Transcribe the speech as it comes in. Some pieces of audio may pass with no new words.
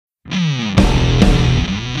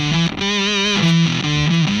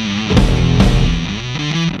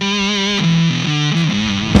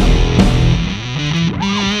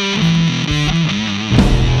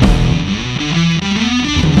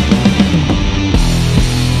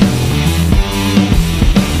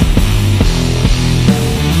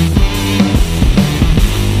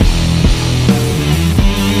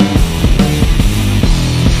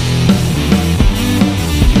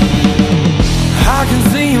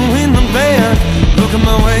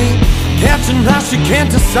the way. Catching how she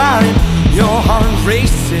can't decide. Your heart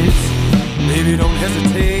races. Baby, don't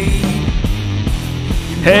hesitate.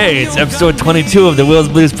 Hey, it's episode 22 of the Wheels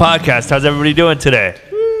Blues podcast. How's everybody doing today?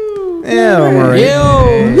 Yeah, I'm alright.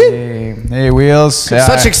 Hey, Wheels.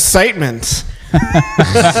 Such excitement.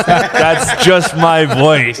 That's just my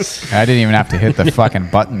voice. I didn't even have to hit the fucking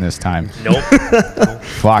button this time. Nope.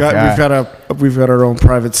 Fuck. We've got our own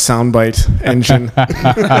private soundbite engine.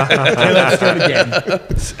 Let's start again.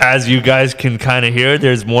 As you guys can kind of hear,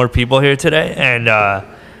 there's more people here today, and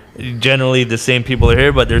generally the same people are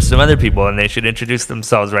here, but there's some other people, and they should introduce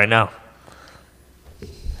themselves right now.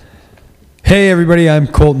 Hey everybody, I'm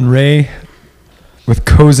Colton Ray with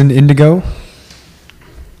Cozen Indigo.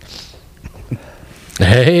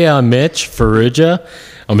 Hey, I'm Mitch Faruja.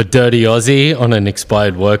 I'm a dirty Aussie on an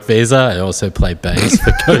expired work visa. I also play bass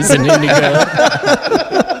for Cozen Indigo.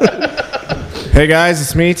 Hey guys,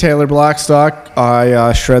 it's me, Taylor Blackstock.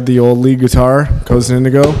 I shred the old lead guitar, Cozen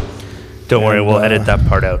Indigo. Don't worry, we'll edit that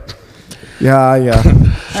part out. Yeah.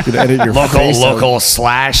 Just gonna edit your face out. local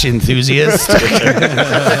slash enthusiast.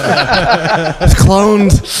 It's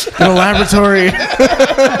cloned in a laboratory.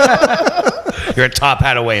 You're a top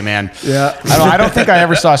hat away, man. Yeah. I don't think I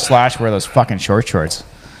ever saw Slash wear those fucking short shorts.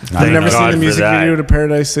 I've never seen God the for music that. video to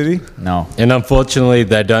Paradise City. No. And unfortunately,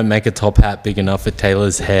 they don't make a top hat big enough for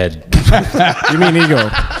Taylor's head. You mean Ego?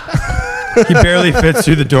 He barely fits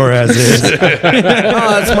through the door as is. Oh,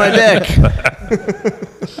 that's my dick.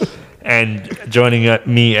 And joining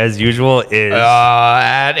me as usual is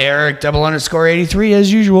At Eric _83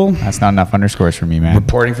 as usual. That's not enough underscores for me, man.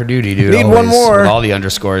 Reporting for duty, dude. Need one always, more. with all the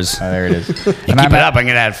underscores. There it is. You keep it up, I'm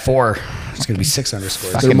going to add 4. It's going to be 6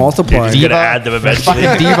 underscores. They're multiplying. You're gonna add them eventually.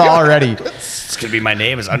 Fucking diva already. It's going to be my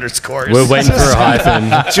name is underscores. We're waiting for a hyphen.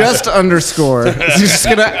 Just underscore.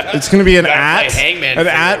 It's gonna be an at. Hangman An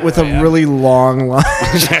at with a really long line.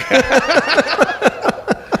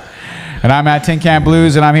 And I'm at Tin Can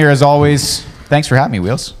Blues, and I'm here as always. Thanks for having me,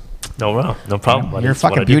 Wheels. No problem. buddy. You're a It's what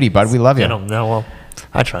fucking I do. beauty, bud. We love you. Well,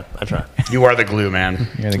 I try. You are the glue, man.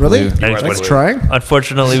 You're the Really? glue. Thanks, Thanks buddy. trying.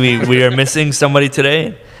 Unfortunately, we are missing somebody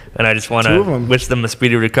today, and I just want 2 of to 'em. wish them a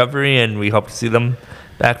speedy recovery, and we hope to see them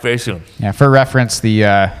back very soon. Yeah, for reference,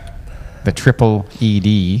 the triple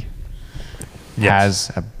ED Yes.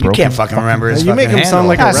 has a broken... You can't fucking remember his You make fucking him sound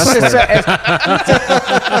like handle. a wrestler.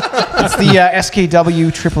 It's the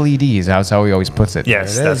SKW triple EDs. That's how he always puts it.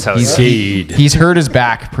 Yes, that's how He's, it's he's hurt his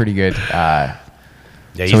back pretty good. Yeah,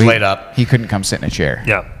 he's so laid up. He couldn't come sit in a chair.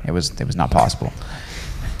 Yeah. It was not possible.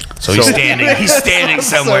 So he's standing. He's standing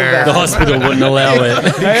somewhere. The hospital wouldn't allow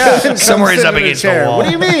it. Somewhere he's Sit up in a against the chair. wall. What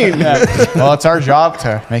do you mean? Well, it's our job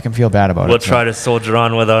to make him feel bad about We'll it. try to soldier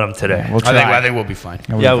on without them today. We'll try. I think we'll be fine.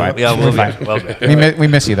 We'll be Yeah, fine. we'll We're be. fine. Well, We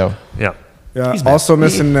miss you though. yeah. Yeah. Also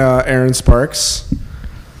missing Aaron Sparks. The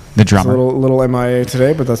He's a drummer. little MIA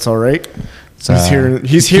today, but that's all right. So,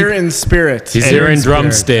 He's here in spirit. He's here in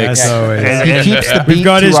drumsticks. As always. And- he keeps the beat We've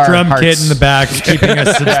got to his our drum hearts. kit in the back, keeping us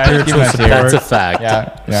in spiritual keeping us here. That's a support. fact.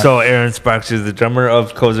 Yeah. So Aaron Sparks is the drummer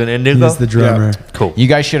of Cozen Indigo. He's the drummer. Cool. You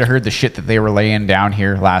guys should have heard the shit that they were laying down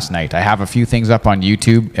here last night. I have a few things up on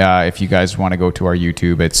YouTube. If you guys want to go to our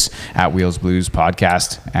YouTube, it's at Wheels Blues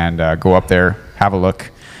Podcast, and go up there, have a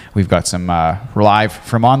look. We've got some live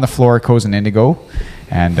from on the floor Cozen Indigo,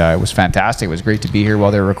 and it was fantastic. It was great to be here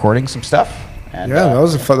while they were recording some stuff. And, Yeah, that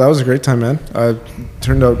was a great time, man.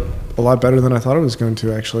 Turned out a lot better than I thought it was going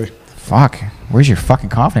to, actually. fuck. Where's your fucking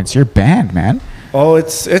confidence? You're banned, man. Oh,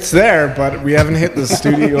 it's there, but we haven't hit the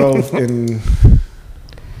studio in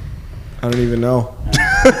I don't even know.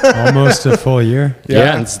 Almost a full year.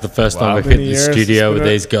 Yeah, it's the first time we've hit Many the years. studio with It's been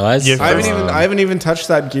a- these guys. Yeah. I haven't even touched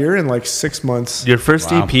that gear in like 6 months. Your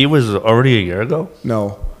first EP was already a year ago?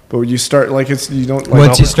 No. But when you start you don't like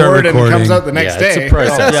Once you start record and it comes recording. out the next yeah, day. it's a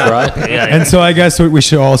process, right? Yeah. And so I guess what we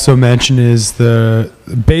should also mention is the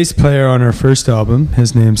bass player on our first album.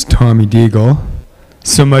 His name's Tommy Deagle.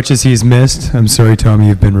 So much as he's missed, I'm sorry, Tommy,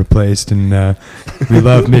 you've been replaced, and we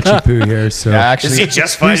love Mitchy Poo here. So Is he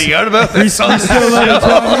just finding out about this? still love you,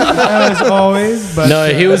 Tommy, as always. But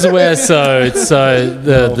No, he was aware. So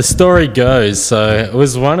the story goes. So it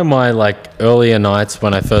was one of my earlier nights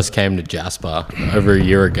when I first came to Jasper over a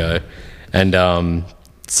year ago, and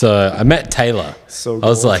so I met Taylor. So I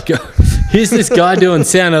was cool. like, here's this guy doing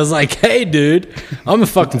sound. I was like, hey, dude, I'm a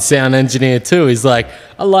fucking sound engineer too. He's like,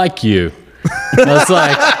 I like you. I was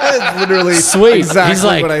like, literally Sweet. exactly He's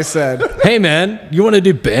like- what I said. hey man, you want to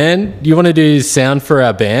do band? You want to do sound for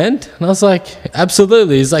our band? And I was like,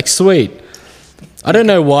 absolutely. He's like, sweet. I don't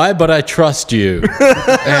know why, but I trust you.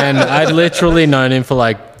 And I'd literally known him for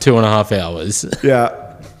 2.5 hours.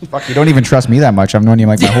 Yeah. Fuck, you don't even trust me that much. I've known you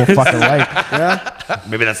like my whole fucking life.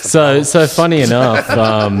 Maybe that's the So funny enough,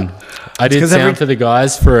 I did 'cause sound for the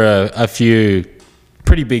guys for a few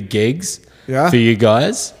pretty big gigs Yeah? for you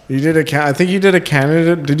guys. You did I think you did a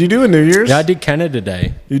Canada. Did you do a New Year's? Yeah, I did Canada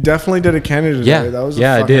Day. You definitely did a Canada Yeah. Day. That was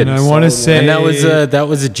Yeah, I fucking did. And I want to solid say And that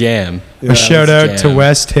was a jam. a shout out to jam.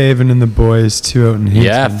 West Haven and the boys too out in Hinton.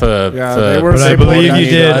 Yeah, for Yeah, for they were- But I They believe both you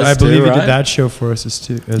had did. guys I believe too, you did right? that show for us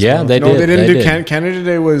too. As Yeah, well. they No, did. they didn't do did. Canada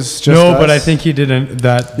Day was just No, us. but I think he did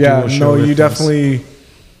that. Yeah, dual show no, with you us. definitely.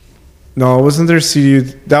 No, it wasn't their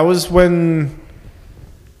CD. That was when.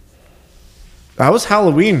 That was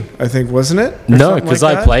Halloween, I think, wasn't it? Or No, something 'cause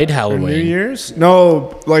like I that? played Or Halloween. New Year's?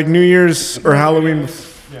 No, like New Year's or Halloween.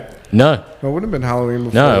 No, No, it would have been Halloween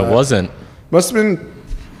before. no, that. it wasn't. Must have been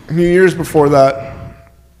New Year's before that,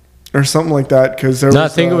 or something like that. Because there No, I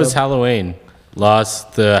was. think it was Halloween.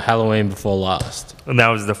 The Halloween before last. And that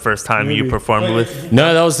was the first time you Maybe. performed with.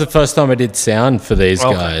 No, that was the first time I did sound for these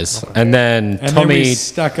Okay, guys. And then And Tommy. then we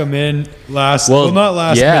stuck him in last. well, Well, not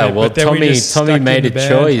last. yeah, minute, well, but then we just Tommy stuck made in a the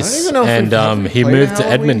band. I don't choice, even know if and have we he played moved to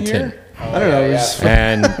Halloween Edmonton. here? I don't know. There's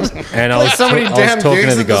And I was, so many I damn was talking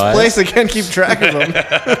gigs to the at this guys. place. I can't keep track of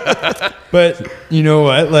them. But you know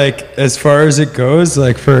what? Like, as far as it goes,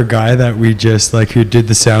 like for a guy that we just like who did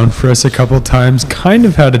the sound for us a couple times, kind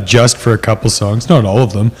of had to adjust for a couple songs, not all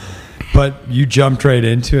of them, but you jumped right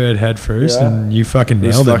into it head first, Yeah. and you fucking It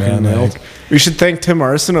was nailed it, fucking man. nailed. Like, We should thank Tim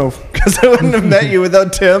Arsenault because I wouldn't have met you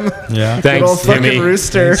without Tim. yeah. Good Thanks, old fucking Timmy.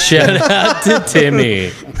 Rooster. Shout out to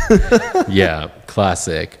Timmy. Yeah,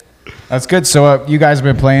 classic. That's good. So you guys have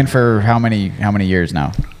been playing for how many years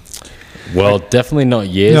now? Well, definitely not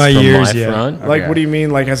years Not from years, my yeah. front. Like, Okay. what do you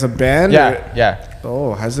mean? Like as a band? Yeah, Or- yeah.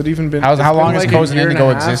 Oh, has it even been? How it's been long has like Cozen a year and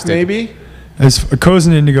Indigo a half, existed? Maybe. As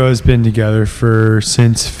Cozen and Indigo has been together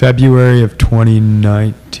since February of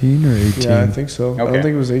 2019 or 18. Yeah, I think so. I Okay. don't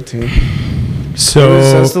think it was 18. So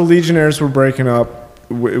As the Legionnaires were breaking up,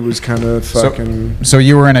 it was kind of fucking. So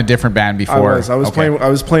you were in a different band before. I was Okay.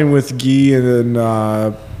 playing with Guy and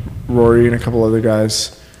then Rory and a couple other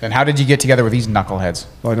guys. Then how did you get together with these knuckleheads?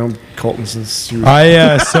 Well, I know Colton since you.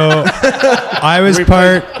 I was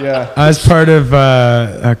part. Yeah. I was part of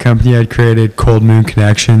a company I'd created, Cold Moon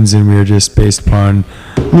Connections, and we were just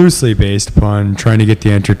loosely based upon trying to get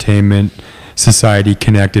the entertainment society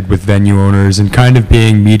connected with venue owners and kind of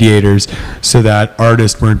being mediators so that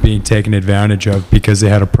artists weren't being taken advantage of because they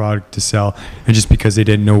had a product to sell, and just because they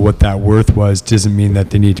didn't know what that worth was doesn't mean that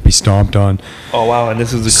they need to be stomped on. Oh wow! And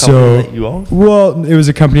this is the So, company that you own. well, it was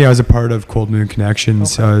a company I was a part of, Cold Moon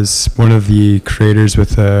Connections. I was one of the creators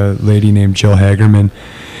with a lady named Jill Hagerman.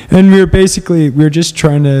 And we were just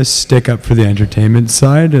trying to stick up for the entertainment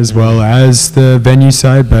side as well as the venue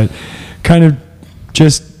side, but kind of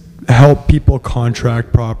just help people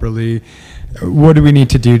contract properly. What do we need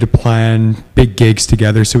to do to plan big gigs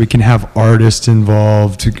together so we can have artists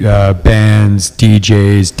involved, bands,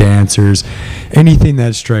 DJs, dancers, anything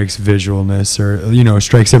that strikes visualness or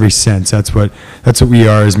strikes every sense. That's what we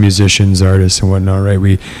are as musicians, artists, and whatnot, right?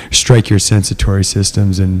 We strike your sensory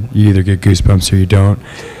systems, and you either get goosebumps or you don't.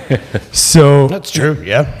 So That's true.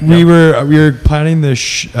 Yeah. we were planning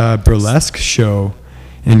this burlesque show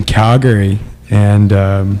in Calgary, and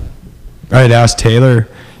I had asked Taylor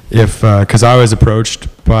if because I was approached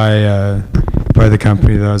by the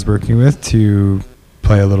company that I was working with to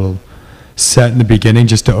play a little set in the beginning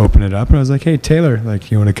just to open it up, and I was like, hey Taylor,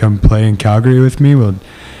 like, you want to come play in Calgary with me? We'll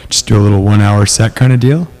just do a little 1 hour set kind of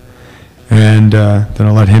deal, and then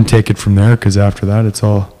I'll let him take it from there, because after that it's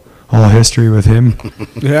all history with him.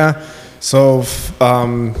 Yeah. So,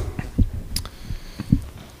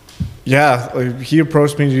 yeah, like, he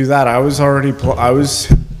approached me to do that. I was already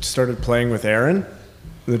started playing with Aaron,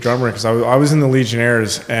 the drummer, because I was in the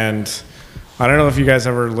Legionnaires, and I don't know if you guys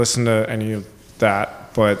ever listened to any of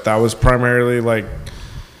that, but that was primarily like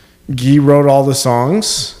Guy wrote all the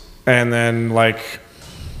songs, and then it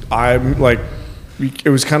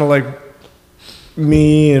was kind of like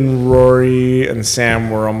me and Rory and Sam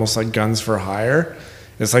were almost like guns for hire.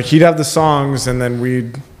 It's like he'd have the songs, and then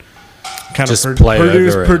we'd kind Just of play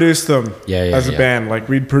over it. produce them Yeah, as a band. Like,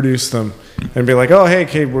 we'd produce them and be like, oh, hey,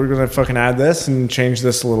 okay, we're gonna fucking add this and change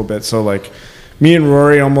this a little bit. So like, me and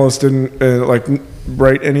Rory almost didn't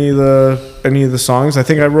write any of the songs. I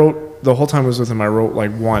think I wrote the whole time I was with him. I wrote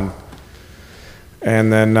like one,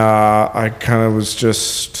 and then I kind of was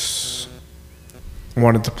just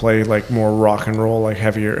wanted to play like more rock and roll, like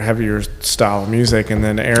heavier style of music. And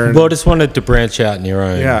then Aaron, Well, just wanted to branch out in your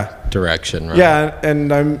own. yeah, direction, right? Yeah,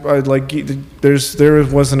 and I like there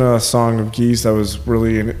wasn't a song of Gee's that was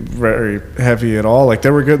really very heavy at all. Like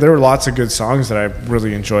there were lots of good songs that I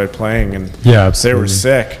really enjoyed playing, and Yeah, they were absolutely.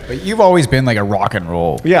 sick. But you've always been like a rock and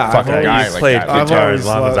roll Yeah, fucking I've guy always like played that. guitar as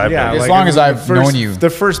long as I've known you. As long as the I've known you. The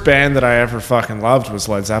first band that I ever fucking loved was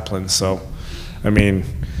Led Zeppelin. So, I mean,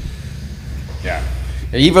 Yeah.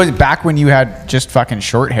 Even back when you had just fucking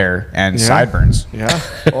short hair and Yeah. sideburns. yeah,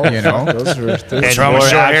 You know? those were. And wrong with more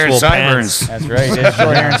short hair and actual sideburns? pants. That's right. He had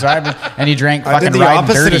short hair and sideburns. And he drank I fucking did the Riding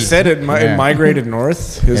opposite Dirty. of Sid. It Yeah. migrated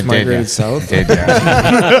north. His It did, migrated yeah. south. It did,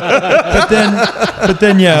 yeah. But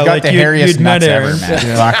then yeah, He's got like the you, hairiest you'd met nuts ever, Aaron.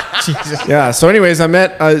 man. Fuck. Jesus. Yeah. So, anyways, I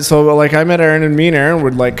met Aaron, and me and Aaron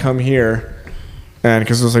would like come here, and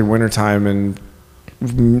because it was like wintertime, and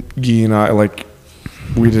Guy and I like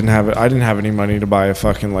I didn't have any money to buy a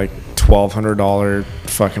fucking like $1,200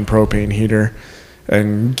 fucking propane heater,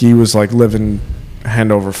 and Guy was like living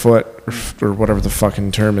hand over foot or whatever the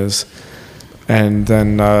fucking term is. And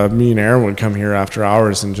then me and Aaron would come here after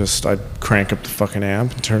hours, and I'd crank up the fucking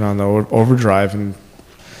amp and turn on the overdrive, and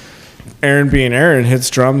Aaron being Aaron hits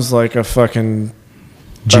drums like a fucking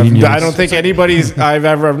Genius. I don't think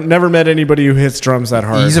I've never met anybody who hits drums that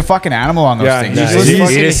hard. He's a fucking animal on those Yeah, things. he's No, just he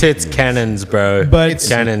fucking- just hits cannons, bro. But-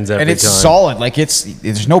 cannons every and it's time. solid. Like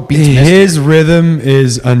there's no beats missed. His rhythm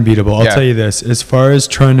is unbeatable. I'll Yeah. tell you this: as far as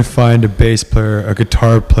trying to find a bass player, a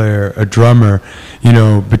guitar player, a drummer,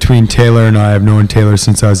 between Taylor and I've known Taylor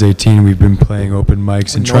since I was 18. We've been playing open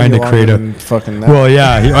mics and Known trying you to create longer a. than fucking that. Well,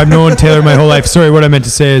 yeah, I've known Taylor my whole life. Sorry, what I meant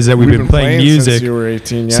to say is that we've been playing music since you were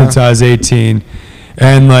 18. Yeah. since I was 18.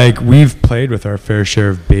 And like we've played with our fair share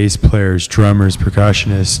of bass players, drummers,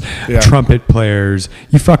 percussionists, Yeah. trumpet players,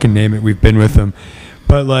 you fucking name it, we've been with them.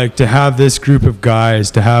 But like to have this group of guys,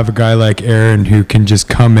 to have a guy like Aaron who can just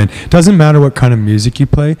come in, doesn't matter what kind of music you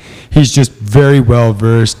play, he's just very well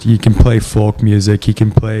versed. He can play folk music, he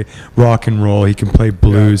can play rock and roll, he can play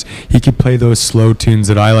blues, he can play those slow tunes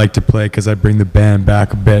that I like to play because I bring the band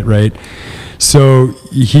back a bit, right? So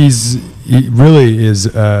he really is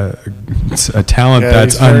a talent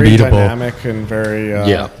that's he's very unbeatable. dynamic and very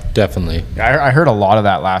Yeah, definitely. I heard a lot of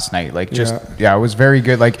that last night. Like it was very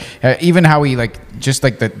good. Like even how he just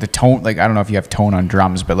like the tone. Like I don't know if you have tone on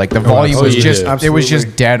drums, but like the volume was you just do. it was Absolutely.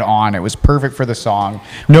 just dead on. It was perfect for the song.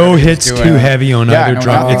 No Whatever he was hits doing. too heavy on either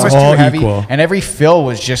drum. nothing It's was all too heavy, equal. and every fill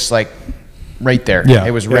was just like right there. Yeah.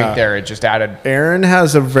 It was right Yeah. there. It just added. Aaron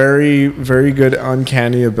has a very, very good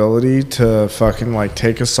uncanny ability to fucking like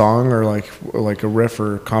take a song or like a riff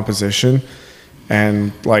or composition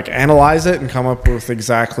and like analyze it and come up with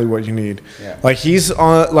exactly what you need. Yeah. Like he's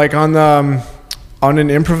on an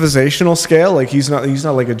improvisational scale. Like he's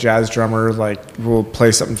not like a jazz drummer. Like will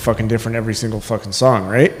play something fucking different every single fucking song,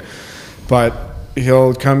 right? But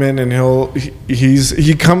he'll come in and I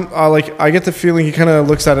get the feeling he kind of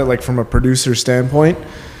looks at it like from a producer standpoint.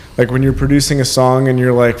 Like when you're producing a song and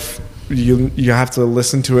you're like you have to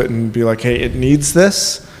listen to it and be like, hey, it needs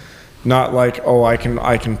this, not like, oh, I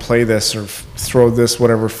can play this or throw this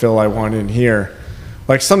whatever fill I want in here.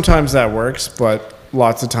 Like sometimes that works, but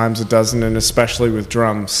lots of times it doesn't, and especially with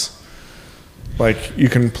drums. Like you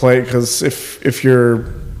can play because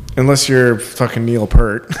unless you're fucking Neil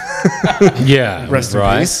Peart, Yeah, rest in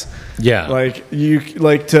right. peace. Yeah, Like you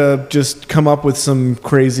like to just come up with some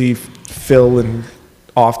crazy fill and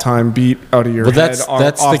off time beat out of your Well, head that's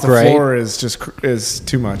off the the great- floor is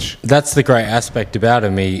too much. that's the great aspect about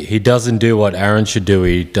him. He doesn't do what Aaron should do.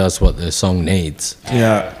 He does what the song needs,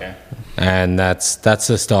 Yeah. and that's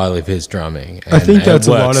the style of his drumming. I think and it that's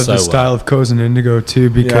a lot works of so the well. style of Cozen Indigo too,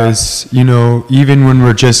 because even when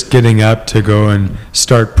we're just getting up to go and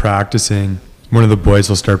start practicing, one of the boys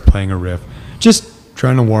will start playing a riff, just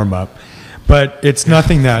trying to warm up. But it's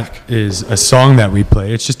nothing that is a song that we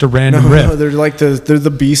play. It's just a random No, riff. they're like they're the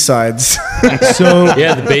B-sides. So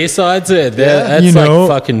Yeah, the B-sides, that's You know-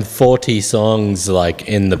 like fucking 40 songs like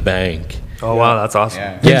in the bank. Oh wow, that's awesome.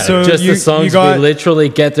 Yeah. Yeah, so just you the songs got- we literally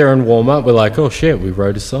get there and warm up. We're like, oh shit, we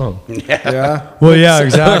wrote a song. Yeah. well, yeah,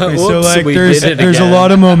 exactly. So Whoops, like we there's did it a again.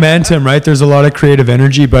 lot of momentum, right? There's a lot of creative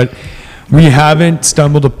energy, but we haven't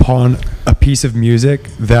stumbled upon a piece of music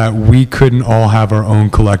that we couldn't all have our own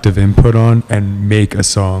collective input on and make a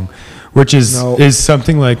song, which is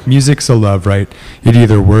something like music's a love, right? It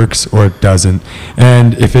either works or it doesn't.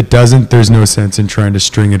 And if it doesn't, there's no sense in trying to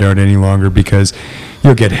string it out any longer because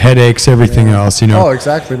you'll get headaches, everything else, Oh,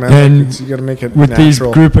 exactly, man. And Like, you got to make it with these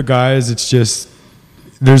natural. group of guys, it's just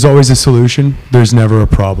there's always a solution. There's never a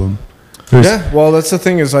problem. Yeah, well, that's the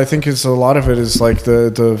thing is, I think it's a lot of it is like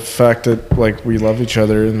the fact that like we love each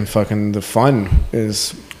other and fucking the fun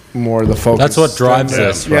is more the focus. That's what drives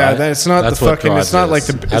us, Yeah, right? it's not That's the what fucking. It's not like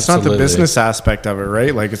drives the. us. It's not the Absolutely. business aspect of it,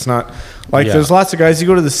 right? Like it's not like Yeah. there's lots of guys. You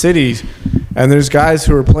go to the cities, and there's guys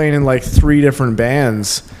who are playing in like 3 different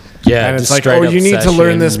bands. Yeah, and it's just like, straight oh, up you need to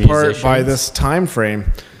learn this session part by musicians. this time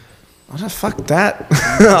frame. What the fuck that?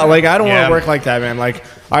 Like I don't want Yeah. to work like that, man. Like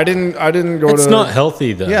I didn't go It's to. not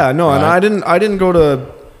healthy though. Yeah, no, and right? I didn't go to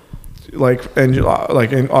like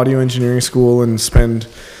in audio engineering school and spend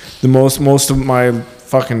the most of my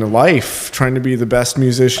fucking life trying to be the best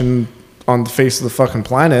musician on the face of the fucking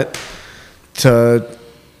planet to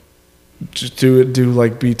just do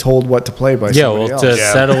like be told what to play by Yeah, somebody well, else.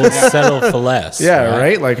 to settle for less. Yeah,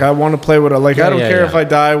 right? Like I want to play what I like. I don't yeah, care yeah. if I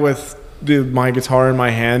die with my guitar in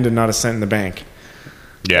my hand and not a cent in the bank.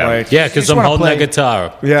 Yeah. Like, Yeah, because just I'm wanna holding play- that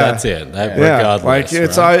guitar. Yeah. That's it. That, yeah, regardless. like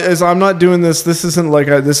it's right? I'm not doing this. This isn't like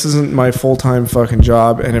this isn't my full time fucking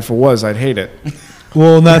job. And if it was, I'd hate it.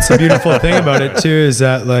 Well, and that's the beautiful thing about it too, is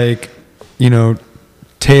that like,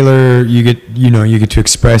 Taylor, you get to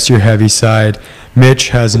express your heavy side. Mitch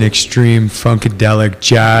has an extreme funkadelic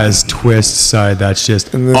jazz twist side that's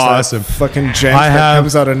just And there's awesome. that fucking jank I that have-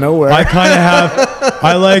 comes out of nowhere. I kind of have.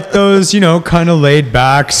 I like those, kind of laid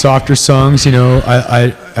back, softer songs.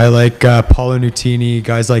 I like Paolo Nutini,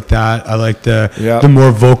 guys like that. I like the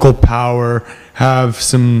more vocal power, have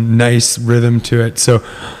some nice rhythm to it. So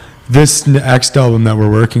this next album that we're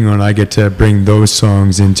working on, I get to bring those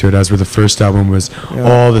songs into it. As where the first album was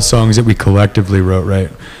all the songs that we collectively wrote, right?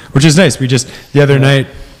 Which is nice. We just the other night,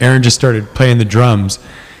 Aaron just started playing the drums.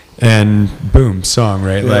 And boom, song,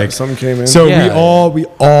 right? Yeah, something came in. So Yeah. we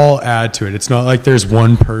all add to it. It's not like there's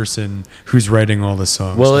one person who's writing all the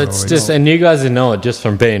songs. Well, We're it's always- just, and you guys know it just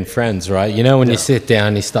from being friends, right? When you sit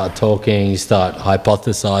down, you start talking, you start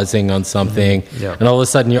hypothesizing on something, Yeah. and all of a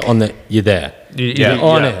sudden you're you're there. Yeah, You're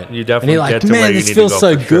on yeah. it. You definitely and you're like, get to where man, you this need to feels go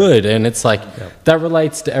so for sure." good, and it's like that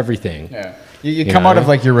relates to everything. Yeah. You come out of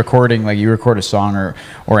like your recording, like you record a song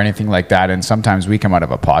or anything like that, and sometimes we come out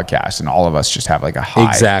of a podcast and all of us just have like a high.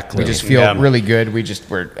 Exactly. We just feel really good.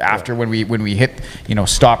 We're after when we hit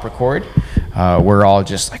stop record, we're all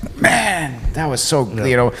just like, man, that was so and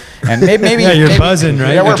maybe Yeah, you're maybe- buzzing,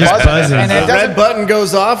 right? Yeah, we're You're just buzzing. And it the doesn't- red button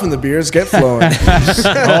goes off and the beers get flowing.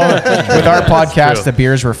 with our podcast, the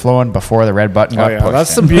beers were flowing before the red button got pushed.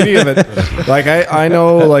 That's the beauty of it. Like I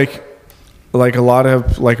know like a lot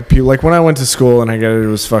of like people, like when I went to school, and I get it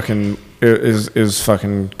was fucking is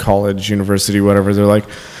fucking college, university, whatever. They're like,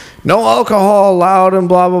 no alcohol allowed and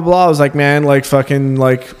blah blah blah. I was like, man, like fucking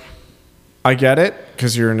like, I get it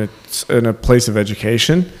because you're in a place of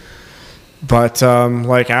education. But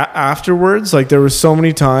like afterwards, like there was so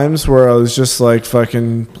many times where I was just like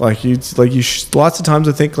fucking like lots of times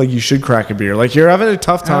I think like you should crack a beer. Like you're having a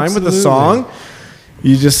tough time with the song.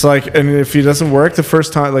 You just like, and if it doesn't work the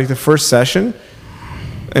first time, like the first session,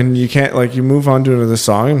 and you can't, like, you move on to another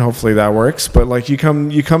song, and hopefully that works. But like you come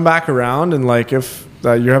back around, and like if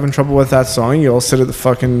you're having trouble with that song, you all sit at the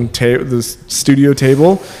fucking the studio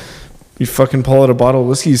table. You fucking pull out a bottle of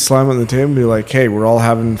whiskey, you slam it on the table, and be like, "Hey, we're all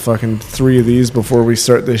having fucking 3 of these before we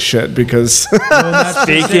start this shit." Because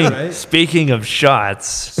Speaking of shots,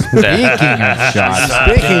 Speaking of shots,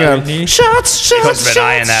 speaking of shots, Coach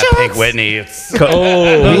Benai and that Pink Whitney. It's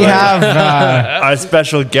we have our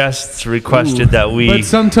special guests requested that we. But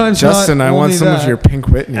sometimes Justin, not I want only some that. of your Pink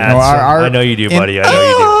Whitney. That's- I know you do, buddy. I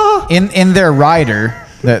know you do. in their rider.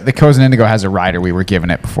 The Cozen Indigo has a rider. We were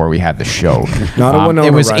given it before we had the show. Not a Winona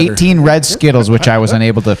It was rider. 18 red Skittles, which I was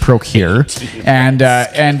unable to procure, and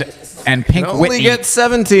Pink Only Whitney. get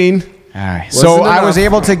 17. All right. So Wasn't I was enough.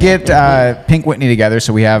 able to get Pink Whitney together.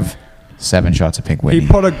 So we have 7 shots of Pink He Whitney.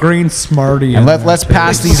 put a green Smartie. And in there. let's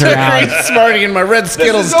pass these around. Smarty in my red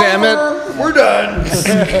Skittles, damn it. We're done.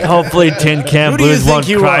 Hopefully, Tin Can Who do you Blues think won't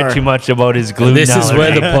you cry are? too much about his gluten This is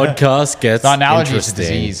where the allergy. podcast gets Not an allergy, it's a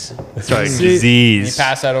interesting. disease. Sorry, Can you disease.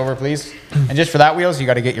 pass that over, please? And just for that, Wheels, you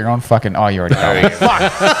got to get your own fucking. Oh, you already got it.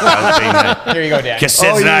 Fuck. Here you go, Dan. Because Oh,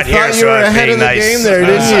 Sid's you not thought here, you so were I was ahead being of the nice. game there,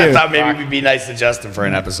 didn't I you? thought maybe we'd be nice to Justin for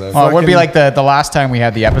an episode. Oh, it would be like the last time we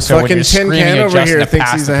had the episode when Fucking you're Tin screaming Can at over Justin here to thinks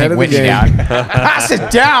pass he's the ahead Pink of the Whitney game. down. Pass it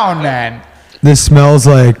down, man. This smells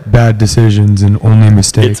like bad decisions and only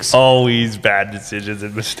mistakes. It's always bad decisions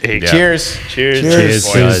and mistakes. Cheers. Cheers. Cheers,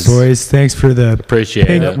 boys. guys. Boys, thanks for the Appreciate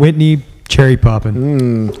Pink it. Whitney cherry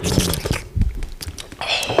popping.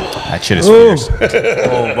 That shit is fierce.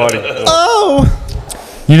 Oh, buddy.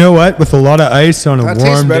 You know what? With a lot of ice on a That tastes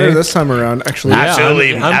warm better day. this time around, actually.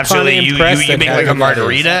 Absolutely, I'm absolutely. finally You impressed make at like a how good that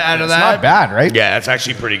margarita out of that. Not bad, right? Yeah, that's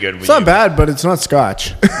actually pretty good. It's not bad, but it's not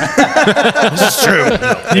scotch. It's true.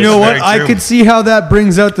 You know what? very I true. could see how that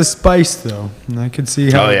brings out the spice, though. And I could see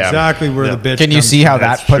how Oh, yeah. exactly where the bitch. Can you comes see how from.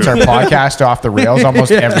 that puts our podcast off the rails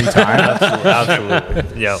almost every time?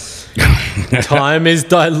 Absolutely. Yeah. Time is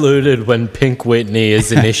diluted when Pink Whitney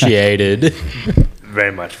is initiated.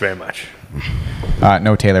 Very much. Very much.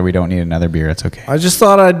 No, Taylor, we don't need another beer. It's okay. I just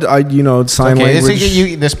thought I'd sign Okay,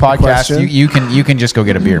 language. this podcast, question. you can just go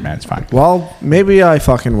get a beer, man. It's fine. Well, maybe I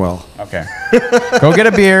fucking will. Okay. Go get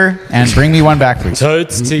a beer and bring me one back, please.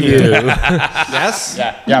 Totes to you. Yes?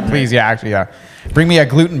 Yeah, please. Yeah, actually, yeah. Bring me a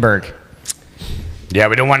Glutenberg. Yeah,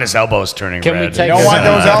 we don't want his elbows turning Can we red. take Don't want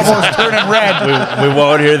those elbows turning red. We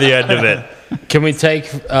won't hear the end of it. Can we take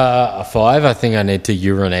a 5? I think I need to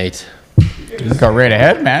urinate. Go right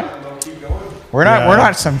ahead, man. We're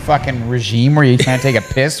not some fucking regime where you can't take a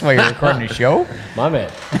piss while you're recording a show. My man.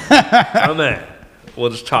 Oh, man. We'll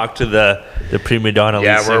just talk to the prima donna lead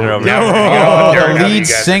Yeah, singer we're over yeah, there. we're the now you lead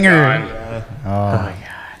guys are singer. gone. Oh my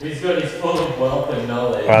He's got his full of wealth and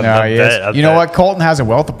knowledge. No, he is. You know what? Colton has a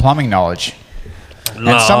wealth of plumbing knowledge. And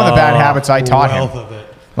some of the bad habits I taught Wealth him, of it.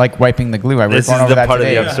 like wiping the glue. I was This going is over the that part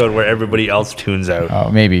today. of the episode where everybody else tunes out. Oh,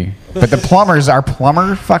 maybe. But the plumbers, our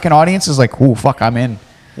plumber fucking audience is like, ooh, fuck, I'm in.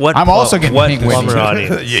 I'm also getting what Pink plumber Whitney.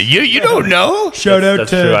 audience? You don't know? Shout out That's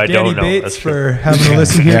to true, I Danny don't know. Bates That's for having a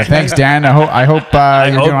listen here. Yeah, thanks, Dan. I hope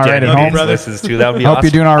you're doing all right at home. Listens to. That would be Hope awesome.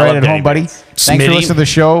 you're doing all I right love at Danny home, buddy. Bates. Thanks for Smitty. listening to the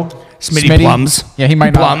show. Smitty Plums. Yeah, he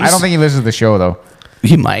might not. Plums. I don't think he listens to the show though.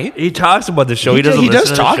 He might. He talks about the show. He doesn't. He listen does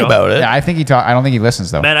to the talk show. about it. Yeah, I think I don't think he listens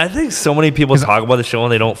though. Man, I think so many people talk about the show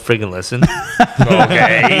and they don't friggin' listen.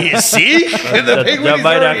 Okay. See? The big that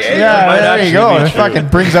might actually- Yeah, might there you actually go. be It true. fucking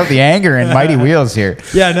brings out the anger in Mighty Wheels here.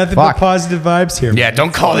 Yeah, nothing Fuck. but positive vibes here. Yeah,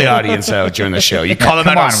 don't call the audience out during the show. You call them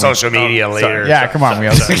come out on on, social media later. Yeah, come on,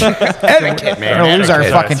 Wheels. Etiquette, We're gonna lose our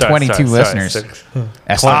Etiquette. fucking 22 listeners.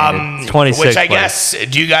 Estimated. 26, which I buddy. guess,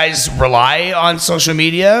 do you guys rely on social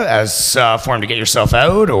media as a form to get yourself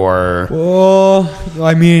out, or Well,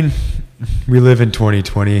 I mean, we live in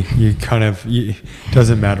 2020. It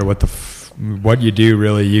doesn't matter what you do,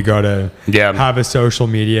 really. You gotta Yeah. have a social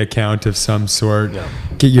media account of some sort.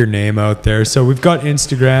 Get your name out there. So we've got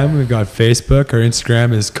Instagram, we've got Facebook. Our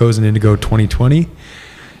Instagram is Cozen Indigo 2020,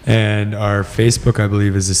 and our Facebook, I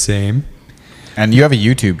believe, is the same. And you have a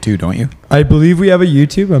YouTube too, don't you? I believe we have a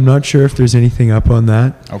YouTube. I'm not sure if there's anything up on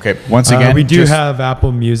that. Okay. Once again, we do just- have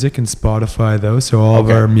Apple Music and Spotify though, so all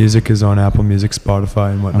Okay. of our music is on Apple Music,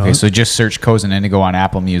 Spotify, and whatnot. Okay, so just search Cozen Indigo on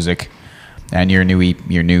Apple Music, and your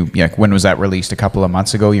new when was that released? A couple of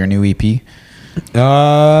months ago. Your new EP.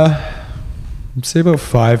 I'd say about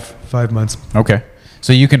five months. Okay,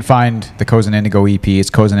 so you can find the Cozen Indigo EP. It's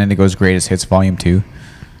Cozen Indigo's Greatest Hits Volume 2.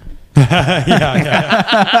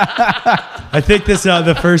 I think this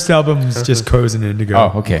the first album is just Cozen Indigo.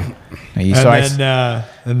 Oh, okay. And So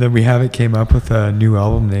then we haven't came up with a new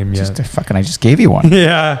album name yet. I just gave you one.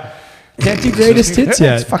 Yeah, can't do greatest hits It's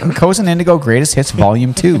yet. fucking Cozen Indigo Greatest Hits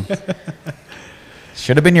Volume 2.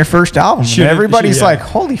 Should have been your first album. Should've- Everybody's yeah. like,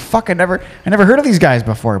 holy fuck, I never heard of these guys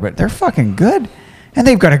before, but they're fucking good. And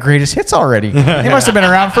they've got a greatest hits already. They must have been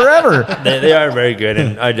around forever. They are very good,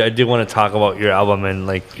 and I do want to talk about your album and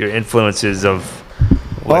like your influences of.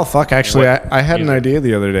 Well, fuck, actually, what I had an music? idea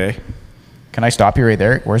the other day. Can I stop you right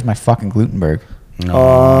there? Where's my fucking Glutenberg?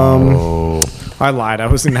 I lied. I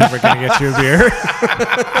was never going to get you a beer.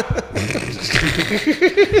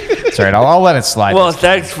 It's all right. I'll let it slide. Well,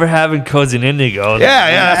 thanks for having Cozen Indigo.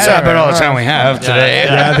 yeah, that's about all the time we have today.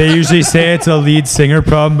 Yeah, they usually say it's a lead singer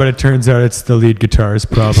problem, but it turns out it's the lead guitarist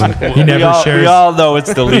problem. He never shares. We all know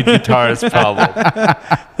it's the lead guitarist problem.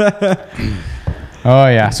 Oh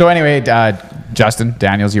yeah. So anyway, Justin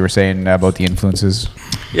Daniels, you were saying about the influences.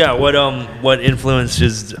 Yeah, what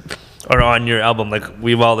influences are on your album? Like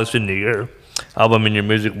we've all listened to your album and your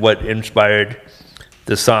music. What inspired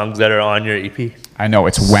the songs that are on your E EP? I know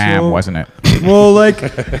it's Wham, So- wasn't it? Well, like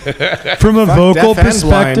from a vocal deaf and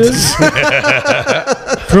blind.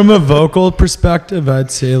 perspective,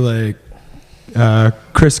 I'd say like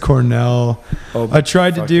Chris Cornell. I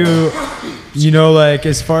tried to do, like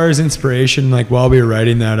as far as inspiration, like while we were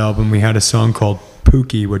writing that album, we had a song called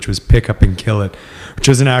Pookie, which was Pick Up and Kill It, which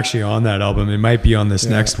isn't actually on that album. It might be on this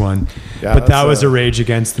next one. Yeah, but that that's was a- a Rage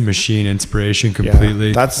Against the Machine inspiration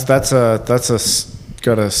completely. Yeah,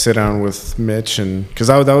 gotta sit down with Mitch, and because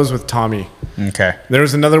that was with Tommy. Okay.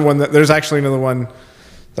 There's actually another one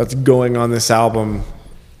that's going on this album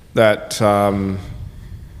that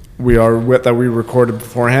we recorded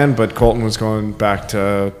beforehand, but Colton was going back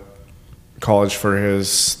to college for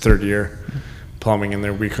his third year plumbing, and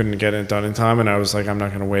there we couldn't get it done in time. And I was like, I'm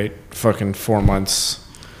not gonna wait fucking 4 months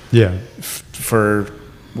Yeah. for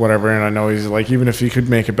whatever. And I know he's like, even if he could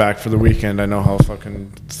make it back for the weekend, I know how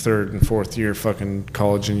fucking third and fourth year fucking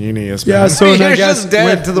college and uni is. Yeah, man. so you're I guess just dead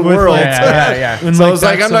with- to the with, world. like, Yeah. So I was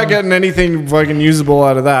like, that I'm not song- getting anything fucking usable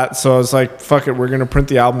out of that. So I was like, fuck it, we're gonna print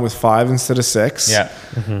the album with 5 instead of 6. Yeah.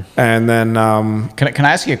 And then Can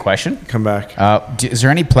I ask you a question? come back. Is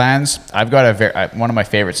there any plans? I've got one of my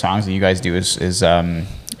favorite songs that you guys do is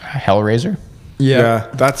Hellraiser. Yeah,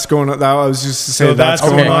 that's going on. That I was just to say So that's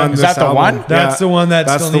that's going okay. on. Is this that the album. one? That's the one that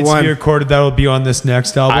That's still the needs one. to be recorded. That'll be on this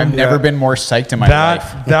next album. I've never been more psyched in my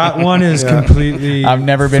life. That one is completely. I've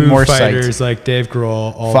never been Foo more Fighters, like Dave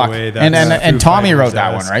Grohl all Fuck. the way. And Foo Tommy Fighters wrote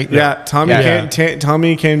that ass. one, right? Yeah, Tommy Yeah.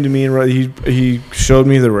 Tommy came to me and he showed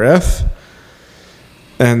me the riff,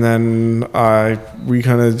 and then we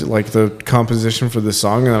kind of like the composition for the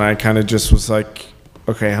song, and then I kind of just was like,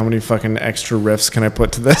 okay, how many fucking extra riffs can I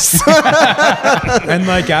put to this? And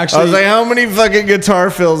like I actually, was like, how many fucking guitar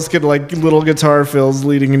fills like little guitar fills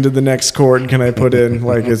leading into the next chord can I put in?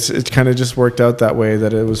 Like it kind of just worked out that way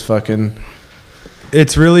that it was fucking.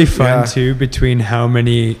 it's really fun Yeah. too between how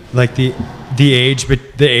many like the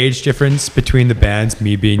age difference between the bands.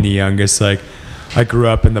 Me being the youngest, like I grew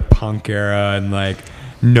up in the punk era and like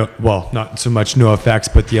not so much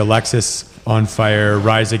NoFX, but the Alexis on Fire,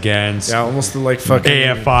 Rise Against. Yeah, almost like fucking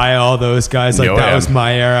AFI, all those guys, like that was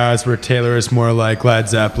my era. As where Taylor is more like Led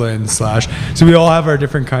Zeppelin / so we all have our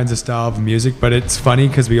different kinds of style of music, but it's funny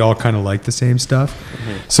because we all kind of like the same stuff.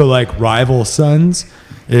 So like Rival Sons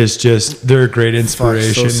is just they're a great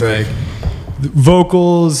inspiration. sick. Like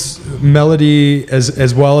vocals, melody,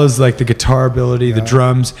 as well as like the guitar ability, the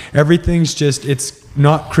drums, everything's just it's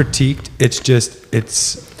not critiqued. It's just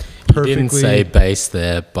it's perfectly. Didn't say bass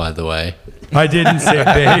there, by the way. I didn't say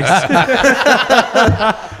bass.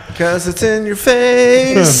 because it's in your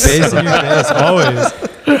face. Bass in your face, always.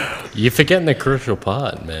 You're forgetting the crucial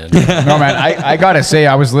part, man. No, man, I gotta say,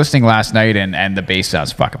 I was listening last night, and the bass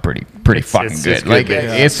sounds fucking pretty fucking it's good. good Like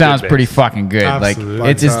bass. it sounds Good pretty bass. fucking good. Absolutely.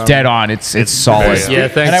 Like it's dead on. It's solid. Yeah,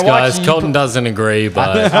 And thanks, I watched guys. you Colton doesn't agree,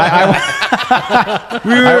 but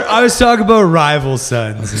I was talking about Rival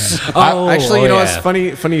Sons. Actually, you know what's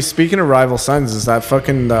yeah. funny. Speaking of Rival Sons, is that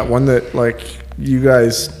fucking that one that like you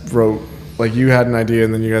guys wrote, like you had an idea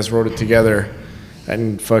and then you guys wrote it together,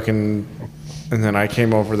 and fucking, and then I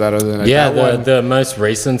came over that other than yeah, that one. the most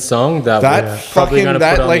recent song that That we're probably fucking gonna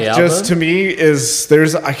that put on like the just to album. me is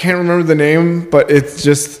there's I can't remember the name, but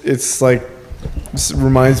it's like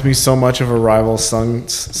reminds me so much of a Rival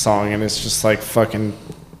Sons song, and it's just like fucking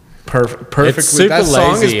perfectly. It's super that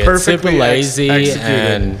song lazy. is perfectly It's super lazy executed.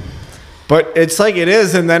 and But it's like it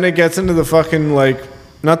is, and then it gets into the fucking like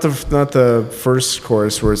not the first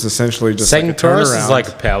chorus where it's essentially just second like a chorus turnaround. is like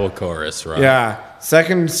a power chorus, right? Yeah,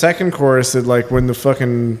 second chorus it like when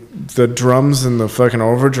the drums and the fucking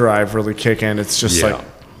overdrive really kick in. It's just Yeah. like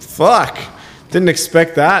fuck. Didn't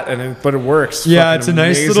expect that, but it works. Yeah, fucking it's a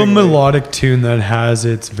nice little amazingly. melodic tune that has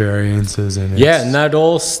its variances in it. Yeah, and that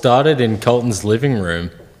all started in Colton's living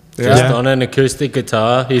room. Yeah. Just Yeah. on an acoustic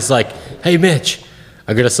guitar. He's like, "Hey, Mitch,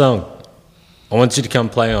 I got a song. I want you to come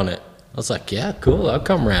play on it." I was like, "Yeah, cool. I'll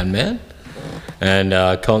come around, man." And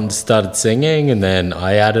Colton started singing, and then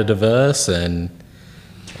I added a verse, and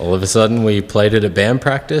all of a sudden we played it at band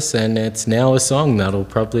practice, and it's now a song that'll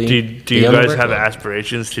probably. Do be you on the guys have record.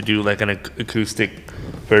 aspirations to do like an acoustic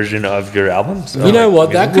version of your albums? You know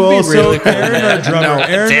what? That could Well, be really so cool. Aaron, our man.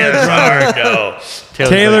 drummer, Taylor's hard no.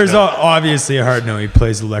 Taylor's obviously a hard no. He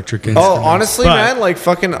plays electric instruments. Oh, honestly, but man, like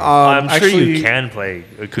fucking. I'm sure actually, you can play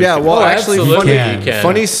acoustic. Yeah, well, Oh, actually, absolutely funny, you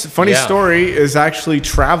can. funny Yeah. story is actually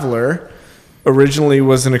 "Traveler." Originally,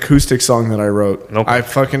 was an acoustic song that I wrote.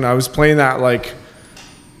 Okay. I was playing that like,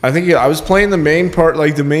 I think I was playing the main part,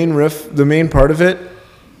 like the main riff, the main part of it,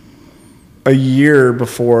 a year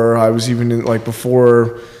before I was even in, like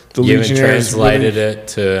before the You even Legionnaires translated really- it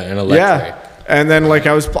to an electric. Yeah. And then like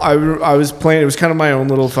I was playing, it was kind of my own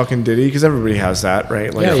little fucking ditty because everybody has that,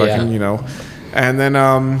 right? Like Yeah, fucking, yeah. you know. And then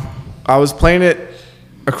I was playing it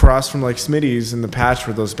across from like Smitty's in the patch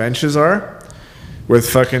where those benches are, with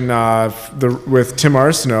fucking with Tim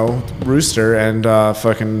Arsenault, Rooster, and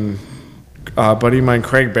fucking buddy of mine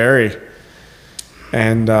Craig Barry.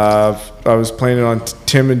 And I was playing it on.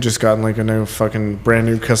 Tim had just gotten like a new fucking brand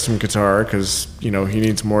new custom guitar because you know he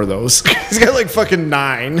needs more of those. He's got like fucking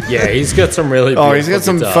 9. Yeah, he's got some really Oh, he's got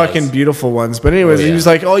some guitars. fucking beautiful ones. But anyways, Oh, he yeah. was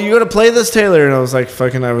like, "Oh, you got to play this, Taylor." And I was like,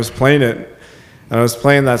 "Fucking," I was playing it. And I was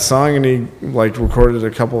playing that song, and he like recorded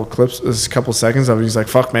a couple of clips, a couple seconds of it. He's like,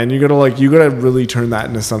 "Fuck, man, you gotta really turn that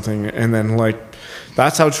into something." And then like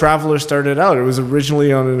that's how Traveler started out. It was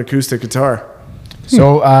originally on an acoustic guitar.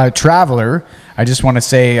 So, Traveler, I just want to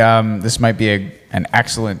say this might be an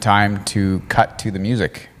excellent time to cut to the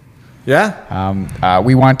music. Yeah.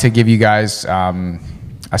 We want to give you guys a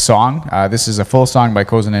song. This is a full song by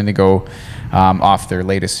Cozen Indigo off their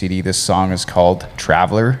latest CD. This song is called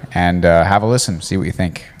Traveler, and have a listen, see what you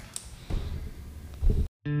think.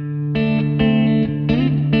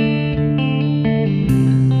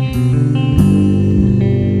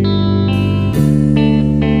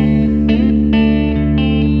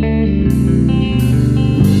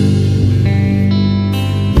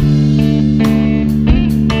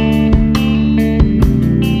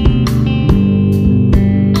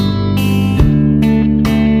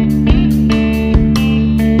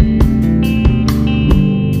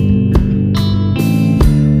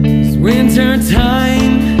 Winter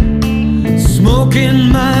time, smoking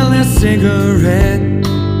my last cigarette,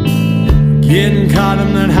 getting caught up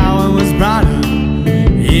in how I was brought up,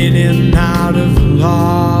 in and out of the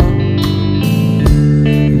law,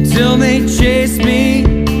 until they chase me,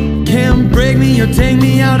 can't break me or take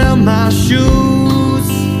me out of my shoes.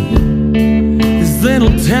 This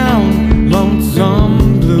little town,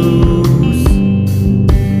 lonesome blues.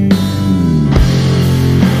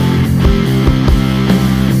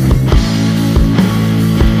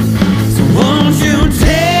 Won't you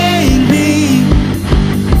take me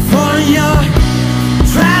for your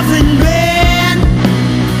traveling band?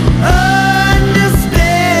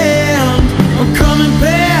 Understand, I'm coming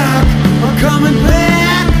back, I'm coming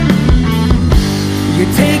back. You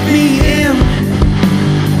take me in,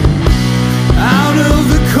 out of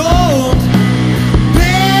the cold,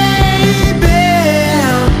 baby.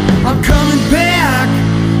 I'm coming back,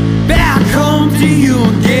 back home to you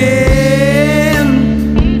again.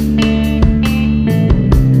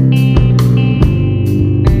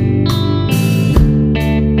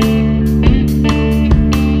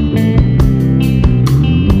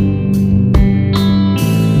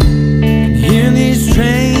 Hear these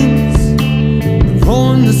trains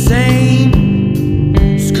rolling the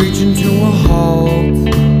same, screeching to a halt.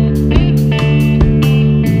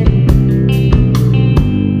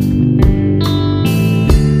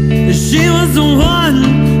 She was the one,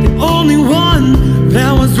 the only one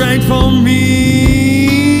that was right for me.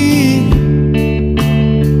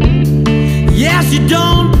 Yeah, she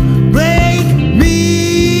don't break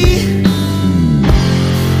me.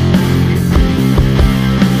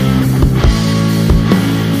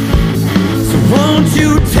 So won't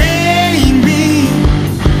you take me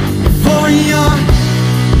for your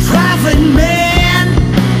traveling man?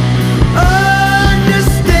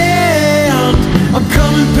 Understand, I'm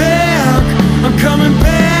coming back, I'm coming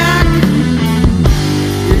back.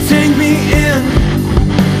 You take me in,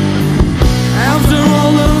 after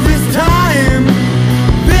all of this time,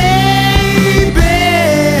 baby.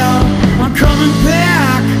 I'm coming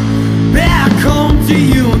back, back home to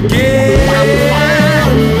you again.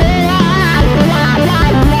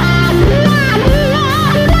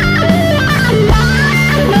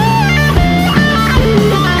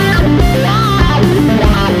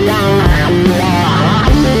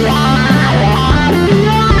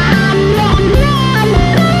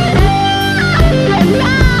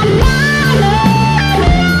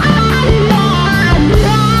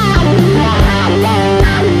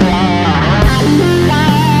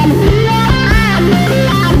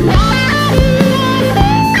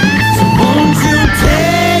 Won't you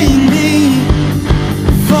take me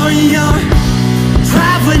for your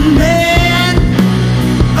traveling man?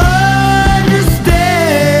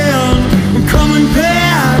 Understand, I'm coming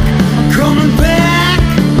back, I'm coming back.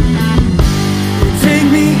 Take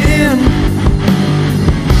me in,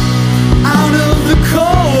 out of the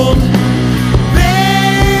cold, baby.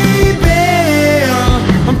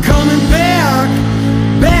 I'm coming back,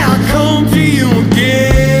 back home to you again.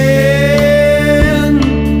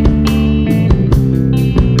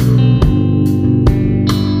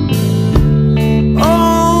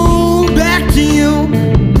 Oh, back to you.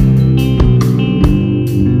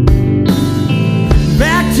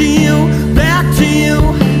 Back to you, back to you.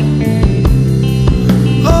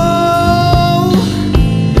 Oh,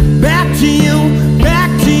 back to you, back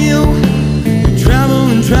to you.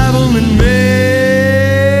 Traveling, traveling man.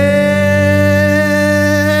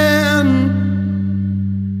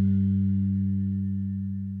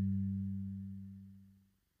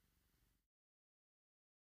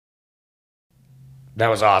 That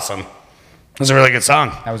was awesome. That was a really good song.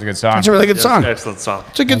 That was a good song. It's a really good song. Excellent song.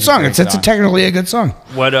 It's a good song. It's technically a good song.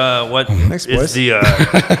 What Thanks, is boys. the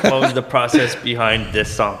what was the process behind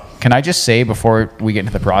this song? Can I just say before we get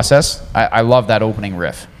into the process, I love that opening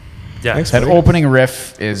riff. Yeah. Thanks, That buddy. opening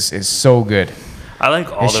riff is so good. I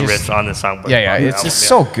like all It's the just- riffs on this song. but Yeah, on the it's album, just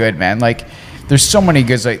so good, man. Like, there's so many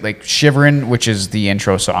good, like Shiverin', which is the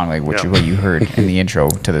intro song, like which Yeah. what you heard in the intro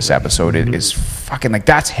to this episode. It is fucking like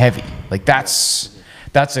that's heavy. Like that's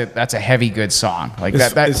a heavy good song. Like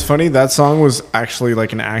It's, that. it's funny. That song was actually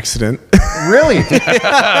like an accident. Really.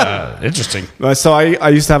 Interesting. So I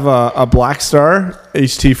used to have a Black Star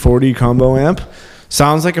HT40 combo amp.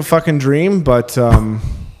 Sounds like a fucking dream, but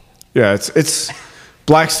yeah, it's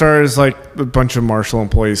Black Star is like a bunch of Marshall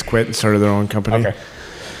employees quit and started their own company. Okay.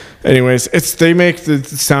 Anyways, it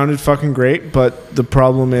sounded fucking great, but the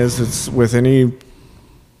problem is it's with any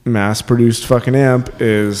mass-produced fucking amp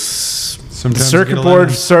is Sometimes the you circuit get a board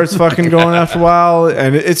lemon. starts fucking going after a while,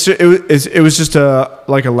 and it was just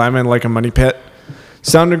like a lemon, like a money pit.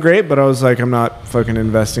 Sounded great, but I was like, I'm not fucking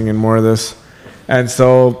investing in more of this. And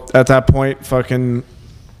so at that point, fucking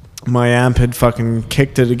my amp had fucking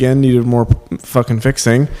kicked it again, needed more fucking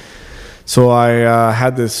fixing. So I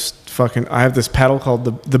have this pedal called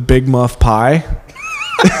the Big Muff Pie.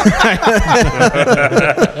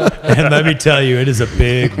 And let me tell you, it is a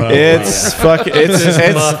big muff. It's fucking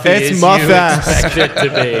it's muff ass. Expect it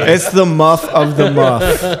to be. It's the muff of the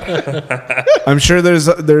muff. I'm sure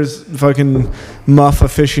there's fucking muff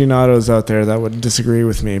aficionados out there that would disagree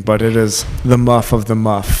with me, but it is the muff of the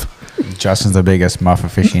muff. Justin's the biggest muff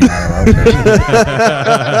aficionado out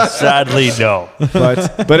there. Sadly, no.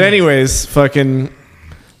 But anyways, fucking.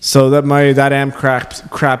 So that amp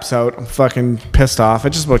craps out. I'm fucking pissed off. I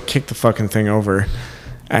just about kicked the fucking thing over.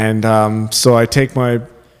 And so I take my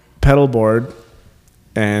pedal board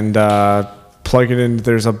and plug it in.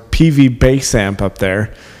 There's a PV bass amp up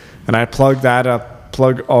there. And I plug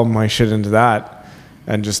all my shit into that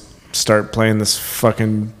and just start playing this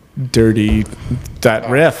fucking dirty, that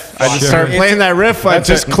riff. I just start playing that riff. I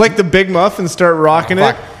just click the Big Muff and start rocking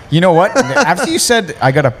it. Fuck. You know what? After you said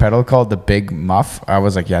I got a pedal called the Big Muff, I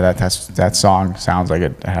was like, yeah, that song sounds like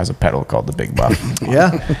it has a pedal called the Big Muff.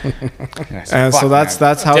 Yeah. And so that's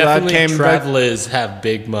how Definitely that came. travelers have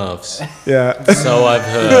big muffs. Yeah. So I've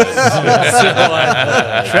heard.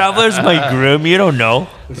 Traveler's my groom. You don't know.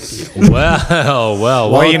 Well.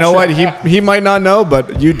 Well, you know what? He might not know,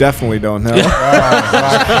 but you definitely don't know.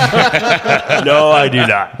 No, I do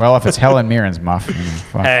not. Well, if it's Helen Mirren's Muff.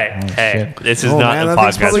 Fuck, Hey, holy hey, shit. this is Oh, not man, the that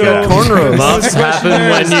thing's podcast. probably for got that. cornrows. Muffs happen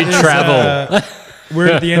when you travel. Where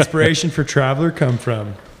did the inspiration for Traveler come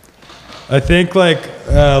from? I think like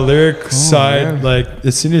lyric side, like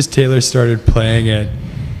as soon as Taylor started playing it,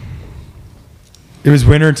 it was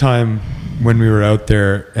wintertime when we were out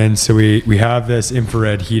there, and so we have this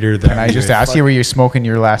infrared heater that Can I just ask you, were you smoking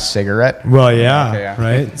your last cigarette? Well, yeah, Okay, yeah.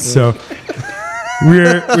 right. So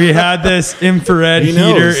we had this infrared He heater.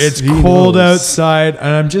 knows. It's He cold knows. outside, and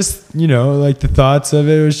I'm just like the thoughts of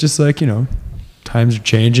it was just like times are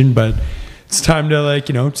changing, but it's time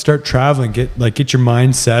to start traveling. Get your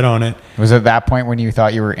mind set on it. Was it that point when you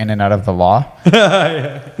thought you were in and out of the law?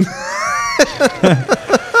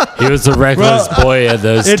 He was a reckless boy at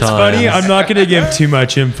those It's times. funny. I'm not going to give too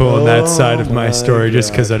much info on that side of my story,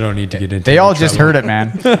 just because I don't need to get into. They all the just trouble. heard it,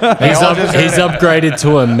 man. He's upgraded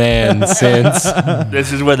to a man since.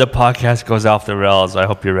 This is where the podcast goes off the rails. I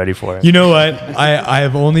hope you're ready for it. You know what? I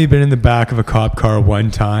have only been in the back of a cop car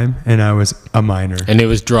one time, and I was a minor. And he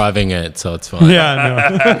was driving it, so it's fine.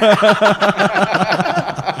 Yeah,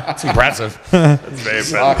 It's impressive. Very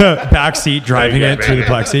fun. no. Backseat driving it through the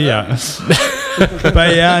plexi. Yeah.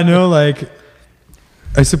 But yeah, no, like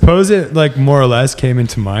I suppose it like more or less came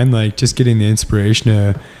into mind, like just getting the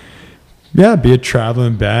inspiration to be a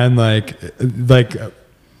traveling band. Like the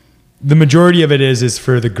majority of it is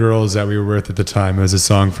for the girls that we were with at the time. It was a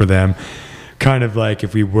song for them. Kind of like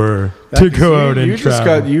if we were to go out and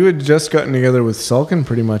travel. You had just gotten together with Sulkin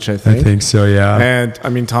pretty much, I I think. think so, yeah. And I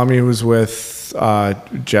mean, Tommy was with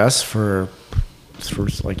Jess for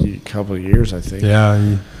like a couple of years, I think.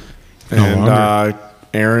 Yeah. No And longer.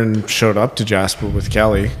 Aaron showed up to Jasper with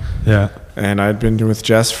Kelly, Yeah. and I'd been with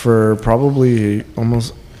Jess for probably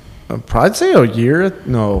almost, I'd say a year.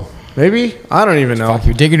 No, maybe I don't even know. Fuck,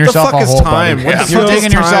 you're digging The yourself fuck a is hole, time? buddy. What the You're fuck is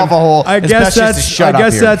digging yourself time? a hole. I It's guess best just to shut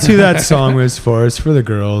up here. that's who that song was for. It's for the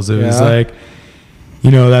girls. It was Yeah. like,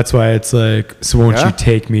 that's why it's like, so won't Yeah. you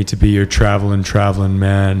take me to be your traveling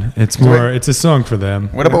man? It's more, it's a song for them.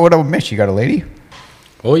 What about Mitch? You got a lady?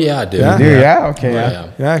 Oh, yeah, I do. Yeah. Dude, yeah, okay.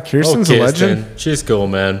 Yeah. Yeah, Kirsten's a legend. She's cool,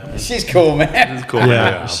 man. She's cool, man. Cool.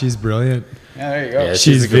 Yeah, she's brilliant. there you go. Yeah,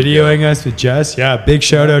 She's a good videoing us with Jess. Yeah, big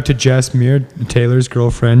shout out to Jess Muir, Taylor's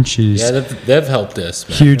girlfriend. She's girl. Yeah, they've helped us,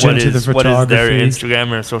 man. huge What into the is their photography.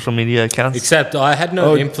 Instagram or social media accounts? Except I had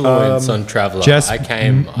no influence on Traveller. Jess I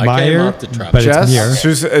came Meyer, up to Traveller. but it's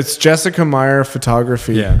Muir. It's Jessica Meyer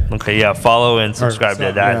Photography. Yeah. Okay, yeah, follow and subscribe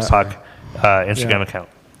to that yeah. Talk Instagram account.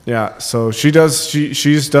 Yeah, so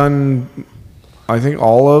she's done, I think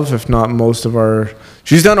all of, if not most of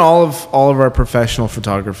she's done all of our professional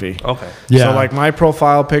photography. Okay. Yeah. So like my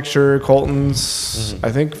profile picture, Colton's,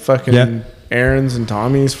 I think fucking Yeah. Aaron's and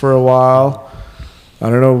Tommy's for a while. I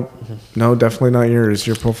don't know. No, definitely not yours.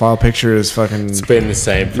 Your profile picture is fucking. It's been the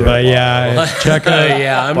same for But a while. yeah, check out.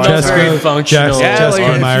 Yeah, I'm not Jessica- very functional.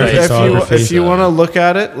 Jessica on Meyer Facebook. photography. if you want to look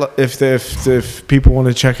at it, if people want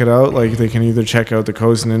to check it out, like they can either check out the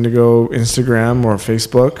Coast and Indigo Instagram or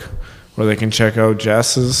Facebook, or they can check out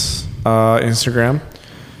Jess's Instagram.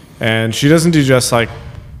 And she doesn't do just like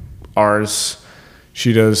ours.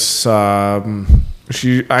 She does.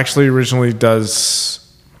 She actually originally does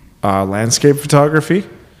landscape photography.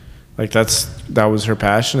 Like that was her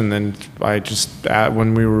passion, and then I just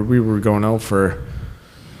when we were going out for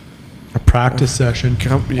A practice session.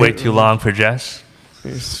 Way too long for Jess.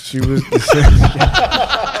 She was.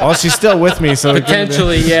 Well, she's still with me, so it could've been-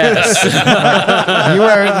 Potentially, yes.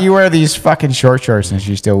 You wear these fucking short shorts and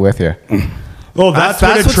she's still with you. Oh, that's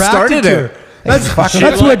what attracted started her. it. That's She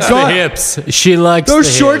what likes the got hips. She likes those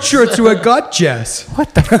the short hips. shorts. Are what got Jess.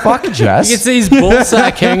 What the fuck, Jess? You can see his ball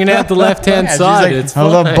sack hanging out the left-hand Yeah, she's side. like, It's I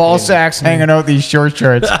love fine. ball sacks hanging out these short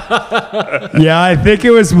shorts. Yeah, I think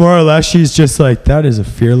it was more or less. She's just like, that is a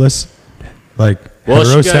fearless, like Well,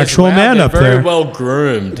 she goes, heterosexual "Wow, man they're up very there. well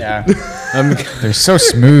groomed. Yeah. I'm, They're so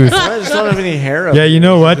smooth. I just don't have any hair. Up Yeah, you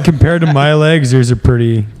know what? Compared to my legs, yours are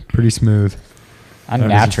pretty smooth.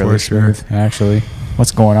 Unnaturally for sure. smooth, actually.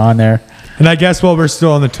 What's going on there? And I guess while we're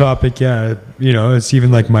still on the topic, yeah, it's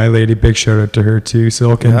even like my lady. Big shout out to her too.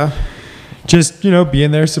 Silk and Yeah. just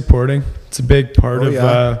being there supporting. It's a big part of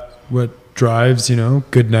yeah. what drives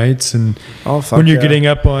good nights, and Oh, fuck when you're yeah. getting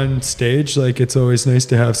up on stage, like it's always nice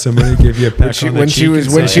to have somebody give you a peck on the when she cheek was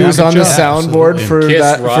and when say, she was "Yeah, on the good job." soundboard for kiss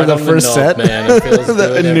that right for the on first knob, set, man. It feels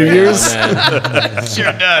good in every New now Year's. and then.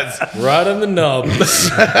 Sure does. Right on the knob.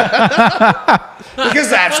 Because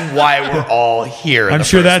that's why we're all here. in I'm the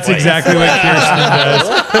sure first that's place. exactly what Kirsten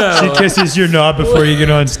does. She kisses your knob before you get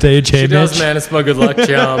on stage. Hey, She does, Mitch. man. It's my good luck charm.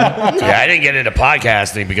 Yeah, I didn't get into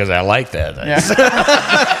podcasting because I like that.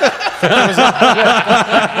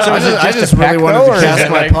 I just really wanted though, to or is cast it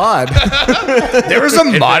my like- pod. There was a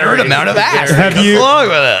moderate amount of ass. Have you- along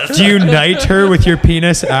with us? Do you knight her with your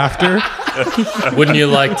penis after? Wouldn't you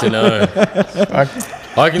like to know?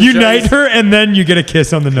 I can You show knight her and then you get a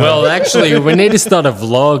kiss on the nose. Well, actually, we need to start a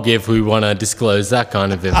vlog if we want to disclose that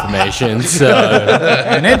kind of information. So,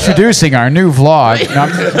 And introducing our new vlog.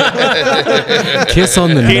 kiss on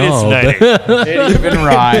the Penis knob. knighting. It even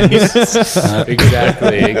rhymes.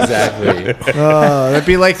 Exactly. That'd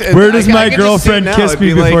be like. Where does I my can just see it girlfriend now. kiss It'd me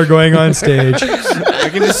be before like, going on stage? I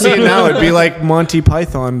can just see it now. It'd be like Monty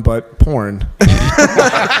Python, but porn.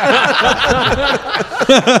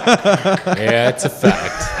 Yeah, it's a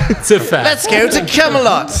fact. It's a fact. Let's go to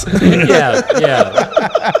Camelot. Yeah.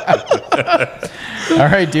 All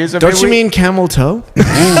right, dudes. Don't you mean camel toe?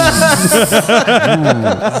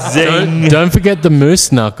 Zing. Don't forget the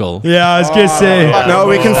moose knuckle. Yeah, I was gonna say. No,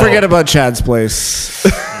 we can forget about Chad's place.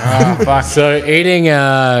 Oh, fuck. So eating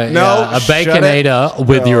a shut baconator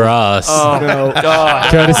with your ass. No.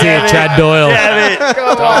 Courtesy of Chad Doyle.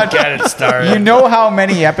 Don't get it started. You know how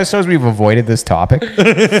many episodes we've avoided this topic?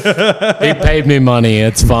 He paid me money.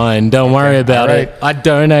 It's fine. Don't worry about all it. I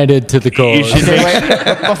donated to the You cause. should Okay,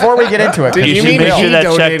 wait, before we get into it, Did You you should mean make he sure that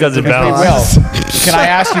check donated doesn't to the bounce. cause? can I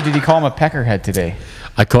ask you, did you call him a peckerhead today?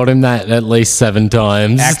 I called him that at least 7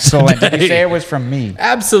 times. Excellent. Did you today. say it was from me?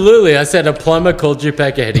 Absolutely. I said a plumber called you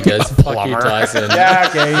peckerhead. He goes, fuck you, Tyson. Yeah,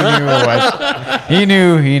 okay, he knew it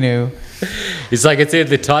was. He knew. He's like, it's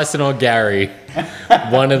either Tyson or Gary.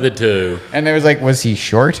 One of the two. And it was like, was he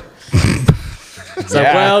short? So,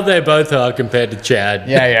 well, they both are compared to Chad.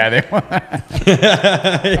 Yeah, they were.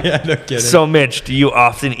 Yeah, no kidding. So, Mitch, do you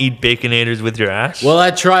often eat baconators with your ass? Well,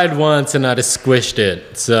 I tried once and I just squished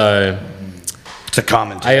it. So It's a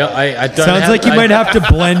common. I don't Sounds have, like you might have to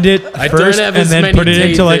blend it I don't first have and as then many put it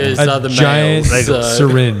into like teeth as a other giant males, so-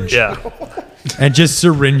 syringe yeah. and just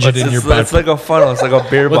syringe it in your butt. It's like a funnel. It's like a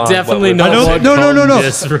beer Well, bomb. definitely but not. with- No.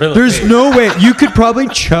 Just really- There's no way you could probably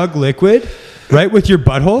chug liquid, right, with your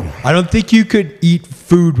butthole. I don't think you could eat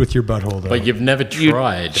food with your butthole though. But you've never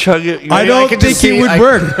tried. Chug it. I don't could just think it see- would I-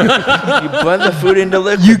 work. You blend the food into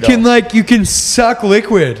liquid. You can suck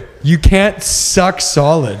liquid You can't suck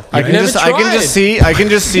solid. I can never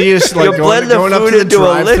just see us like blend the going up food to the into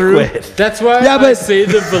a drive-through. liquid. That's why Yeah, I but see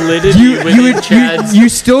the validity You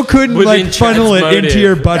still couldn't within like funnel Chad's it into motive.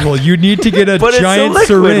 your butthole. You need to get a But it's a giant liquid.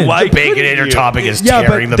 syringe. Why The couldn't Baconator you? topic is Yeah,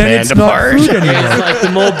 tearing but the then band it's not apart. food anymore. It's like the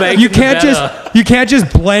more bacon, You can't the better.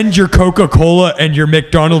 just blend your Coca-Cola and your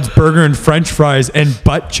McDonald's burger and French fries and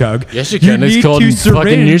butt chug. Yes, you can. It's need called to fucking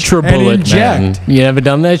syringe and NutriBullet, man. inject. You ever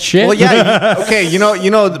done that shit? Well, yeah. Okay, you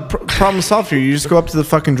know the problem solved here. You just go up to the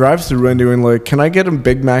fucking drive-through window and like, can I get a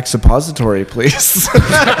Big Mac suppository, please?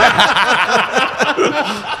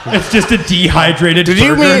 It's just a dehydrated Did you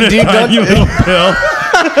burger mean- in do you a tiny don't- little pill.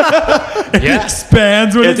 It Yeah.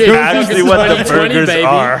 expands when It's it goes actually inside. what the 2020, burgers baby.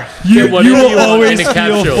 are. You, Get whatever you will you want always in a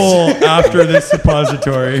feel capsule. full after this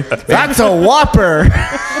suppository. That's a Whopper.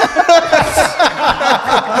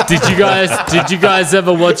 Did you guys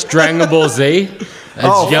ever watch Dragon Ball Z? As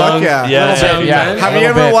Oh, fuck young, yeah. Yeah. young Yeah. men? Have A you little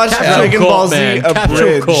ever bit. watched Dragon Ball Z Capsule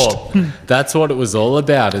abridged? Corp. That's what it was all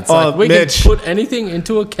about. It's Oh, like we Mitch. can put anything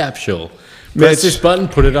into a capsule. Press Mitch. this button,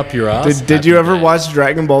 put it up your ass. Did you happy ever day. watch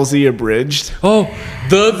Dragon Ball Z abridged? Oh,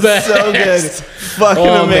 the best. So good. Fucking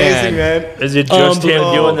Oh, amazing, man. Is it just him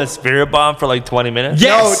Unbelievable. doing the spirit bomb for like 20 minutes?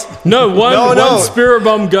 Yes. No, No. one Spirit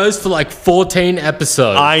Bomb goes for like 14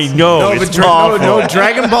 episodes. I know. No, it's but awful.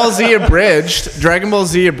 Dragon Ball Z abridged. Dragon Ball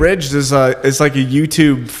Z abridged is like a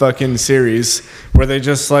YouTube fucking series where they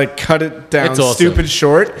just like cut it down It's awesome. stupid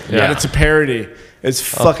short, Yeah. and it's a parody. It's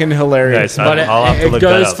fucking hilarious. Nice. But I'll have to it look that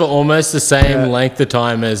goes up. for almost the same length of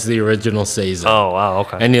time as the original season. Oh, wow.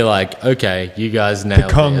 Okay. And you're like, okay, you guys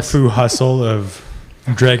nailed Kung this. Fu hustle of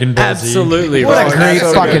Dragon Ball Z. Absolutely What right. a great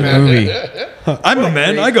so fucking good, man. movie. I'm a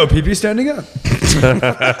man. I go pee-pee standing up.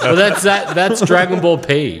 Well, that's Dragon Ball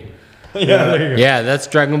P. Yeah, that's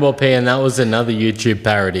Dragon Ball P, and that was another YouTube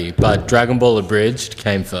parody. But Dragon Ball Abridged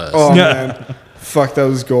came first. Oh man, fuck, that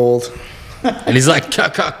was gold. And he's like,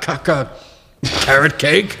 carrot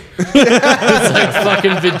cake? It's like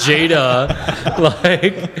fucking Vegeta,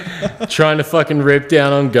 like, trying to fucking rip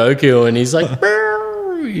down on Goku, and he's like, "Brr."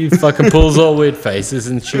 He fucking pulls all weird faces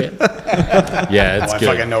and shit. Yeah, it's I good.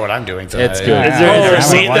 fucking know what I'm doing tonight. It's good. Is there- Oh, is there a look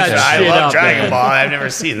scene that I shit love up, Dragon man. Ball. I've never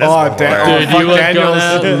seen this Oh, before. Dude, fuck, you are Daniels.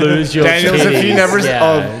 gonna lose your Daniels, if you titties. never-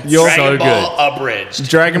 Yeah, you'll- it's so Dragon good. Ball abridged.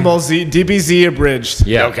 Dragon Ball Z, DBZ abridged.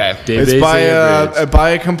 Yeah. Okay. It's DBZ by abridged.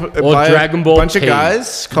 by Dragon a Ball bunch of P.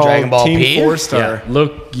 guys called Dragon Ball Team P? 4-Star. Yeah.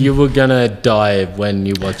 Look, you were gonna die when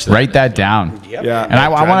you watched that. Write that down. Yeah. And I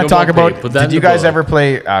want Dragon to talk Ball P. about. Put that Did in you the guys book. ever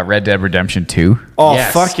play Red Dead Redemption 2? Oh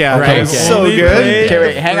Yes. fuck yeah, Okay, that was okay. so Only good. played- Okay,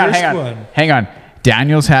 wait, hang on, First one. hang on.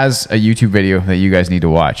 Daniels has a YouTube video that you guys need to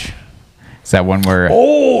watch. It's that one where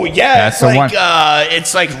Oh yeah, That's it's the like one.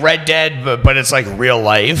 it's like Red Dead, but it's like real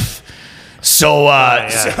life. So,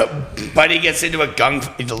 so Buddy gets into a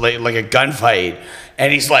gunfight,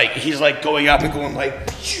 and he's like going up and going like,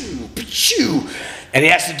 pachoo, pachoo. And he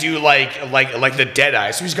has to do like the dead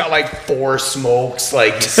eye. So he's got like 4 smokes,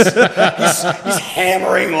 like he's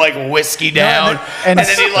hammering like whiskey down, and and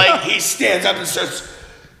then he stands up and starts,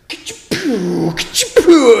 ka-choo-poo,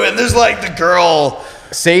 ka-choo-poo. And there's like the girl.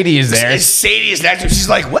 Sadie is there. Sadie is next to him. She's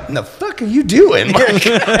like, "What in the fuck are you doing?" Like,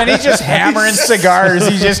 And he's just hammering cigars.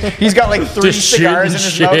 He's got like 3 Just cigars in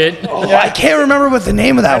shooting his shit. mouth. oh, I can't remember what the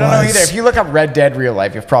name of that I don't was. know either. If you look up Red Dead real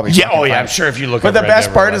life, you'll probably Yeah, fucking oh yeah, find I'm it. sure if you look But up the Red best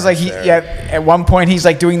Dead part Real is Life, like it's there. at one point he's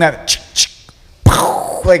like doing that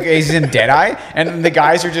like he's in Deadeye, and the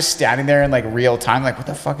guys are just standing there in like real time, like what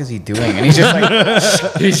the fuck is he doing? And he's just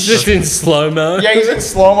like, He's just in slow mo. yeah, he's in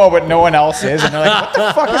slow mo, but no one else is, and they're like, what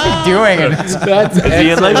the fuck is he doing? And it's, That's Is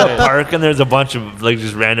he in like a excellent. park and there's a bunch of like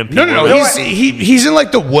just random people? No, he's in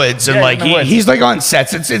like the woods and Yeah, like in the woods. he's like on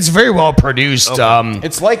sets. It's very well produced.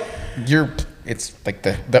 it's like it's like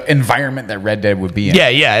the environment that Red Dead would be in.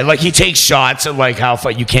 Yeah. Like he takes shots at like how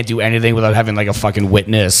you can't do anything without having like a fucking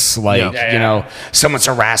witness. Like Yeah. you know, someone's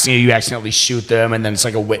harassing you, you accidentally shoot them, and then it's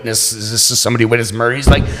like a witness. Is this somebody witnessed murder? He's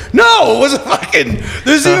like, no, it wasn't fucking.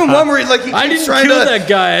 There's even one where he I keeps didn't trying kill to. that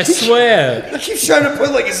guy, I swear. He keeps trying to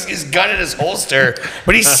put like his gun in his holster,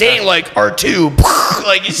 but he's saying like R2,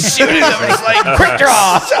 like he's shooting them, and he's like, quick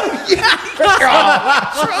draw. Quick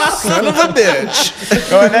draw. Son of a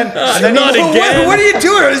bitch. Oh, and then Not he's- again. What are you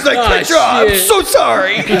doing? He's like, Ah, quick draw. I'm shit. so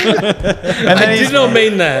sorry. and then I he's, did not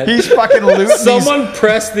mean that. he's fucking looting these. Someone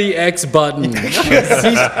press the X button.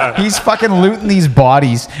 He's fucking looting these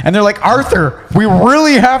bodies, and they're like, Arthur, we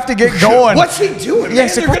really have to get going. What's he doing? Yeah,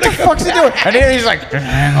 he's like, what the fuck's he doing? And then he's like,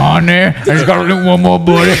 hang on there. I just gotta loot one more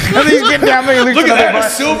body. And then he's getting down there. He loots Look at another that, a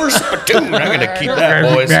body. silver spittoon. I'm gonna keep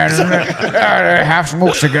that, boys. Half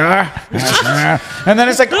smoked cigar. And then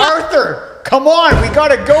it's like, Arthur, come on, we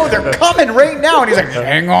gotta go. They're coming right now. And he's like,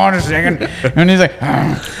 hang on a second. And he's like,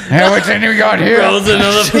 hey, what's in we got here? Rolls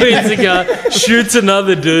another pizza gun, shoots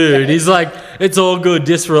another dude. He's like, it's all good,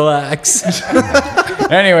 just relax.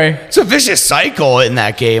 Anyway, It's a vicious cycle in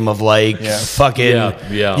that game of like fucking.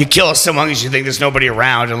 Yeah. You kill someone because you think there's nobody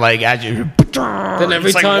around, and like as you, Then every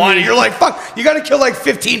it's like time one, you- you're like, fuck, you got to kill like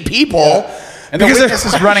 15 people. and the witness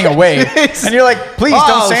is running away. And you're like, please don't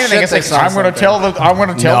Oh, say anything. shit, It's like, that sounds I'm gonna tell No,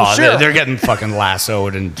 the sheriff. they're getting fucking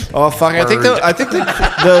lassoed and. Oh fuck! I think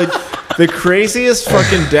the craziest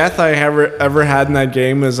fucking death I ever had in that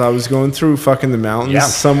game is I was going through fucking the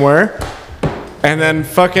mountains somewhere, and then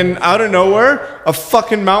fucking out of nowhere, a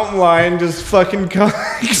fucking mountain lion just fucking comes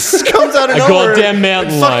out of A nowhere. goddamn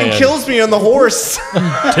mountain and fucking lion. kills me on the horse.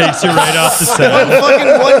 Takes you right off the saddle.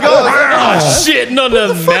 One go. Oh shit, not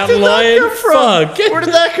a Where mountain did that lion. come from? Fuck. Where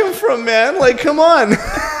did that come from, man? Like, come on.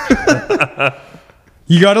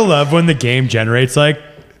 You gotta love when the game generates They're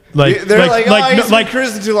like, he's been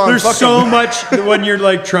cruising too long. There's Fuck so him." much when you're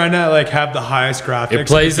like trying to like have the highest graphics. It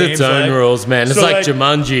plays the its game's own like. rules, man. It's So, like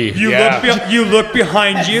Jumanji. You look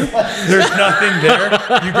behind you. There's nothing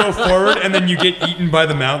there. You go forward, and then you get eaten by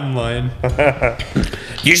the mountain lion.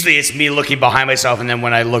 Usually it's me looking behind myself, and then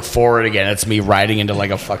when I look forward again, it's me riding into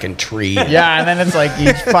like a fucking tree. Yeah, and then it's like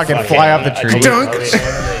you fucking fly off the tree.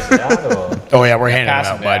 Oh yeah, we're handing it Pass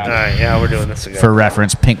out, it bud. All right, yeah, we're doing this again. For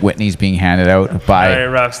reference, Pink Whitney's being handed out All right, by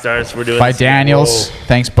rock stars, we're doing by this again. Daniels.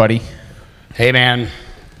 Thanks, buddy. Hey man,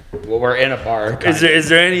 well we're in a bar. Is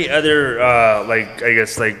there any other like I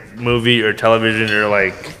guess like movie or television or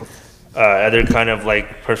like other kind of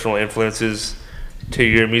like personal influences to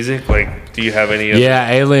your music? Like, do you have any?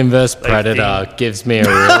 Yeah, Alien vs Predator gives me a real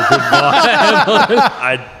good vibe.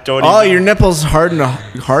 I don't. Oh, even, your nipples hardened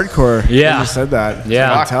hardcore. Yeah. When you said that.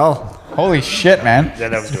 Yeah. I can tell. Holy shit, man. Yeah,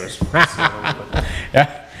 that was yours.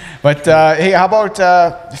 Yeah. But hey, how about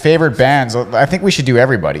favorite bands? I think we should do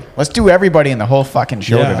everybody. Let's do everybody in the whole fucking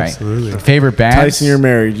show Yeah, tonight. absolutely. Favorite bands. Tyson, you're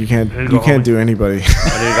married. You can't do anybody.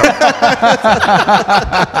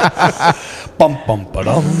 Bum bum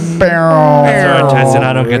ba-dum. Tyson,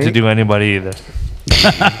 I don't get to do anybody either.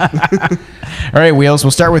 All right, Wheels.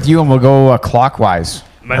 We'll start with you, and we'll go clockwise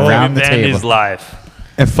My around favorite the band table. is Live.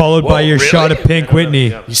 And followed by your really? shot of Pink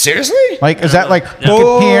Whitney. You seriously? Like, is that like you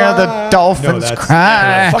can hear the dolphins that's-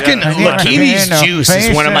 cry? Fucking Yeah. Lakini's Juice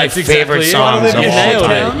is one of my favorite songs of You all nailed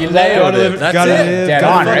time. it. You nailed it. That's Gotta it. live, Dead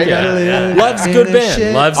gotta on, fuck, right? gotta live. Love's a good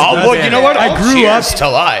band. Love's a Oh, good well, band. you know what? I grew Cheers up- to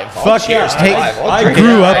Live. Fuck yeah. Cheers to Hey, Live. I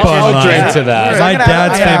grew up on I'll Live. drink to that. My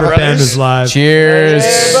dad's Yeah, favorite band brothers. is Live. Cheers.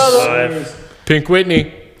 Live. Pink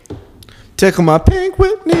Whitney. Tickle my Pink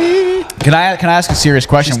Whitney. Can I ask a serious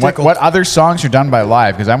question? What other songs are done by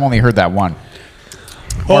Live? Because I've only heard that one.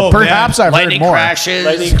 Oh, Or perhaps I've heard Lightning more.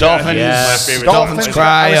 crashes, dolphins, yeah. My favorite dolphins song.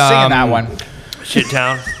 cry. I was singing that one. Shit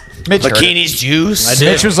Town. Mitch heard it. Lakini's Juice.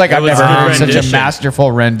 Mitch was like, It I've was never a good heard such a rendition.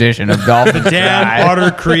 masterful rendition of Dolphins Dan, Cry.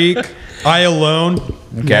 Otter Creek, I Alone.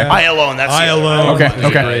 Okay. I Alone. That's I it. Alone. Okay,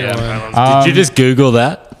 okay. Did you just Google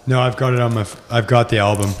that? No, I've got it on my. I've got the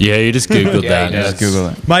album. Yeah, you just Googled that. Just Google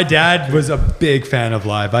it. My dad was a big fan of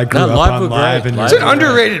Live. I grew No, up Live on were Live, great. and Live It's an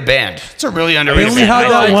underrated band. It's a really underrated only band.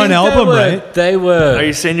 had that I one think album, they were, right? They were. Are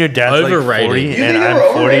you saying your dad's Overrated. like 40 You and think I'm they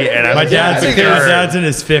were 40 and I'm my dad's think his they're- dad's in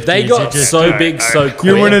his 50s. They got He just- so big so quick.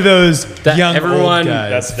 You're one of those that young everyone old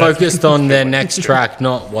guys. focused on their next track,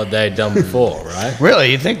 not what they'd done before, right?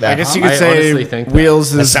 Really? You think that? I guess huh? you could I say honestly think that.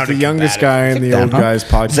 Wheels That is the sounded youngest combative. guy in the Think Old that, huh? Guys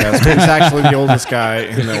podcast. He's actually the oldest guy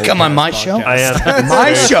in the Old Come on Guys my podcast. show. I am.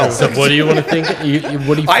 My show. So what do you want to think?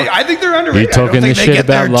 What do you? I think they're underrated. You talking I don't think this they shit get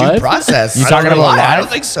their about due Live? process. You I talking don't know about why. I Live?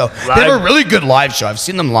 don't think so. They have a really good live show. I've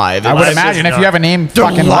seen them live. I would Live imagine is if you have a name They're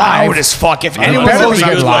fucking loud Live, as fuck. If better anyone be goes good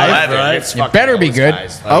to live, Live, right? it's You fucking better be those good.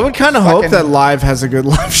 guys. I would kind of hope fucking- that Live has a good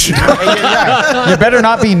live show. you better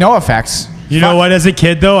not be no effects. You know what? As a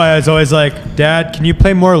kid, though, I was always like, "Dad, can you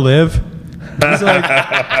play more Live?" He's like,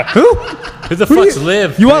 "Who? Who the Who do fuck's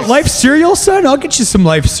Live? You want Life cereal, son? I'll get you some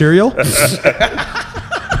Life cereal."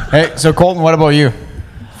 Hey, so Colton, what about you?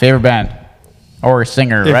 Favorite band or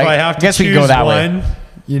singer? If right? I have to guess we choose could go that way. one,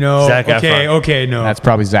 you know, Zac Efron. okay, no. That's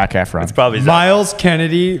probably Zac Efron. It's probably Zach. Miles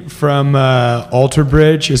Kennedy from Alter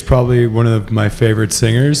Bridge is probably one of my favorite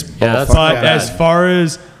singers. Yeah, that's but not bad. as far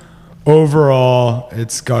as overall,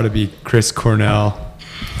 it's got to be Chris Cornell.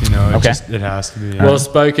 You know, Okay. it has to be. Well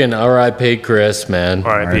spoken. R.I.P. Chris, man.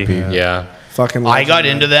 R.I.P. Yeah. Fucking. I got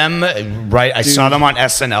legend, into them right. I saw them on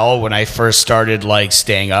SNL when I first started like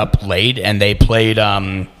staying up late, and they played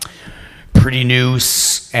Pretty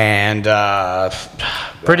Noose and That's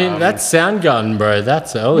Soundgarden, bro.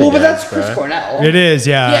 That's early. well, but days, that's Chris bro. Cornell. It is,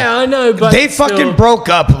 yeah. Yeah, I know, but They still- fucking broke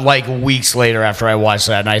up like weeks later after I watched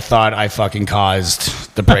that, and I thought I fucking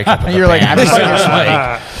caused the breakup. Of the You're like, band. I'm So I was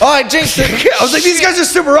like, oh, I jinxed it. I was like, these guys are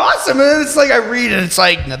super awesome, and it's like I read it, it's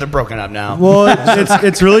like, no, they're broken up now. Well,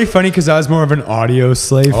 it's really funny because I was more of an Audio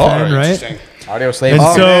Slave fan, right? interesting. Audio Slave. And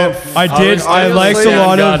Oh, so man. I liked a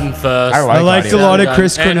lot of Soundgarden first. I like I liked a Audio. lot of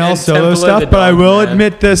Chris And Cornell solo Temple of stuff, the but I Dog, will man.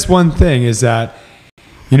 admit this one thing is that,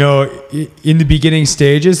 you know, in the beginning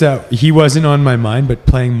stages that he wasn't on my mind, but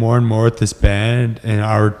playing more and more with this band and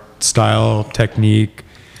our style, technique,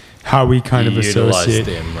 how we kind of Utilized associate.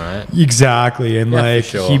 him, right? Exactly. And Yeah, for like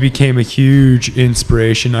sure. he became a huge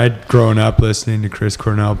inspiration. I'd grown up listening to Chris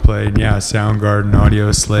Cornell play, and yeah, Soundgarden,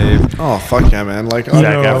 Audio Slave. Oh fuck yeah, man! Like Zac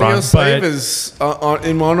Audio Efron. Slave But- is,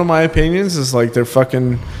 in one of my opinions, is like they're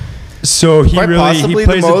fucking So he quite really possibly he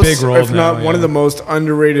plays the most, a big role if not now, one of yeah. the most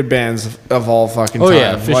underrated bands of all fucking Oh time.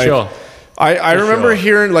 yeah, for Like, sure. I remember sure.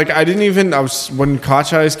 hearing like I was when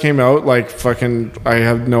Koch Eyes came out, like fucking I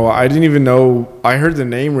didn't even know. I heard the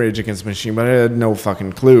name Rage Against the Machine, but I had no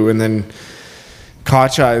fucking clue. And then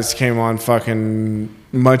Koch Eyes came on fucking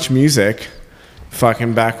Much Music,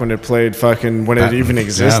 fucking back when it played, fucking when it even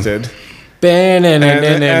existed. And then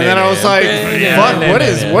I was like,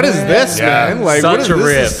 fuck, what is this, man? Like, what is Such a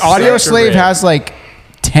this? riff. Audio Such a Slave rip. has like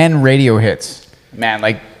 10 radio hits. Man,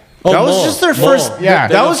 like Oh, That was more, just their more. first. Yeah.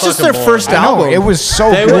 that was just their Fucking first I know, album. it was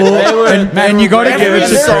so They good. were- And you got to give it to Every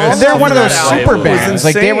Chris. song They're one of those That super album was bands.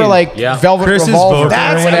 Like they were insane. like Yeah. Velvet Chris's Revolver vocal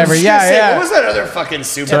or range. whatever. Yeah. What was that other fucking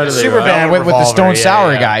super? Totally Super right. band with the Revolver, Stone yeah,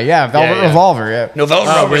 Sour yeah. guy. Yeah, Velvet yeah. Revolver. Yeah. No, Velvet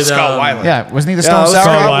Oh, Revolver with, Scott Weiland. Yeah, wasn't he the Yeah, Stone it was Sour?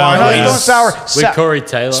 Scott No, Weiland. he was Stone Sour. With Corey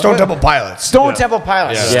Taylor. Stone Temple Pilots. Stone Temple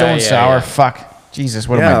Pilots. Yeah. Stone Yeah, yeah, Sour. yeah. Fuck. Jesus,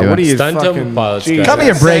 what am Yeah, I doing? what are you Stone fucking? Temple Pilots. Jesus. Cut me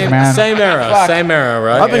a break, man. Same era. Fuck. Same era,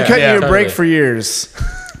 right? I've been cutting you a break totally. for years.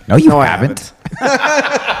 No, you No, I haven't.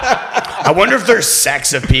 I wonder if there's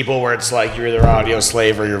sects of people where it's like you're either Audio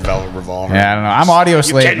Slave or you're Velvet Revolver. Yeah, I don't know. I'm Audio You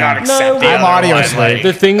Slave. cannot man. accept the I'm other Audio one, Slave. like-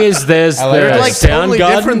 The thing is, there's like the that. Like, totally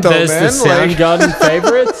Soundgarden, different though, there's man. the Like- Soundgarden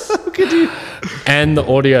favorites, and the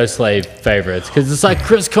Audio Slave favorites. Because it's like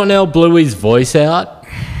Chris Cornell blew his voice out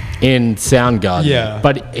in Soundgarden, Yeah.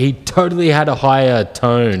 but he totally had a higher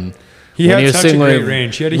tone. He when had was such a singing great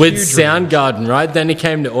range. He had a with huge range. Soundgarden, right? Then he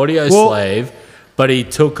came to Audio Well- Slave, but he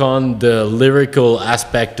took on the lyrical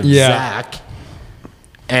aspect of Yeah. Zach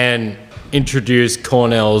and introduced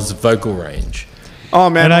Cornell's vocal range. Oh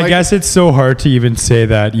man, And I like, guess it's so hard to even say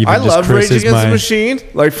that. Even I just love Rage Chris's Against the mind. Machine.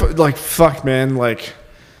 Like fuck, man. Like,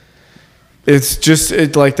 it's just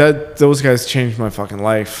like that. Those guys changed my fucking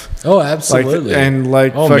life. Oh, Like absolutely. and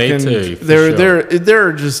like Oh, me fucking, too, for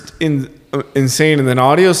they're just insane. And then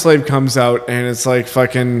Audio Slave comes out, and it's like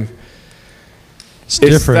fucking. It's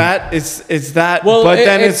It's different. that. It's that. Well, but it-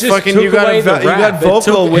 then it it's just fucking. took You got away the you got rap. It vocal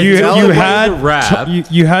took- with you Metallica. had the rap,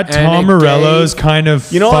 you had and Tom it Morello's gave- kind of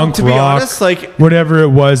You know what, funk to be rock, honest, like- whatever it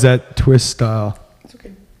was, that twist style.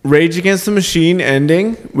 Rage Against the Machine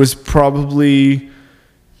ending was probably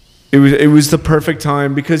it was the perfect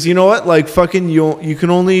time because you know what, like fucking you can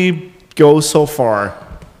only go so far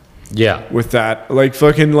Yeah. with that. Like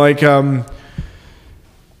fucking like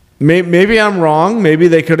maybe I'm wrong. Maybe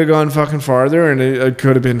they could have gone fucking farther and it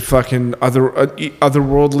could have been fucking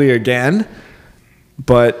otherworldly again.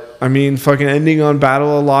 But I mean, fucking ending on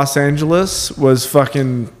Battle of Los Angeles was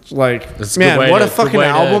fucking like That's a good man, way what to- a good fucking way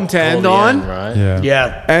to album to call end the on. end, right? Yeah.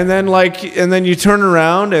 Yeah. And then you turn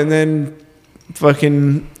around and then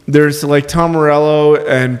fucking there's like Tom Morello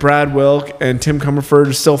and Brad Wilk and Tim Comerford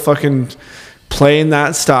are still fucking playing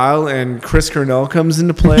that style and Chris Cornell comes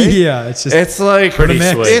into play. Yeah, it's just It's like Pretty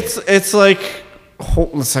sweet. it's like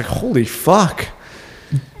holy fuck.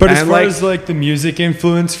 But as And, far like- as like the music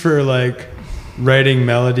influence for like writing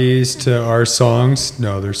melodies to our songs,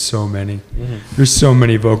 no, there's so many. There's so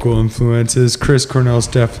many vocal influences. Chris Cornell's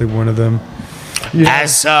definitely one of them.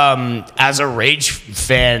 As a Rage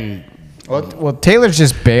fan, Well, Taylor's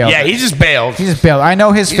just bailed. yeah, he just bailed. He just bailed. I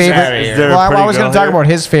know his He's outta favorite. here. Well, I Pretty was going girl to talk here. about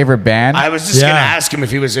his favorite band. I was just Yeah. gonna ask him if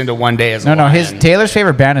he was into One Day as a No, his Lion. Taylor's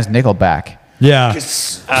favorite band is Nickelback. Yeah.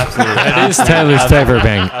 That is Taylor's favorite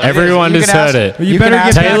band. Everyone You has can heard ask- it. Well, you You better can get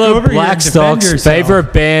ask back Taylor over here and defend Blackstock's yourself.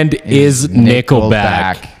 favorite band is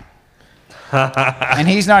Nickelback. And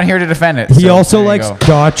he's not here to defend it. He so also there you likes go.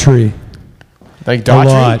 Daughtry. like a lot.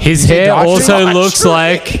 Daughtry. His You say hair Daughtry? also looks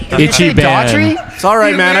like Did you Itchy say Band. Daughtry? It's all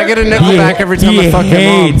right, man. I get a Nickelback every time he I fuck your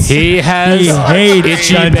mom. hates- He has He hates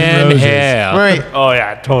Itchy Guns N' Band Roses. hair. Wait, Oh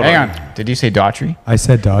yeah, totally. hang on. Did you say Daughtry? I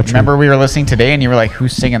said Daughtry. Remember we were listening today and you were like,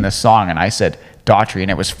 who's singing this song? And I said, Daughtry,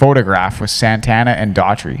 and it was Photograph with Santana and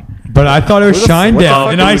Daughtry. But I thought it was what the Shinedown,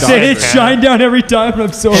 fuck and are I we say talking it's about? Shinedown every time. And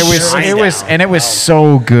I'm so It was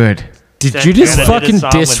so good. Did you just Santana did a fucking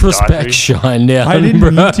song with disrespect Daughtry. Shinedown, I didn't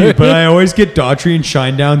bro? mean to, but I always get Daughtry and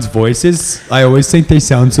Shinedown's voices. I always think they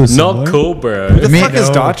sound so similar. Not cool, bro. The Me- fuck is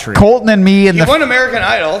No. Daughtry? Colton and me and He the won American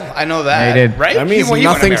Idol. I know that. Yeah, he did. Right? That means He won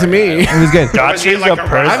nothing to American me. Idol. it was good. Daughtry's like a a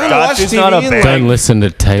person. rap- I haven't watched Daughtry's not a TV in band. Don't listen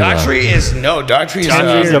to Taylor. Daughtry is Daughtry's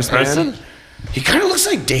years, a person. He kind of looks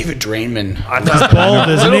like David Draymond. I thought Bald,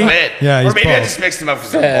 A isn't little he? bit. Yeah, he's or maybe I bald. just mixed him up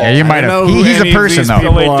because Yeah, you might I know have. who He's a any of person these though.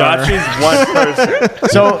 people wait, are. Daughtry's one person.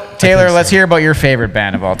 So Taylor, let's hear about your favorite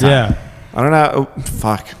band of all time. Yeah. I don't know. Oh,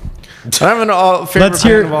 fuck. I don't have an favorite Let's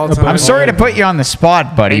hear band of all about- time. I'm sorry to put you on the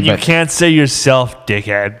spot, buddy, And you but can't say yourself,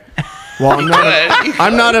 dickhead. Well,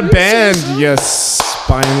 I'm not a band, you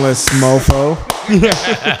spineless mofo.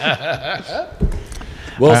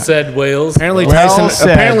 Well said, Wheels. Apparently, Well Tyson.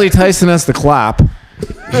 said. Apparently, Tyson has the clap.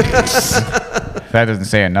 that doesn't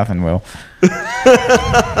say nothing, Will.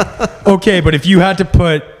 Okay, but if you had to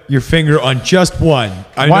put your finger on just one,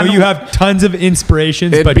 I One- know you have tons of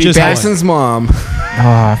inspirations, It'd but be just Tyson's mom.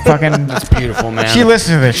 Oh, fucking. beautiful, man. She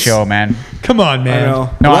listens to this show, man. one. Come on, I man. know.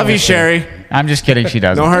 No, Love I'm you, just kidding. Sherry. I'm just kidding. She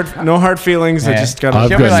doesn't. No hard feelings. I Yeah. just gotta.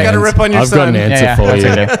 I've You got just an gotta answer. rip on your I've got son. an answer Yeah, for that's you.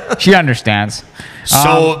 okay. She understands.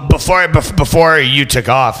 So before you took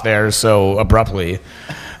off there so abruptly,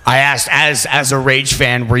 I asked, as a Rage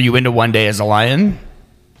fan, were you into One Day as a Lion?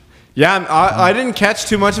 Yeah, I didn't catch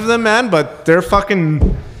too much of them, man, but they're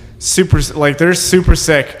fucking super. Like they're super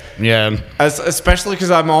sick. Yeah. Especially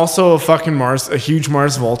because I'm also a huge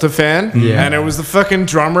Mars Volta fan. Yeah. And it was the fucking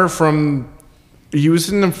drummer from. He was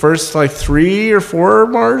in the first like 3 or 4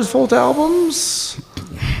 Mars Volta albums.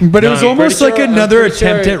 But it was almost like another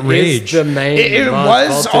attempt at Rage. It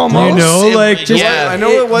was almost. You know, like just I know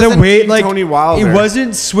it wasn't the way, King like Tony Wilder. it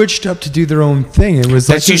wasn't switched up to do their own thing. It was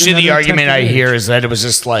That's like usually the another argument attempt I at Rage. hear is that it was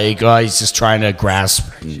just like, oh, he's just trying to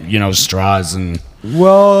grasp, straws and.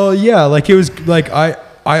 Well, yeah, like it was like I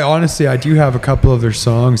honestly I do have a couple of their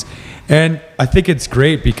songs, and I think it's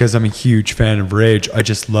great because I'm a huge fan of Rage. I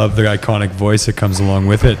just love the iconic voice that comes along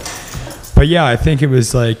with it. But yeah, I think it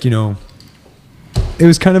was like it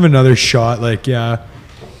was kind of another shot. Like yeah,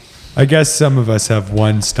 I guess some of us have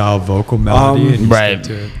one style vocal melody and you right.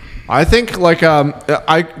 stick to it. I think like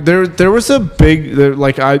there was a big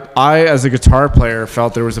like I as a guitar player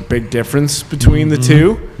felt there was a big difference between the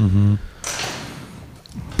two.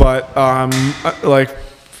 But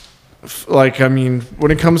like I mean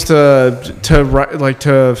when it comes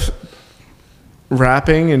to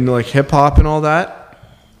rapping and like hip hop and all that,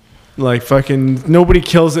 like fucking nobody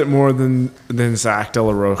kills it more than Zach De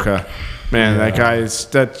La Rocha. Man, that guy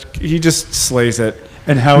he just slays it.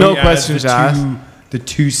 And how No he adds questions asked. the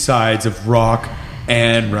two sides of rock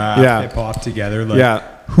and rap, Yeah. hip hop together. Like, Yeah.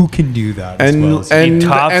 who can do that? As well as and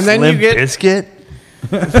then you get Biscuit.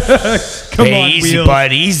 come on, Easy, Wheels.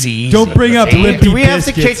 bud, easy. Don't bring up Limpy do we have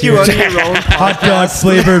to Biscuits kick you here. out of your own Hot dog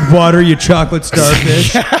flavored water, you chocolate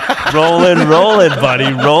starfish. rolling,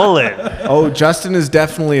 buddy, rolling. Oh, Justin is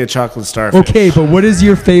definitely a chocolate starfish. Okay, but what is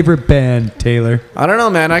your favorite band, Taylor? I don't know,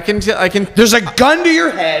 man. I can. There's a gun to your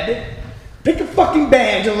head. Pick a fucking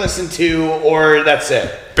band to listen to, or that's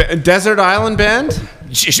it. Desert Island Band.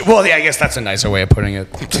 Well, yeah, I guess that's a nicer way of putting it.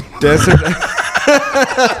 Desert.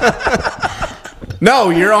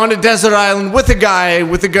 No, you're on a desert island with a guy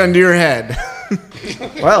with a gun to your head.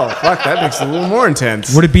 Well, fuck, that makes it a little more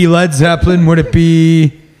intense. Would it be Led Zeppelin? Would it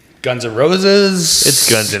be Guns N' Roses. It's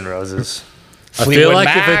Guns N' Roses. I feel Fleetwood like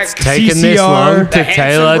Mac, if it's taken this CCR, long the to Hanson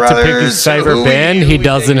Taylor to pick Brothers, his favorite who band, we he do,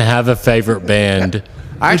 doesn't we- have a favorite band.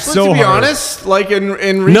 Actually, so to be hard. honest, like in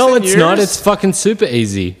recent No, it's years, not. It's fucking super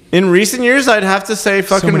easy. in recent years, I'd have to say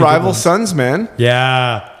fucking many good Rival ones. Sons, man.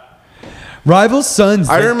 yeah? Rival Sons.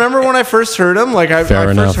 I remember when I first heard him. Like I Fair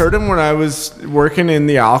enough. first heard him when I was working in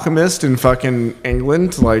The Alchemist in fucking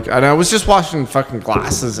England. Like, and I was just washing fucking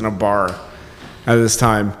glasses in a bar at this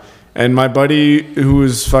time. And my buddy, who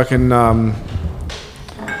was fucking,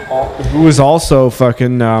 who was also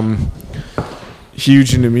fucking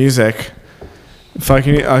huge into music,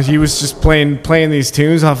 fucking, he was just playing these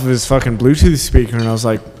tunes off of his fucking Bluetooth speaker, and I was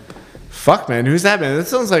like, "Fuck, man, who's that, man? That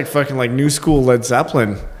sounds like fucking like new school Led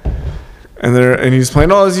Zeppelin." And he's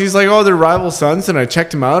playing all this. He's like, "Oh, they're Rival Sons." And I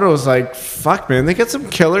checked him out. I was like, "Fuck, man, they got some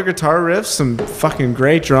killer guitar riffs, some fucking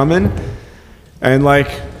great drumming." And like,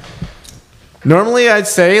 normally I'd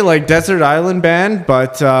say like Desert Island Band,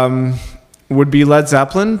 but would be Led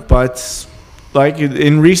Zeppelin. But like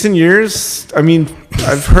in recent years, I mean,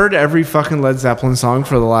 I've heard every fucking Led Zeppelin song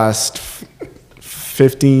for the last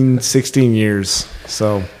 15, 16 years.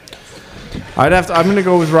 So I'm gonna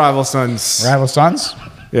go with Rival Sons. Rival Sons.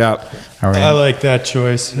 Yeah. All right. I like that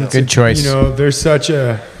choice. It's Good choice. You know, there's such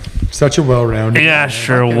a well-rounded. Yeah,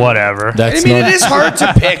 sure, whatever. That's I mean, not. it is hard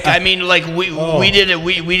to pick. I mean, like we did it.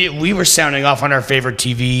 We were sounding off on our favorite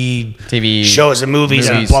TV shows and movies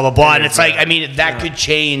and blah blah blah. And it's like, I mean, that could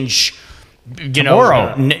change.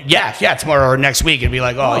 Tomorrow. Tomorrow or next week. It'd be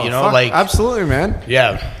like, Fuck, like absolutely, man.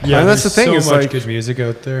 yeah. Yeah, And that's the there's thing, So it's much like- good music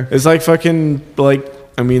out there. It's like fucking like.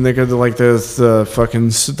 I mean, they could like the fucking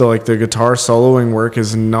the guitar soloing work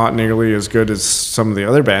is not nearly as good as some of the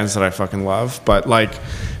other bands that I fucking love. But like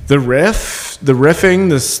the riffing,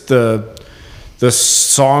 the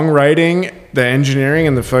songwriting, the engineering,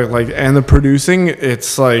 and the producing,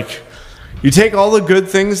 it's like you take all the good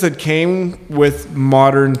things that came with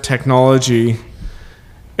modern technology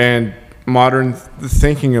and modern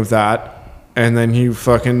thinking of that, and then you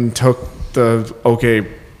fucking took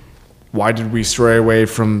why did we stray away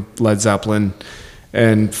from Led Zeppelin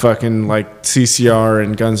and fucking like CCR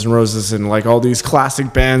and Guns N' Roses and like all these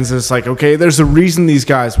classic bands? It's like, okay, there's a reason these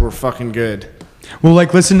guys were fucking good. Well,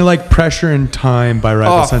 like listen to like "Pressure and Time" by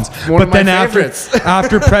Rival Sons, one of but then my after favorites.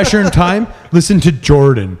 after "Pressure and Time," listen to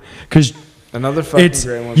Jordan, because Another fucking it's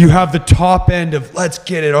great one. you have the top end of "Let's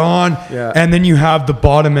get it on," Yeah. and then you have the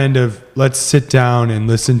bottom end of "Let's sit down and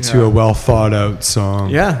listen to Yeah. a well thought out song."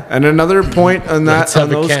 Yeah, and another point on that. Let's have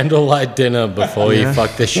on a those, candlelight dinner before you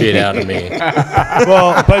fuck the shit out of me.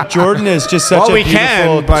 Well, but Jordan is just such well, a we beautiful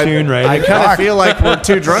can, but tune, right? I kind of feel like we're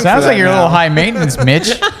too drunk. Sounds for like that you're a now. little high maintenance,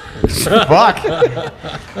 Mitch. Fuck.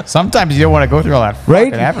 Sometimes you don't want to go through all that. fucking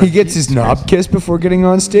Right? effort. He gets his knob kissed before getting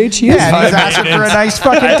on stage. He Yeah, is and he's high asking for a maintenance. nice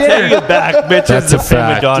fucking Take dinner. it back. Mitch That's is the a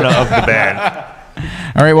fact. prima donna of the band.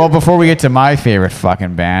 All right. Well, before we get to my favorite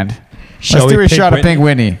fucking band, Shall let's do we a Pink shot of Whitney? Pink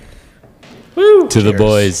Whitney. To the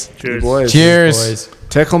boys. Cheers. Boys, Cheers. Boys.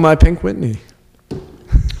 tickle my Pink Whitney.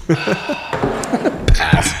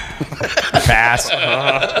 Pass.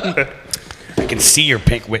 I can see your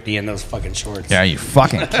Pink Whitney in those fucking shorts. Yeah, you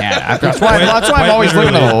fucking can't. That's why I'm always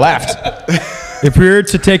looking to the left. If we were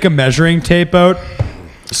to take a measuring tape out,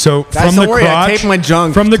 so Guys, from don't the worry, I crotch, taped my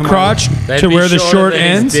junk. from the Come on. crotch That'd to be where the shorter short than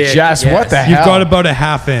his ends, dick. Jess, what the you've hell? got about a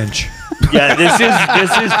half inch. Yeah, this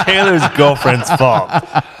is Taylor's girlfriend's fault.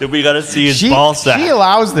 That we gotta see his ball sack. She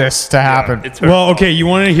allows this to happen. It's her Well, okay, you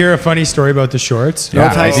want to hear a funny story about the shorts? No, Yeah,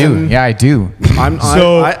 I do. Tyson. Yeah, I do.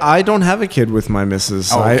 So- I don't have a kid with my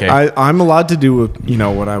missus. Oh, okay. I'm allowed to do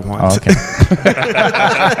what I want. Oh, okay.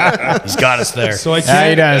 He's got us there. So I Yeah,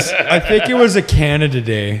 he does. I think it was a Canada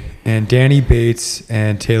Day, and Danny Bates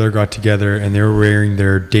and Taylor got together, and they were wearing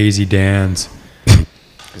their Daisy Dans.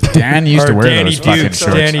 Dan used to Or wear Danny those fucking Dukes.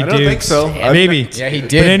 shorts. Danny I don't think Dukes. so. Maybe. Yeah, he But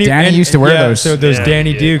did. Danny used to wear yeah, those. So there's Yeah,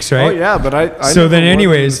 Danny he did. Dukes, right? Oh yeah, but I So never then wore them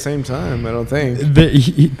anyways- at the same time. I don't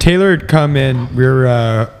think. Taylor had come in. We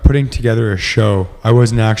were putting together a show. I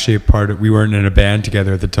wasn't actually a part of. We weren't in a band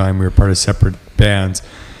together at the time. We were part of separate bands.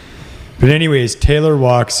 But anyways, Taylor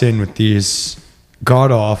walks in with these god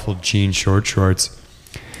awful jean shorts,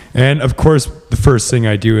 and of course, the first thing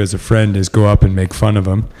I do as a friend is go up and make fun of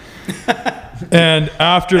him. And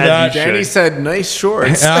after As that, you should. Danny said, "Nice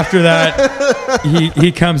shorts." after that,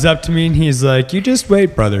 he comes up to me and he's like, "You just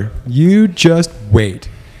wait, brother. You just wait.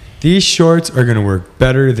 These shorts are gonna work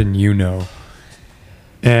better than you know."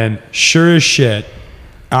 And sure as shit,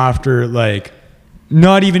 after like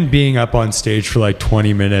not even being up on stage for like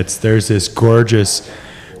 20 minutes, there's this gorgeous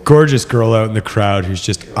girl out in the crowd who's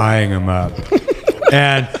just eyeing him up.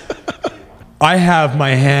 And I have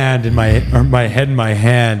my hand in my head in my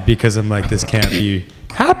hand because I'm like, this can't be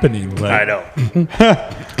happening. Like, I know.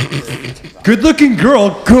 good looking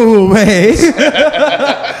girl, go away.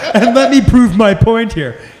 And let me prove my point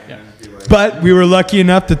here. But we were lucky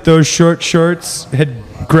enough that those short shorts had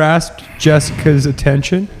grasped Jessica's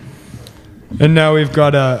attention. And now we've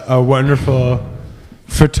got a wonderful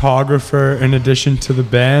photographer in addition to the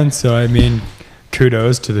band. So, I mean,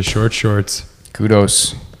 kudos to the short shorts.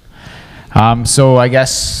 Kudos. So I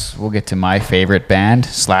guess we'll get to my favorite band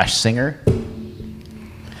 / singer.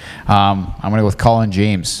 I'm gonna go with Colin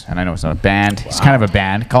James, and I know it's not a band. It's kind of a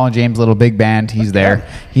band. Colin James, little big band. He's there.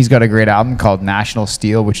 He's got a great album called National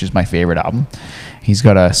Steel, which is my favorite album. He's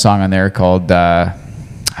got a song on there called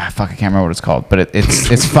I can't remember what it's called, but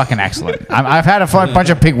it's fucking excellent. I've had a bunch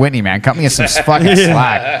of Pink Whitney, man. Cut me some fucking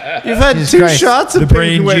slack. You've had Jesus 2 Christ. shots of The Pink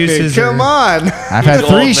brain Whitney. juices Come are- on. I've had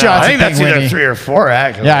 3 old shots now. I of think Pink that's either Whitney. 3 or 4,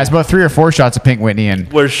 actually. Yeah, it's about 3 or 4 shots of Pink Whitney,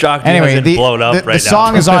 and We're shocked he anyway, hasn't the, blown up the, right the now.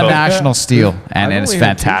 song is on So- National Steel, and I've it's only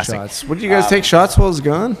had 2 fantastic. shots. What do you guys take shots while it's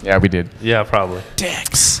gone? Yeah, we did. Yeah, probably.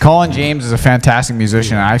 Colin James is a fantastic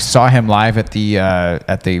musician. I saw him live at the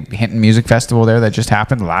Hinton Music Festival there that just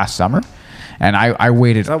happened last summer, And I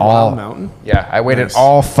waited Is that all Wild Mountain? Yeah, I waited Nice.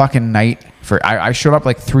 all fucking night for. I showed up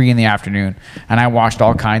like 3 in the afternoon, and I watched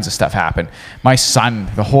all kinds of stuff happen. My son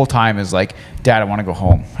the whole time is like, "Dad, I want to go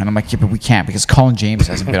home," and I'm like, "Yeah, but we can't because Colin James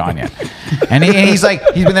hasn't been on yet." and he's like,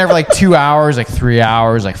 he's been there for like 2 hours, like 3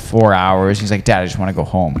 hours, like 4 hours. He's like, "Dad, I just want to go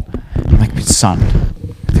home." I'm like, "But son,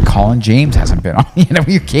 the Colin James hasn't been on.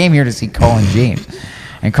 You came here to see Colin James."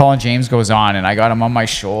 And Colin James goes on, and I got him on my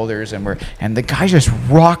shoulders, and the guy just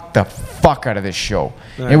rocked the fuck out of this show.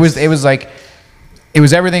 Nice. It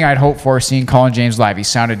was everything I'd hoped for seeing Colin James live. He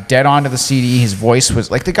sounded dead on to the CD. His voice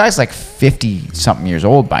was like, the guy's like 50 something years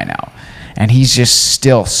old by now, and he's just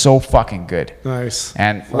still so fucking good. Nice.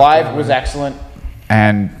 And live was excellent.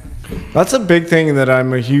 And That's a big thing that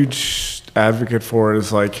I'm a huge advocate for.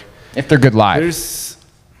 Is like if they're good live,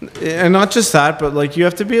 and not just that, but like you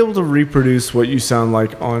have to be able to reproduce what you sound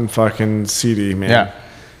like on fucking CD, man. Yeah.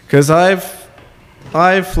 Because I've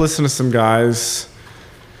listened to some guys,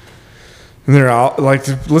 and they're out like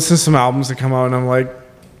to listen to some albums that come out, and I'm like,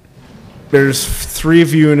 there's 3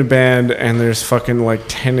 of you in a band, and there's fucking like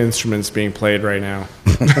 10 instruments being played right now.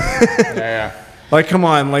 yeah. Like, come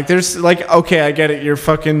on, like there's like, okay, I get it.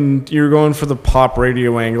 You're going for the pop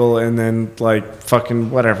radio angle, and then like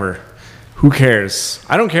fucking whatever. Who cares?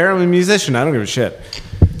 I don't care. I'm a musician. I don't give a shit.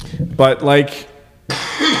 But like,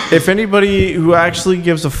 if anybody who actually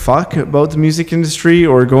gives a fuck about the music industry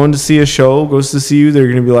or going to see a show goes to see you, they're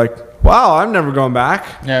gonna be like, "Wow, I'm never going back."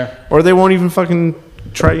 Yeah. Or they won't even fucking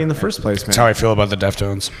try you in the first place, man. That's how I feel about the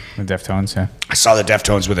Deftones. The Deftones, yeah. I saw the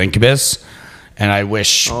Deftones with Incubus, and I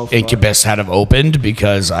wish Oh, fuck. Incubus had have opened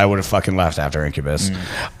because I would have fucking left after Incubus.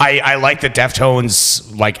 I like the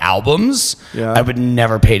Deftones like albums. Yeah. I would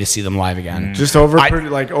never pay to see them live again. Just I-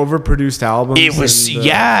 overproduced albums. It was and,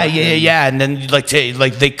 yeah, and then like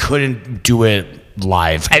they couldn't do it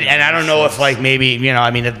live, and I don't know if like maybe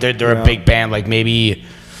I mean they're a big band, like maybe.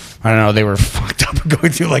 I don't know, they were fucked up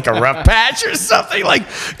going through like a rough patch or something. Like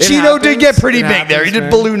Chino did get happens. pretty It big there. He happens, did man.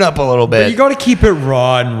 balloon up a little bit. You got to keep it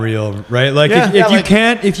raw and real, right? Like Yeah. if Yeah, you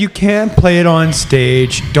like- can't play it on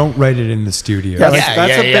stage, don't write it in the studio. Yeah,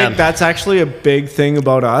 Yeah, that's actually a big thing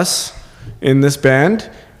about us in this band.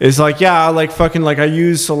 Is like, yeah, like fucking like I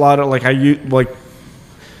use a lot of like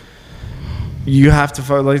you have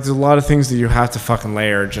to like there's a lot of things that you have to fucking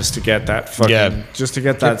layer just to get that fucking just to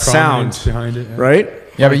get that Get prominence sound behind it, yeah. right.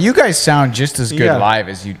 Yeah, but you guys sound just as good Yeah. live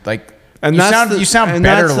as you like. And you that's sound the- you sound and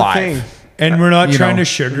better that's the live. thing. And we're not You trying know, to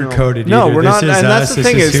sugarcoat it. No, either. we're This not, is and that's us, the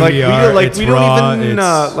this thing. is Is who like we we are. like It's we don't raw, even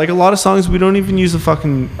it's- like a lot of songs we don't even use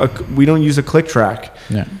we don't use a click track,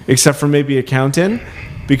 Yeah. except for maybe a count in,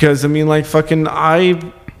 because I mean like fucking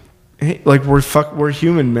we're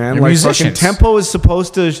human, man. You're like musicians. fucking tempo is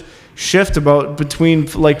supposed to shift about between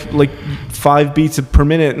like 5 beats per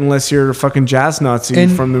minute, unless you're a fucking jazz Nazi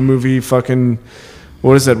And- from the movie fucking.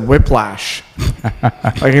 What is it? Whiplash.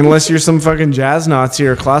 Like, unless you're some fucking jazz Nazi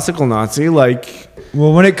or classical Nazi, like,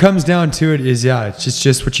 Well, when it comes down to it, it's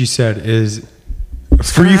just what you said is gotta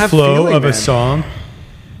free have flow feeling, of a man. song.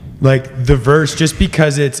 Like the verse, just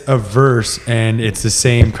because it's a verse and it's the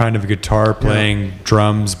same kind of guitar playing,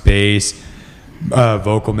 drums, bass,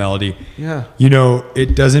 vocal melody. Yeah.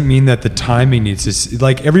 It doesn't mean that the timing needs to.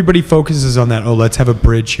 Like everybody focuses on that. Oh, let's have a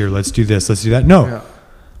bridge here. Let's do this. Let's do that. No, Yeah.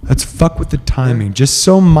 let's fuck with the timing, just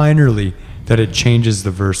so minorly that it changes the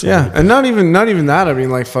verse. a yeah, little bit. and not even that. I mean,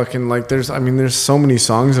 like fucking like there's so many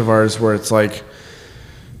songs of ours where it's like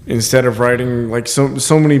instead of writing like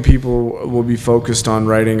so many people will be focused on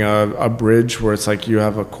writing a bridge where it's like you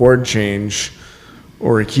have a chord change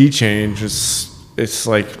or a key change. It's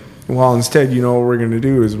like, well, instead, what we're gonna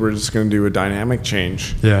do is we're just gonna do a dynamic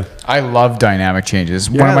change. Yeah. I love dynamic changes.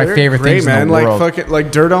 One of my they're favorite great, things man. in the world. Like fucking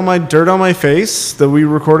like dirt on my face that we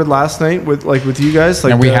recorded last night with you guys.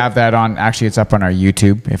 Like And we have that on. Actually, it's up on our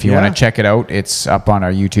YouTube. If you Yeah. want to check it out, it's up on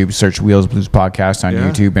our YouTube. Search Wheels Blues Podcast on Yeah.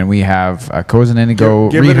 YouTube, and we have Coz and Indigo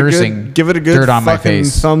rehearsing. Give it a good dirt on my fucking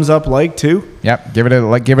face. thumbs up, like too. Yep, give it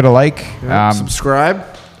a like. Subscribe.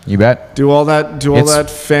 You bet. Do all that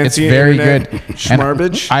fancy. It's very internet good.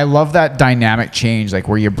 Schmarbage. And I love that dynamic change, like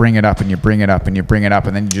where you bring it up and you bring it up and you bring it up,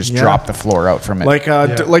 and then you just Yeah. drop the floor out from it.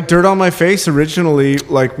 like dirt on my face. Originally,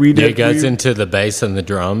 like we did. It goes we- into the bass and the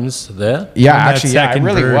drums there. Yeah, On that actually, yeah, it second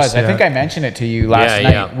really verse, was. I yeah. think I mentioned it to you last Yeah,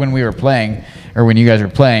 night yeah. when we were playing, or when you guys were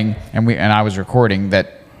playing, and I was recording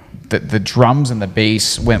that the drums and the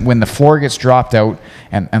bass, when the floor gets dropped out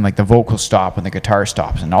and like the vocals stop and the guitar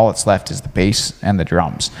stops and all that's left is the bass and the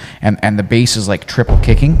drums, and the bass is like triple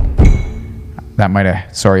kicking. That might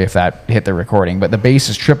have, sorry if that hit the recording, but the bass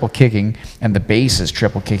is triple kicking and the bass is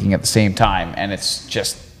triple kicking at the same time, and it's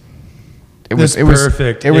just was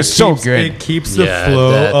perfect. It was so good. It keeps the Yeah,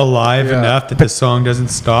 flow that- alive enough that the song doesn't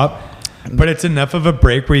stop, but it's enough of a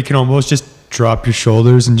break where you can almost just drop your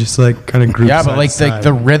shoulders and just like kind of group. Yeah, but side like to side.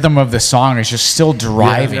 the rhythm of the song is just still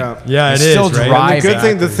driving. Yeah, It's it is, still right? driving. The good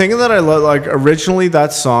thing, the thing that I love, like originally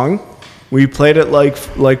that song, we played it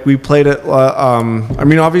like we played it. I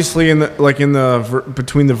mean, obviously in the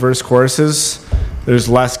between the verse choruses, there's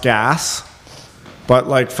less gas, but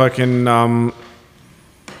like fucking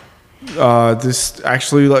this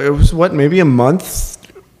actually, like, it was maybe a month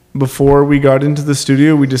before we got into the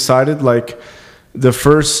studio, we decided like the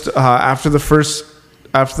first after the first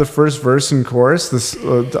verse and chorus, this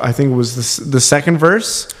I think it was the second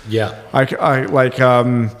verse. Yeah. I like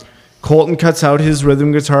Colton cuts out his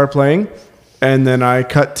rhythm guitar playing, and then I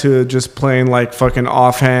cut to just playing like fucking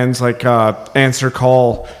offhands, like answer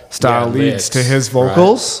call style Yeah, leads licks, to his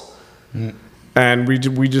vocals, and we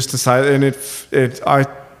just decided, and I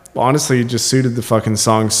honestly just suited the fucking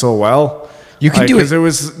song so well. You can do it.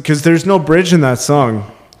 Because there's no bridge in that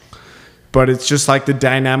song, but it's just like the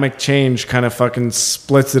dynamic change kind of fucking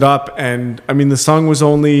splits it up. And I mean, the song was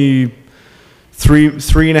only three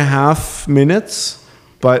and a half minutes,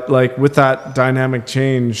 but like with that dynamic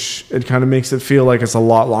change, it kind of makes it feel like it's a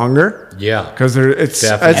lot longer. Yeah. Because it's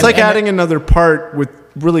Definitely. like adding another part with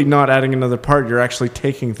really not adding another part. You're actually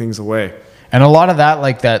taking things away. And a lot of that,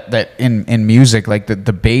 like that in music, like the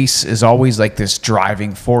bass is always like this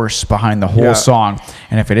driving force behind the whole Yeah. song.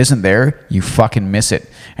 And if it isn't there, you fucking miss it.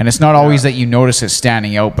 And it's not always that you notice it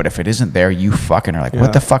standing out, but if it isn't there, you fucking are like,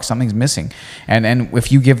 what the fuck? Something's missing. And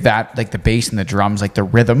if you give that, like the bass and the drums, like the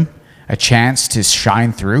rhythm, a chance to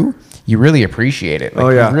shine through, you really appreciate it.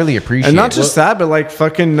 Like, you really appreciate it. And not just that, but like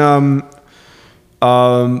fucking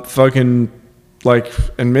like,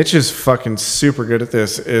 and Mitch is fucking super good at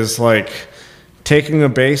this, is like taking a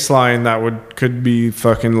bass line that could be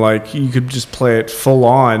fucking like, you could just play it full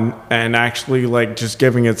on and actually like just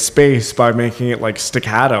giving it space by making it like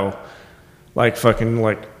staccato, like fucking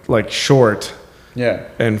like short. Yeah.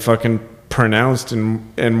 And fucking pronounced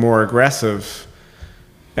and more aggressive.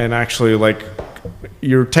 And actually like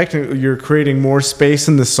you're creating more space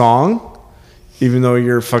in the song, even though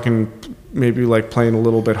you're fucking maybe like playing a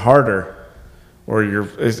little bit harder. Or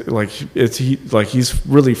he's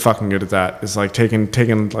really fucking good at that. It's like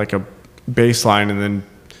taking like a bass line and then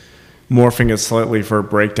morphing it slightly for a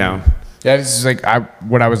breakdown. Yeah, this is like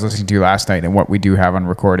what I was listening to last night, and what we do have on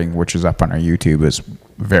recording, which is up on our YouTube, is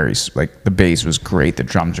very like the bass was great, the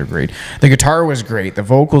drums are great, the guitar was great, the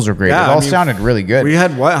vocals are great. Yeah, it all I mean, sounded really good. We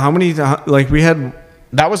had what? How many? Like we had.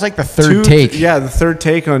 That was like the third take. Yeah, the third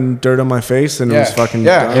take on "Dirt on My Face," and it was fucking.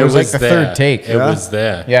 Yeah, it was like the there. third take. It was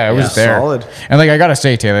there. Yeah, it was there. Solid. And like I gotta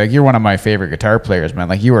say, Taylor, like, you're one of my favorite guitar players, man.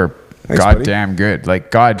 Like you were goddamn good.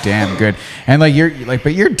 Like goddamn good. And like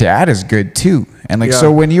but your dad is good too. And like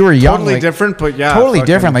so when you were young, totally like, different, but yeah, totally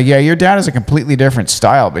fucking- different. Like your dad is a completely different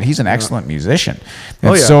style, but he's an excellent musician.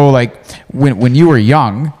 And Oh, yeah. so like when you were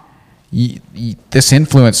young, this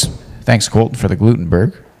influence. Thanks, Colton, for the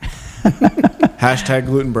Glutenberg. Hashtag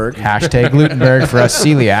Glutenberg. Hashtag Glutenberg for us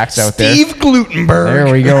celiacs out there. Steve Glutenberg.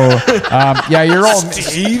 There we go. Yeah,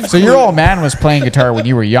 your old man was playing guitar when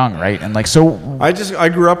you were young, right? And like so, I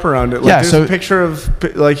grew up around it. Like, Yeah, there's so- a picture of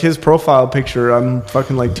like his profile picture. I'm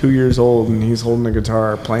fucking like 2 years old, and he's holding a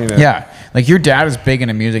guitar playing it. yeah, like your dad is big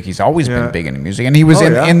into music. He's always Yeah. been big into music, and he was Oh,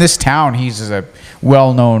 yeah. in this town. He's a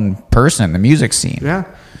well-known person in the music scene. Yeah.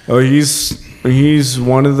 Oh, he's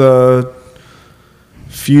one of the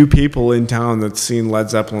few people in town that's seen Led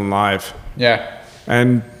Zeppelin live, Yeah.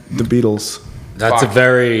 and the Beatles. That's a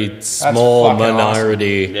very small fucking awesome.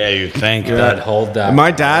 minority Yeah, you think. that hold that.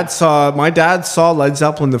 My dad saw Led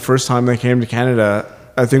Zeppelin the first time they came to Canada.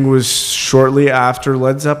 I think it was shortly after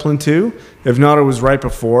Led Zeppelin 2. If not, it was right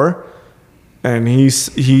before. And he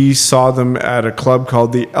saw them at a club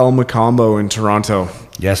called the El Macombo in Toronto.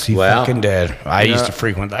 Yes, he Wow. fucking did. I used to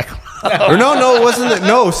frequent that club. Or no, it wasn't it.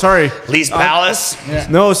 No, sorry. Lee's Palace.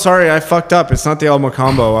 No, sorry, I fucked up. It's not the El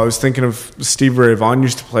Macombo. I was thinking of Steve Ray Vaughan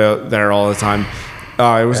used to play out there all the time.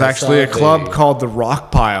 It was actually a club called the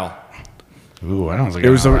Rock Pile. Ooh, I don't think It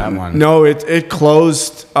was that one. no, it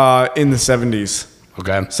closed in the 70s.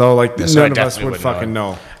 Okay. So like Yeah, so I none of us definitely would would know fucking it.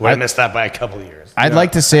 know. Would have missed that by a couple of years. I'd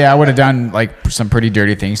like to say I would have done like some pretty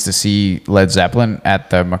dirty things to see Led Zeppelin at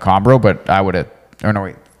the Macombro, but I would have. Oh no,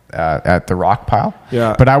 wait. At the Rock Pile.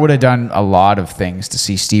 Yeah. But I would have done a lot of things to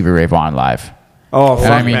see Stevie Ray Vaughan live. Oh, fuck,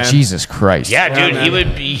 And I mean, man. Jesus Christ. Yeah, dude, man. he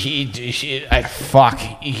would be. He Fuck.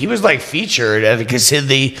 he was like featured because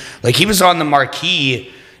he was on the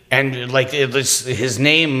marquee, and like it was his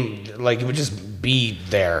name, like it would just be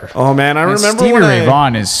there. Oh man, I And remember Stevie when Ray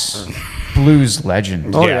Vaughan is blues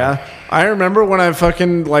legend. Oh Yeah. yeah. I remember when I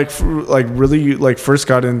fucking really like first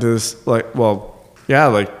got into this,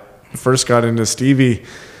 first got into Stevie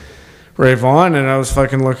Ray Vaughan, and I was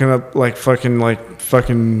fucking looking up fucking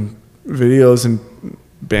videos and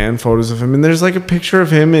band photos of him, and there's like a picture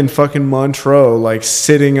of him in fucking Montreux, like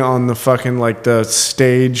sitting on the fucking the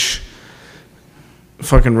stage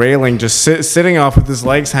fucking railing, just sitting off with his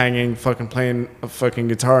legs hanging, fucking playing a fucking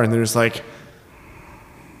guitar, and there's like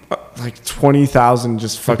 20,000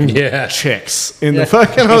 just fucking chicks in the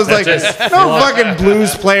fucking. I was like, no fucking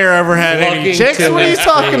blues player ever had any chicks. What are you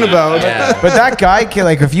talking about? Yeah. But that guy,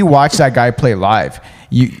 like, if you watch that guy play live,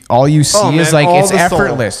 all you see is like it's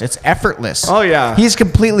effortless. Soul. It's effortless. Oh yeah, he's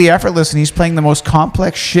completely effortless, and he's playing the most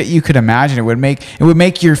complex shit you could imagine. It would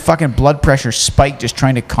make your fucking blood pressure spike just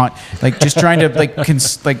trying to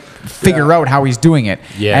figure out how he's doing it.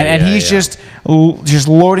 Yeah, and he's just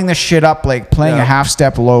loading the shit up, like playing a half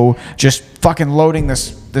step low, just fucking loading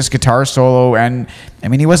this guitar solo. And I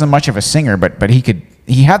mean, he wasn't much of a singer, but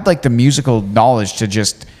he had like the musical knowledge to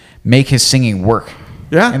just make his singing work.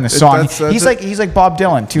 Yeah, in the song, he's like Bob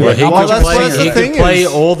Dylan too. Well, he could play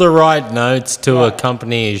all the right notes to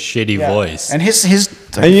accompany his shitty voice. And his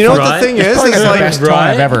and you know what the thing is like the best tone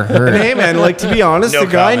I've ever heard. Hey man, like to be honest, the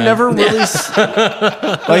guy never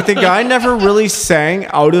really sang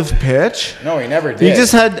out of pitch. No, he never did. He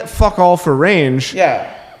just had fuck all for range.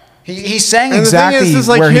 Yeah, he sang exactly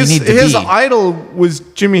where he needed to be. His idol was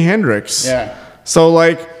Jimi Hendrix. Yeah, so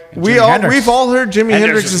like. We've all heard Jimi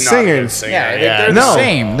Hendrix is singing. They're the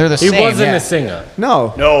same. They're the same. He wasn't a singer. No,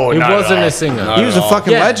 he wasn't a singer. He was a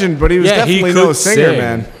fucking legend, but he was definitely no singer,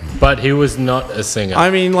 man. But he was not a singer. I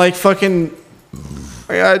mean, like fucking.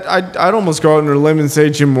 I'd almost go out on a limb and say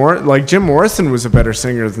Jim Morrison was a better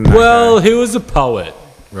singer than that. Well, he was a poet,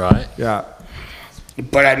 right? Yeah.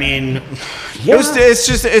 But I mean,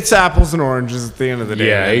 it's apples and oranges at the end of the day.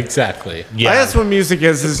 Yeah, man. exactly. Yeah, that's what music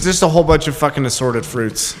is. It's just a whole bunch of fucking assorted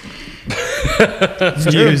fruits.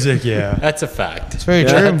 Music, yeah. That's a fact. It's very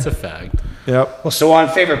true. That's a fact. Yep. Well, so on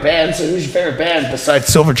favorite bands, so who's your favorite band besides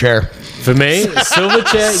Silverchair? For me,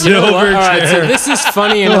 Silverchair. You know what? All right, so this is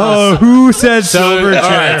funny enough. Oh, who said Silverchair? All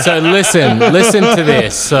right, so listen to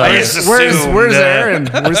this. So where's Aaron?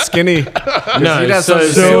 Where's Skinny? No, so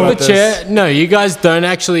Silverchair. No, you guys don't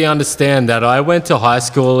actually understand that. I went to high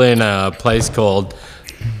school in a place called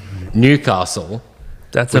Newcastle.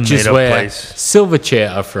 That's a made-up place.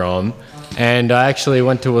 Silverchair are from, and I actually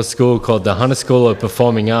went to a school called the Hunter School of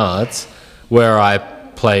Performing Arts, where I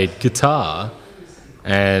played guitar,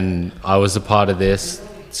 and I was a part of this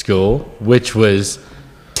school, which was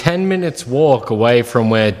 10 minutes walk away from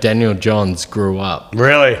where Daniel Johns grew up.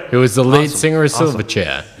 Really? He was the lead singer of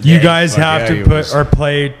Silverchair. You guys have to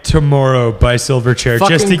play Tomorrow by Silverchair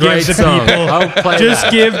just to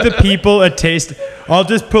give the people a taste. I'll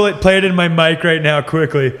just play it in my mic right now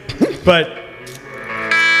quickly. But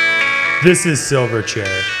this is Silverchair.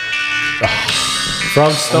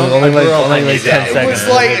 Frog Stomp. Only 10 seconds. It was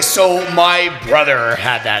like, so my brother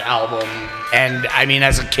had that album, and I mean,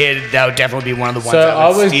 as a kid, that would definitely be one of the ones I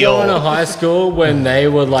would steal. Going to high school when they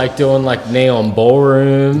were like doing like Neon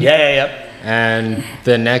Ballroom. Yeah. And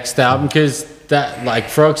the next album, because that like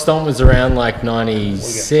Frog Stomp was around like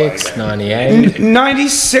 96, 98.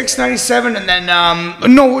 96, 97, and then,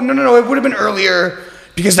 no, it would have been earlier,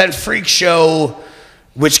 because that Freak Show,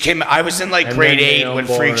 which came, I was in like grade 8 when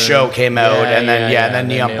Freak Show came out, and then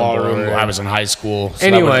Neon Ballroom. I was in high school. So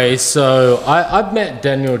anyway, so I've met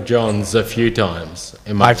Daniel Johns a few times.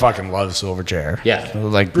 I fucking love Silverchair. Yeah,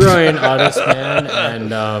 like brilliant artist, man,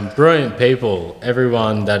 and brilliant people.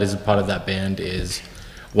 Everyone that is a part of that band is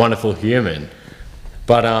wonderful human.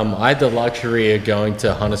 But I had the luxury of going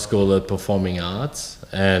to Hunter School of Performing Arts,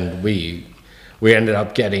 and we ended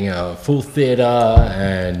up getting a full theater,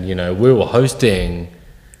 and we were hosting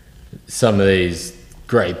some of these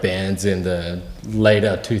great bands in the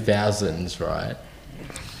later 2000s, right?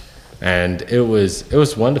 And it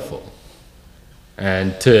was wonderful.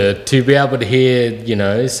 And to be able to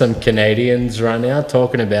hear, some Canadians right now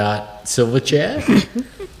talking about Silverchair,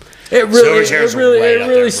 it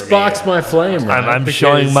really sparks my flame, right? I'm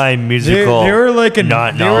showing my musical. They were like a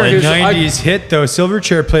knowledge. 90s hit though.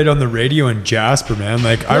 Silverchair played on the radio in Jasper, man.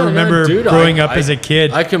 Like I remember growing up as a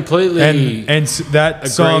kid. I completely and that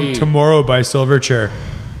song Tomorrow by Silverchair.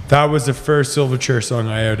 That was the first Silverchair song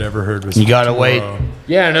I had ever heard. Was you gotta wait.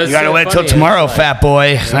 Yeah, no, you gotta wait till tomorrow, fat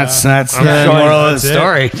boy. Yeah. That's the moral of the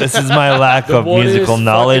story. This is my lack of musical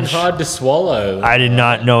knowledge. Hard to swallow. I did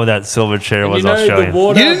not know that Silverchair was Australian.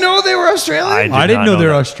 You didn't know they were Australian? I didn't know they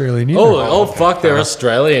were Australian either. Oh fuck, they're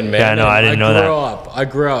Australian, man. Yeah, no, I didn't know that. I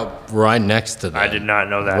grew up right next to them. I did not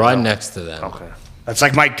know that. Right next to them. Okay. That's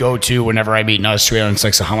like my go-to whenever I meet an Australian. It's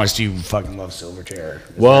like, so how much do you fucking love Silverchair?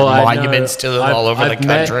 Well, I monuments to them all over the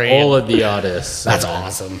country. Met all of the artists. That's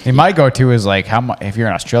awesome. And my go-to is like, if you're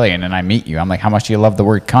an Australian and I meet you, I'm like, how much do you love the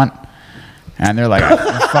word cunt? And they're like,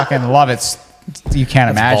 I fucking love it. You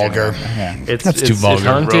can't imagine. Vulgar. Yeah. That's too vulgar.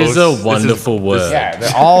 Cunt is a wonderful word. Yeah,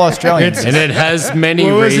 they're all Australians. And it has many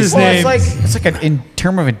What was his reasons. name? It's like in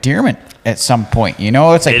term of endearment at some point. You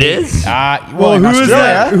know, it's like It is? Well, Well, in who's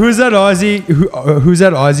that? Australia- Who's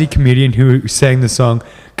that Aussie comedian who sang the song?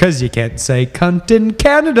 Because you can't say cunt in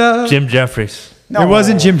Canada. Jim Jeffries. It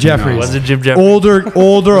wasn't Jim Jeffries. Was it Jim Jeffries? Older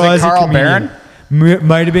Aussie Carl comedian.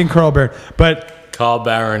 Might have been Carl Barron. But Carl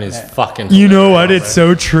Barron is fucking you know what? hilarious. It's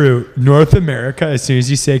so true. North America, as soon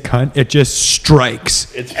as you say cunt, it just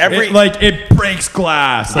strikes. It's It breaks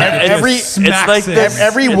glass. Like, it every- just smacks like it. this-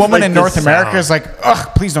 Every It's woman like in the North America sound. is like, ugh,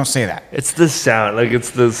 please don't say that. It's the sound. Like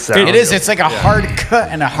it's the sound. It is. It's like a hard cut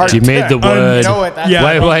and a hard. You made the cut. word. You know what? That's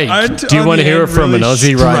Yeah. Wait. Unt Do you on want to the hear it end from an really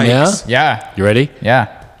Aussie right now? strikes. Yeah. You ready? Yeah.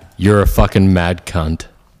 You're a fucking mad cunt.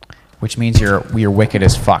 Which means you're wicked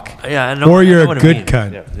as fuck. Yeah, I know. Or I you're know a what it good means.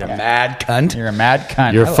 cunt. Yeah. Mad cunt. You're a mad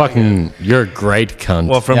cunt. You're a great cunt.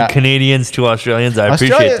 Well, from Yeah. Canadians to Australians, I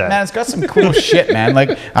Australia, appreciate that. man, it's got some cool shit, man.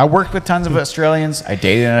 Like I worked with tons of Australians. I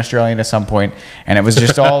dated an Australian at some point, and it was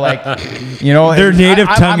just all like, you know, Their native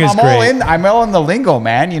tongue is I'm all great. in. I'm all in the lingo,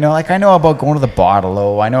 man. You know, like I know about going to the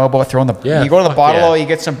bottle-o. I know about throwing the. Yeah, you go to the fuck bottle-o, yeah. you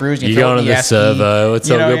get some brews. you throw go it to in the esky, servo. It's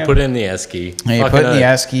you all know, good. yeah. Put it in the esky. Yeah, you Fucking put it in the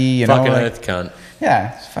oath. esky. You know, Fucking like, earth cunt.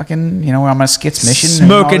 yeah, it's fucking. You know, I'm on a skits mission.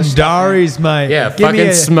 and all Smoking this stuff, man. Daries, mate. Yeah, Give me fucking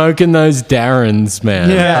a- smoking those Darrens, man.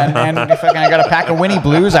 Yeah. And if I got a pack of Winnie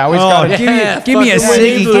Blues, I always Oh, got. give me a fucking ciggy,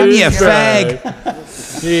 Winnie give me a Blues, bro. fag.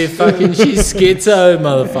 Yeah, fucking she's schizo,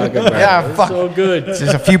 motherfucker, bro. Yeah, It's fuck. all good. There's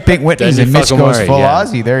a few Pink Whitneys Don't and you Mitch fucking goes worry, full yeah.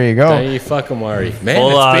 Aussie. There you go. Don't you fucking worry. Man, Full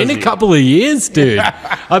it's been a Aussie. couple of years, dude.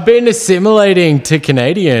 I've been assimilating to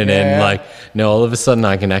Canadian Yeah. and like, no, all of a sudden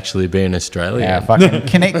I can actually be an Australian. Yeah, fucking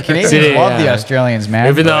Canadians Yeah. love the Australians, man.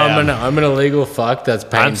 Even though I'm an illegal fuck that's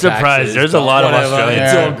paying I'm surprised. taxes, There's a but lot of whatever, Australians.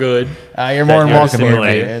 It's Yeah. all good. You're more than you're welcome here,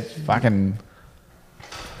 mate. assimilated. It's fucking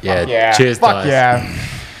Yeah, cheers, fuck guys. yeah.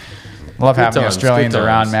 Love having the times, Australians good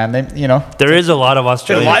around, times. man. They, you know, There is a lot of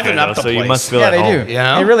Australians liven here, up though, the so you place. must feel yeah, at they home. do.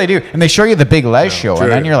 Yeah. They really do, and they show you the Big Les show, true.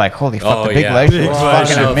 and then you're like, holy fuck, Oh, the Big yeah. Les show Big is Les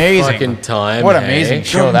fucking show, amazing. fucking time, What an hey? amazing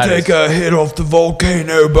show that is. a hit off the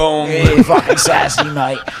volcano bomb. Hey, fucking sassy,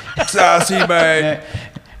 mate. Sassy, mate.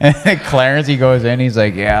 And then Clarence, he goes in, he's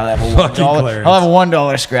like, yeah, I'll have a Fucking $1. Clarence. I'll have a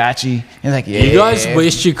 $1 scratchy. He's like, yeah. You guys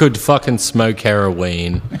wished you could fucking smoke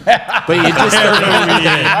heroin, but you just don't.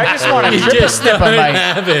 I just want a You triple just snipper, don't mate.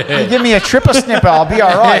 have You it. give me a triple snipper, I'll be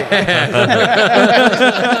all right.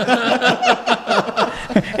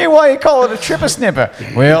 Hey, why you call it a triple snipper?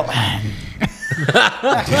 Well,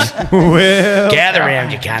 Well, Gather around,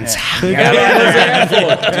 you cunts.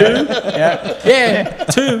 Yeah,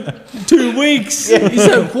 2 weeks. He's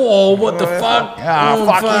like, whoa, what the fuck?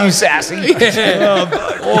 ah, fuck you, sassy.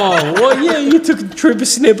 Oh, well, yeah, you took a trip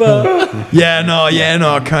snipper. yeah, no,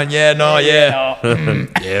 cunt. Yeah, no, yeah.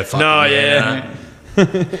 Yeah, fuck No, yeah.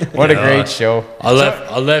 What a great show. I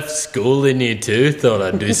left school in year 2. Thought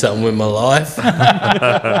I'd do something with my life.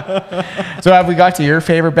 So have we got to your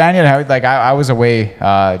favorite band yet? How, like I was away.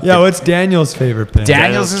 Yeah, what's Daniel's favorite band?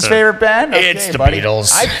 Daniel's his favorite band? Okay, It's the buddy.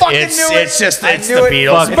 Beatles. I fucking it's, knew it. It's just I it's knew the it.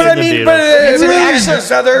 Beatles. Fuck But I the mean, Beatles. but It's an really, accent.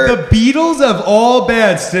 there's other. The Beatles of all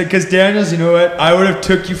bands, because Daniel's, you know what? I would have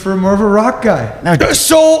took you for more of a rock guy.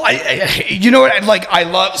 So you know what? I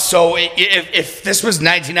love. So if this was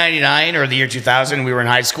 1999 or the year 2000, we were in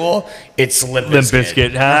high school. It's Limp Limp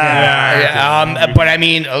Bizkit. Bizkit. Ah. But I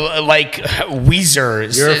mean, like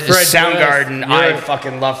Weezer, You're a Fred Soundgarden. Durst. I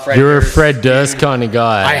fucking love Fred. You're a Durst. Fred Durst kind of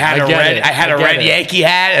guy. I had a get red. it. I had a get red it. Yankee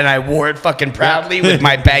hat, and I wore it fucking proudly with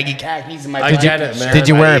my baggy khakis and my. I get it, man. Did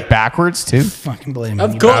you wear it backwards too? Fucking blame me.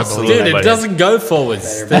 Of course, Absolutely, dude. It buddy. doesn't go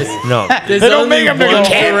forwards. There's, No. there's They don't only make them. one You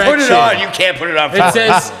can't put it direction. on. You can't put it on.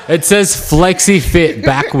 It says flexi fit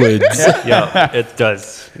backwards. Yeah, it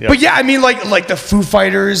does. Yeah. But yeah, I mean, like the Foo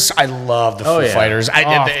Fighters. I love the Foo yeah. Fighters.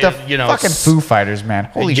 The You know, fucking Foo Fighters, man.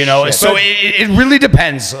 Holy you know, shit. so it really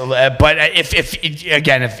depends. But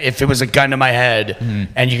if it was a gun to my head,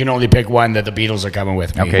 and you can only pick one, that the Beatles are coming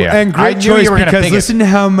with me. Okay, yeah. And I great knew choice you were gonna because pick it. listen to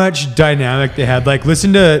how much dynamic they had. Like,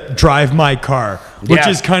 listen to Drive My Car, which Yeah.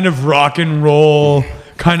 is kind of rock and roll,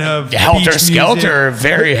 kind of Helter beach Skelter, music.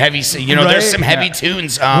 very heavy. You know, there's Right? some heavy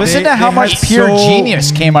tunes. Listen to how they much had pure so-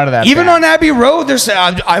 genius came out of that. Even band. on Abbey Road, there's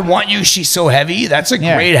I Want You, She's So Heavy. That's a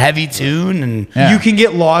Yeah. great heavy tune. And Yeah. You can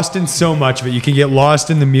get lost in so much of it. You can get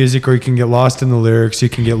lost in the music, or you can get lost in the lyrics. You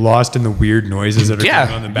can get lost in the weird noises that are Yeah,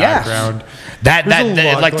 going on in the yeah. background. that There's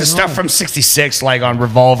a lot like the going stuff on. from '66, like on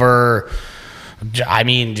Revolver. I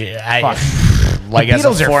mean, The as a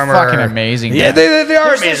Beatles are former, fucking amazing. Yeah, man. they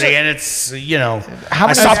are amazing, and it's How I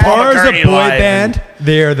many- saw As Paul far as a McCartney boy live, band,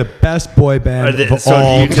 they are the best boy band Are they- of so do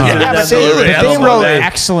all you consider time. that Absolutely. the They original wrote boy band?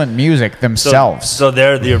 excellent music themselves. So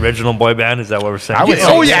they're the original boy band. Is that what we're saying? I would say Oh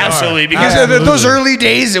so. yeah, absolutely. Because those early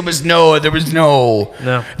days, there was no. There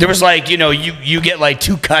was like you get like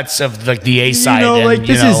two cuts of like the A side.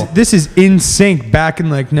 This is In Sync back in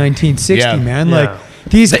like 1960, Yeah. man. Yeah. Like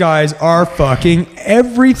these guys are fucking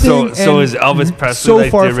everything. So and is Elvis Presley so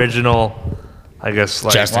like far the from- original? I guess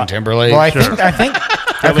like Justin Timberlake. Well, I Sure. think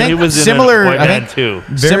I mean, he was in similar. a boy I band think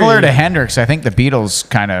too. similar to Hendrix. I think the Beatles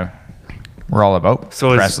kind of were all about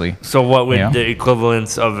So Presley. So what would you know? the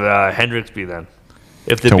equivalence of Hendrix be then?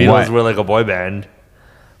 If the To Beatles what? were like a boy band,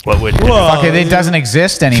 what would? Fuck it, it doesn't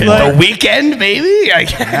exist anymore. The Weekend, maybe. I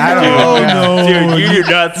don't know. Dude, you do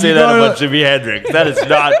not say You that gotta- about Jimi Hendrix. That is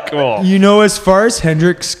not cool. You know, as far as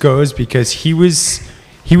Hendrix goes, because he was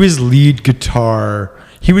lead guitar.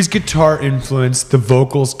 He was guitar influenced. The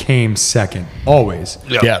vocals came second, always.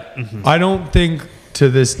 Yeah. I don't think to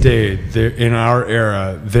this day, there in our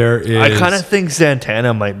era, there is. I kind of think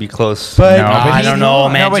Santana might be close. But No, but I he- don't know,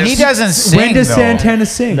 man. No, but he Just- doesn't sing. when does though. Santana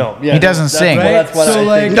sing? yeah, He doesn't sing. Right? That's what So, I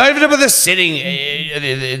like- think. Not even about the sitting,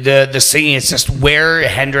 the singing. It's just where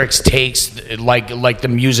Hendrix takes like the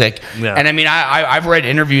music. Yeah. And I mean, I've read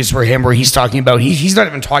interviews for him where he's talking about he's not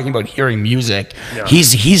even talking about hearing music. Yeah.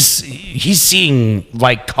 He's seeing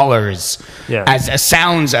like colors, Yeah. as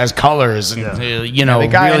sounds as colors, and The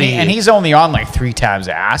guy, really. and he's only on like 3 tabs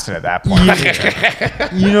of acid at that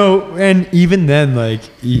point. You know, and even then, like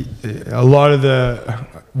a lot of the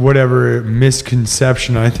whatever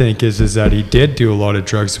misconception I think is that he did do a lot of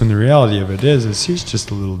drugs. When the reality of it is he's just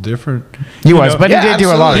a little different. He was, but Yeah, he did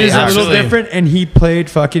do a lot of He's a acid. little different, and he played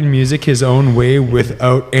fucking music his own way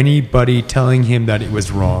without anybody telling him that it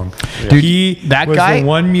was wrong. Dude, he that was guy- the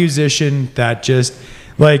one musician that just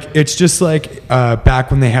like it's just like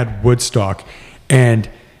back when they had Woodstock, and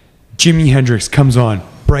Jimi Hendrix comes on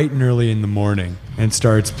bright and early in the morning and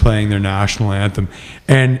starts playing their national anthem,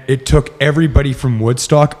 and it took everybody from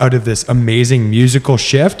Woodstock out of this amazing musical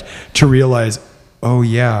shift to realize, oh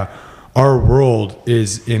yeah, our world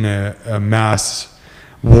is in a mass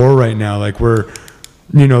war right now. Like we're,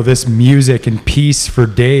 this music and peace for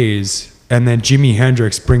days, and then Jimi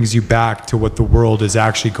Hendrix brings you back to what the world is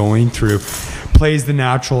actually going through, plays the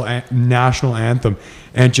national anthem,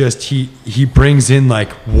 and just he brings in like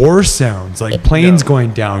war sounds, like planes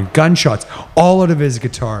going down, gunshots, all out of his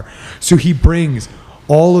guitar. So he brings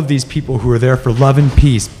all of these people who are there for love and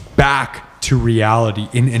peace back to reality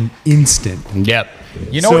in an instant. Yep.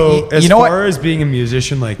 You know, So what, as you know far what? as being a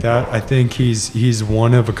musician like that, I think he's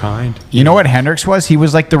one of a kind. You know what Hendrix was? He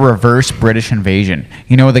was like the reverse British invasion.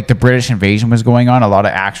 You know, like the British invasion was going on. A lot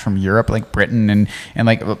of acts from Europe, like Britain and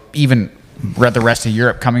like even the rest of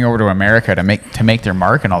Europe coming over to America to make their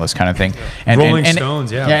mark and all this kind of thing. And Rolling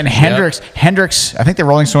Stones, yeah. Yeah, and Hendrix. I think the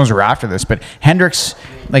Rolling Stones were after this, but Hendrix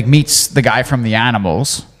like meets the guy from the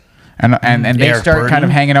Animals, and they Eric start kind of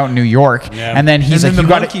Burdon. hanging out in New York. And then he's And like,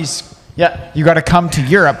 then you the got Monkees. Yeah, you got to come to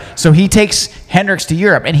Europe. So he takes Hendrix to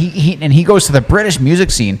Europe, and he goes to the British music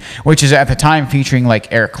scene, which is at the time featuring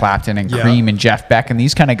like Eric Clapton and Yeah. Cream and Jeff Beck and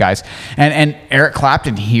these kind of guys. And Eric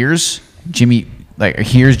Clapton hears Jimi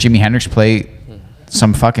Hendrix play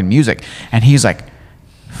some fucking music, and he's like,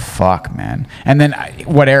 "Fuck, man!" And then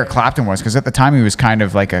what Eric Clapton was, because at the time he was kind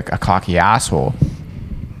of like a cocky asshole.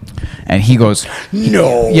 And he goes,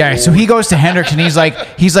 No. Yeah, so he goes to Hendrix and he's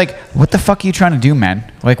like, what the fuck are you trying to do,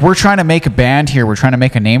 man? Like, we're trying to make a band here. We're trying to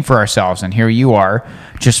make a name for ourselves. And here you are,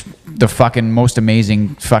 just the fucking most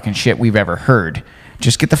amazing fucking shit we've ever heard.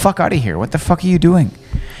 Just get the fuck out of here. What the fuck are you doing?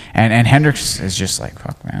 And Hendrix is just like,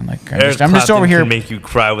 fuck, man. Like, I'm just Clapton over here. can make you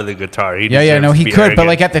cry with a guitar. He Yeah, deserves no, to he be could. But arrogant.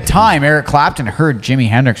 like at the time, Eric Clapton heard Jimi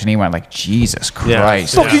Hendrix and he went like, Jesus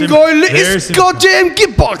Christ. Yeah. Fucking guy lit There's his some- goddamn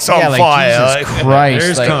gitbox on Yeah, like, fire. Jesus Christ.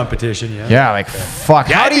 There's like, competition, yeah. yeah, like, fuck.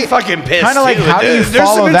 Yeah, How I'd do be you fucking pissed. Kind of like, too. how do you There's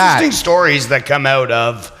follow some that? interesting stories that come out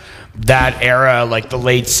of that era, like the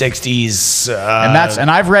late '60s.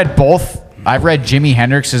 And I've read both. I've read Jimi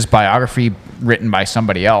Hendrix's biography written by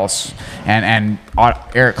somebody else, and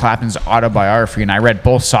Eric Clapton's autobiography, and I read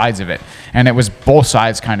both sides of it, and it was both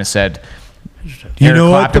sides kind of said. You Eric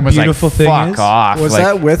know what Clapton the was beautiful like, thing "Fuck is? off." Was like,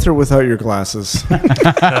 that with or without your glasses? you know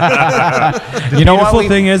The what? beautiful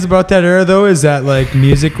thing is about that era, though, is that like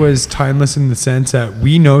music was timeless in the sense that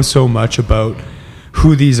we know so much about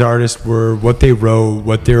who these artists were, what they wrote,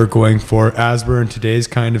 what they were going for, as we're in today's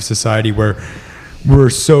kind of society where we're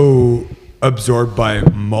so absorbed by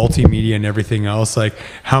multimedia and everything else. Like,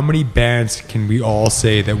 how many bands can we all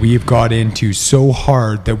say that we've got into so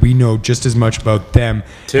hard that we know just as much about them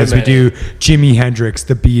as we do Jimi Hendrix,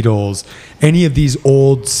 the Beatles, any of these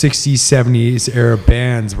old 60s, 70s era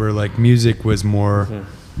bands where like music was more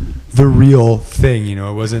the real thing, you know,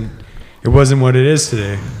 it wasn't what it is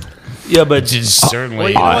today. Yeah, but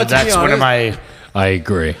certainly that's one of my. I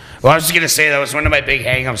agree. Well, I was just gonna say that was one of my big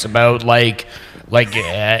hang-ups about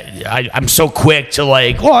I'm so quick to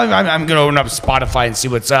like, well, I'm gonna open up Spotify and see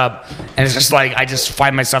what's up, and it's just like I just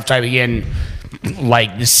find myself typing in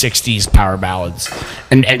like the '60s power ballads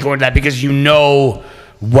and going to that because you know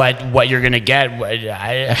what you're gonna get.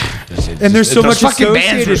 And there's so those much fucking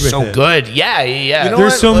bands were associated with so it. good. Yeah. You know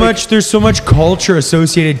There's what? so Like- there's so much culture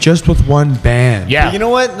associated just with one band. Yeah. You know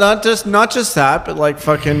what? Not just that, but like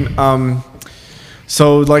fucking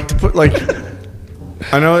so like to put like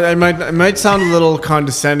I know it might sound a little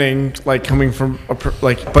condescending, like coming from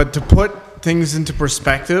but to put things into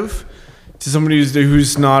perspective to somebody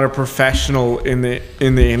who's not a professional in the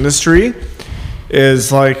industry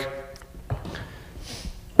is like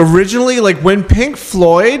originally like when Pink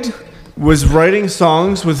Floyd was writing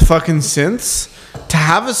songs with fucking synths, to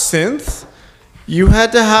have a synth, you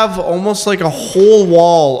had to have almost like a whole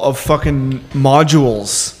wall of fucking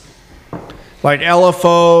modules. Like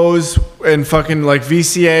LFOs and fucking like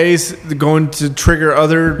VCAs going to trigger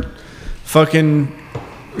other fucking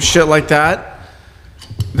shit like that.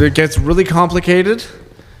 That gets really complicated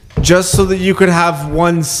just so that you could have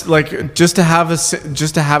just to have a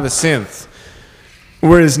synth.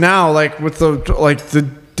 Whereas now, like with the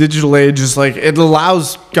digital age, is like it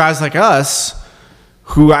allows guys like us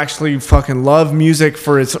who actually fucking love music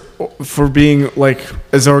for being like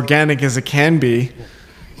as organic as it can be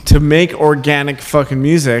to make organic fucking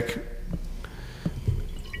music.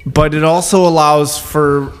 But it also allows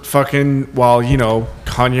for fucking,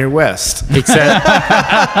 Kanye West.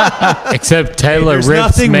 Except Taylor There's rips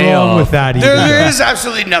nothing me wrong off. with that either. There is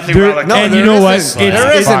absolutely nothing wrong with that. And you know what?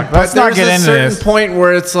 There isn't. Fuck, But let's not there's get a into certain this. point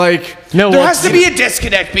where it's like, No, There well, has to be a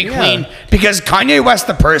disconnect between because Kanye West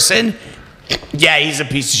the person, yeah, he's a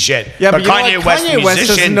piece of shit. yeah, but Kanye West the Kanye West doesn't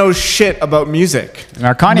musician, know shit about music.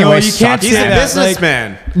 Now Kanye No, West you can't sucks. He's say a that,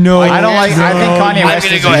 businessman. No, I don't like. I think Kanye I'm West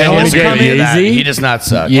gonna is go ahead and wanna disagree get with that. Yeezy? He does not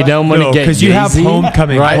suck. You don't want to no, get because you have Yeezy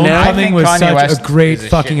Homecoming. right now. Homecoming was Kanye such West a great is a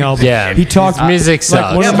fucking shit. album. Yeah. He talked His music like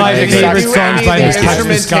sucks. one of Yeah, my but did he favorite do songs any by of the his Touch the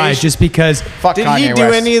Sky, instrumentation? just because. Fuck Did Kanye he do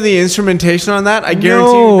West. any of the instrumentation on that? I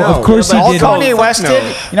guarantee No, you no. of course he All did. Kanye fuck West no.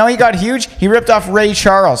 did, he got huge. He ripped off Ray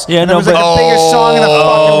Charles. Yeah, and no, it was like but- the biggest song in the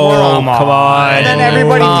fucking world. Come on. And then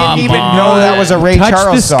everybody didn't even know that was a Ray Touch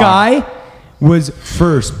Charles the song. Sky was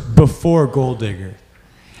first before Gold Digger.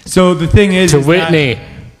 So the thing is To that Whitney.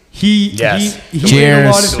 he did a Cheers.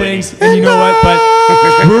 lot of things, and you know what?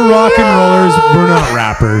 But we're rock and rollers. We're not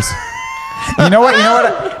rappers. You know what?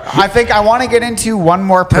 I think I want to get into one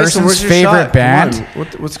more Tyson, person's where's your favorite shot? band. Come on.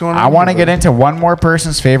 What's going on? I want to here, get into one more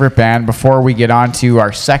person's favorite band before we get on to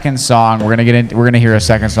our second song. We're gonna hear a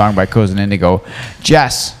second song by Cozen Indigo.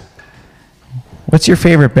 Jess, what's your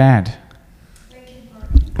favorite band?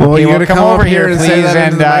 Well, Okay, you well, gotta come come over up here, here and say please, that into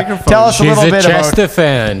and the microphone. tell us a She's little a bit about. Chester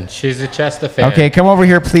fan. She's a Chester fan. Okay, come over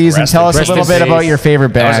here, please, and tell us a Rest little in bit peace. about your favorite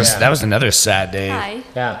band. That was another sad day. Hi.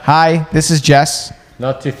 Yeah. Hi, this is Jess.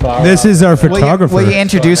 Not too far. This is our Will photographer. you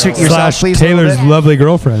introduce yourself, slash please? a little Taylor's bit? lovely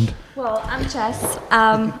girlfriend. Well, I'm Jess.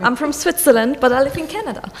 I'm from Switzerland, but I live in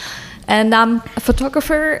Canada. And I'm a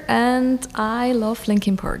photographer, and I love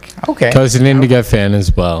Linkin Park. Okay. Cozen Indigo fan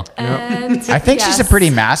as well. And I think she's a yes. pretty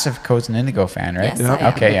massive Cozen Indigo fan, right? Yes, I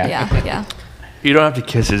am. Okay, yeah. Yeah. You don't have to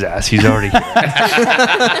kiss his ass. He's already here.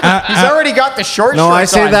 He's already got the short No, I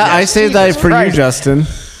shorts say on, that. Jess. I say that Jesus for you, Christ. Justin. At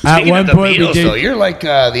Speaking one of the point, we Beatles, did. though, you're like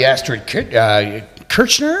the Astrid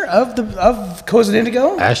Kirchner of Cozen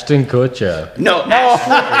Indigo. Ashton Kutcher. No,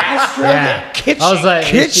 Astrid I was like,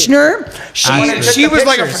 Kitchener. She was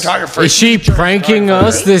like a photographer. Is she pranking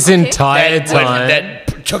us this entire that, time?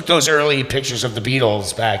 that took those early pictures of the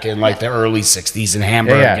Beatles back in like the early '60s in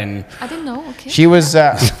Hamburg, Yeah. and I didn't know. Okay. She was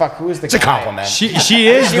fuck. Who was the? it's a compliment. She is She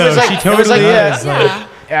though. was like- She it was totally like is. yeah.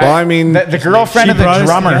 Well, I mean, the girlfriend She of the brought us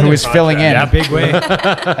drummer who together. was filling in. Yeah, big way.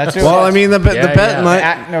 That's who it well, I was. mean,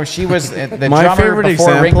 No, she was the My drummer favorite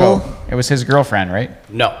before example- Ringo. It was his girlfriend, right?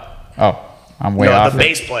 No, Oh, I'm way no, off. the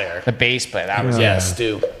bass player. The bass player. That was Yes,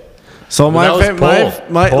 Stu. So that was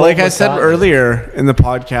my Paul like I said McCartney. earlier in the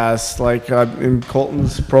podcast, like in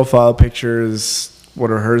Colton's profile pictures, what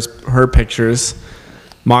are her pictures?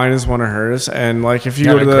 Mine is one of hers, and like if you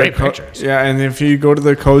Yeah, go to they're the great pictures. yeah, and if you go to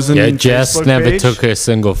the Cozen Yeah, Jess Facebook never page, took a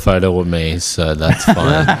single photo with me, so that's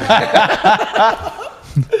fine.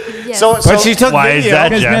 Yes. But she took Why is video. that,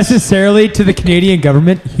 Because Jess? necessarily to the Canadian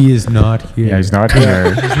government, he is not here. Yeah, he's not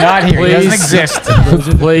here. He's not here. He doesn't Please.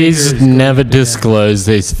 exist. Please never disclose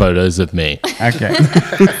these photos of me. Okay.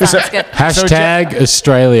 Sounds good. Hashtag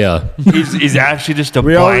Australia. He's actually just a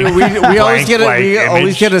We blank. always get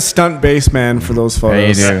image. a stunt baseman for those There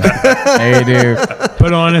you photos. do. There you do.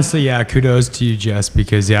 But honestly, yeah, kudos to you, Jess,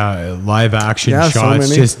 because live action Yeah, so shots,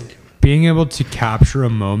 many. just being able to capture a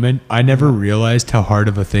moment. I never realized how hard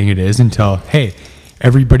of a thing it is until, hey,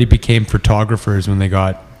 everybody became photographers when they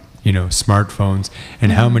got, smartphones.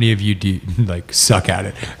 And how many of you do suck at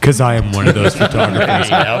it? Because I am one of those photographers.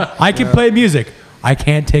 I can play music. I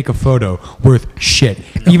can't take a photo worth shit.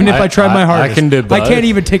 Even if I tried my hardest. I can do both. I can't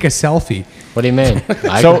even take a selfie. What do you mean?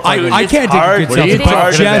 I can't take a good What are you selfie.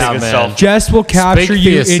 talking Jess, about, man? Jess will capture Speak for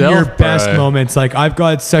you in yourself, your best bro. moments. Like I've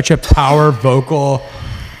got such a power vocal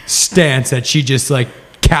stance that she just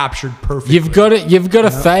captured perfectly. You've got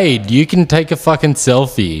a fade. You can take a fucking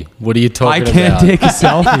selfie. What are you I talking can't about? take a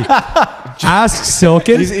selfie. Ask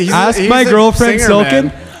Silken. Ask he's my a girlfriend singer, Silken.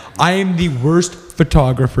 man. I am the worst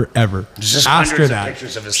photographer ever. just Ask her hundreds of that.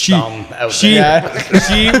 pictures of his she, thumb out she,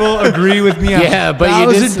 she will agree with me. Yeah, but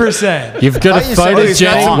you just- 1,000%. You've got a you said he's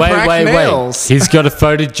got photogenic. some cracked Wait. nails. He's got a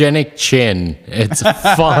photogenic chin. It's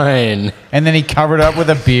fine. And then he covered up with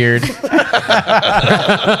a beard.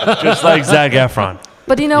 just like Zac Efron.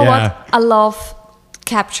 But you know Yeah. what? I love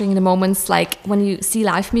capturing the moments like when you see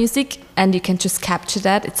live music and you can just capture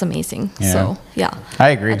that. It's amazing. Yeah. So yeah, I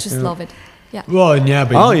agree. I just love it. Yeah, Well, and yeah,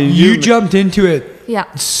 but Oh, you you- jumped into it yeah.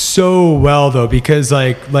 so well though, because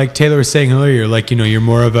like Taylor was saying earlier, you're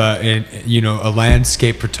more of a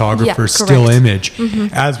landscape photographer, Yeah, still correct. image,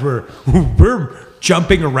 as we're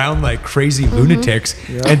jumping around like crazy lunatics,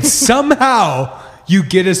 and somehow you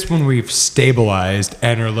get us when we've stabilized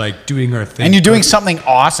and are doing our thing. And you're doing something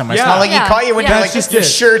awesome. It's Yeah. not like Yeah, he caught you when yeah. you're That's just your it.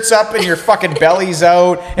 shirt's up and your fucking belly's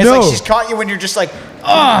out. It's No. like she's caught you when you're just like,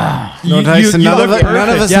 No, Tyson, none of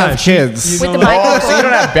us have kids. With the oh, so you microphone.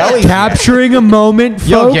 don't have belly. Capturing a moment,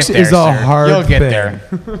 You'll folks, get there, is a sir. hard You'll get thing. there.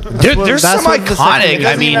 There's that's some what the iconic.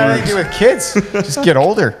 I mean, Nothing to do with kids. Just get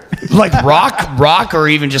older. like rock, or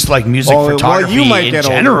even just music photography you might in get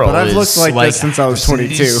general. older, but I've looked is, like this since I was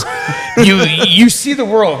 22. you see the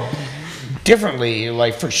world differently,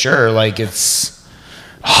 for sure. It's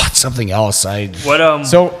something else.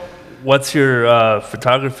 What's your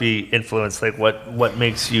photography influence? What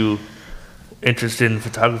makes you interested in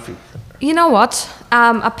photography? You know what?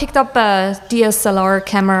 I picked up a DSLR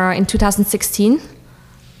camera in 2016,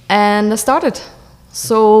 and I started.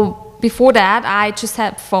 So before that, I just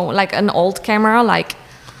had phone, an old camera,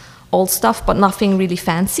 old stuff, but nothing really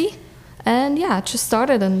fancy. And yeah, I just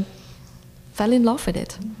started and fell in love with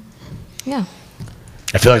it. Yeah.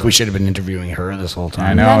 I feel like we should have been interviewing her this whole time.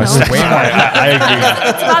 I know. Yeah, It's no. way more. I agree.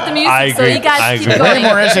 It's about the music, I so agree. you guys I keep agree. going. Way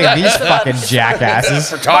more interesting than these fucking jackasses.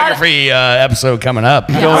 Photography episode coming up.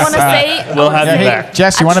 Yeah, I want to say, We'll have you Hey, back.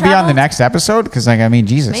 Jess, you I want to be on the traveled- next episode? Because,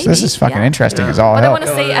 Jesus, this Maybe, is fucking yeah. interesting as all but I hell. want to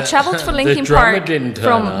say, I traveled for Linkin drummer Park didn't turn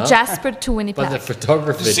from up, Jasper to Winnipeg. But the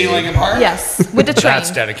photography. did. Yes, with the train.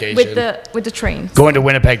 That's dedication. With the train. Going to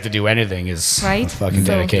Winnipeg to do anything is Right? fucking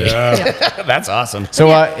So- dedication. Yeah. That's awesome. So,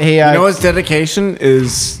 hey, You know what's dedication is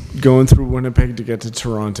going through Winnipeg to get to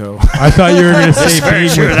Toronto I thought you were going to say Very being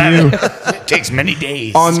sure with that you. it takes many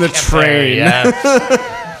days on the to get there, train.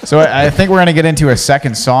 Yeah. so I think we're going to get into a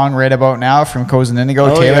second song right about now from Coz and Indigo.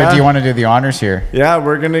 Oh, Taylor, yeah. do you want to do the honors here? Yeah,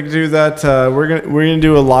 we're gonna do that. We're gonna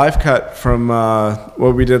do a live cut from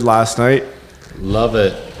what we did last night. Love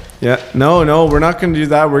it. Yeah, no, we're not gonna do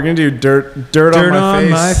that. We're gonna do dirt on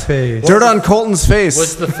my face. Dirt on Colton's face.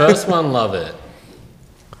 What's the first one? Love it.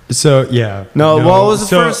 So, yeah. No, what was the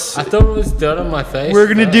So, first? I thought it was dirt on my face. We're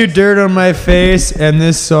gonna do first. Dirt on My Face, and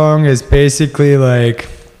this song is basically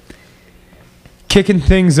kicking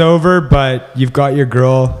things over, but you've got your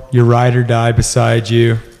girl, your ride or die beside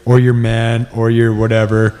you, or your man, or your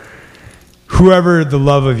whatever, whoever the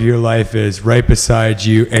love of your life is, right beside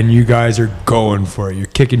you, and you guys are going for it. You're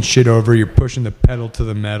kicking shit over, you're pushing the pedal to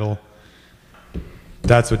the metal.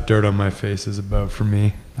 That's what Dirt on My Face is about for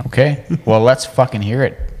me. Okay. Well, let's fucking hear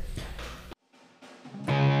it.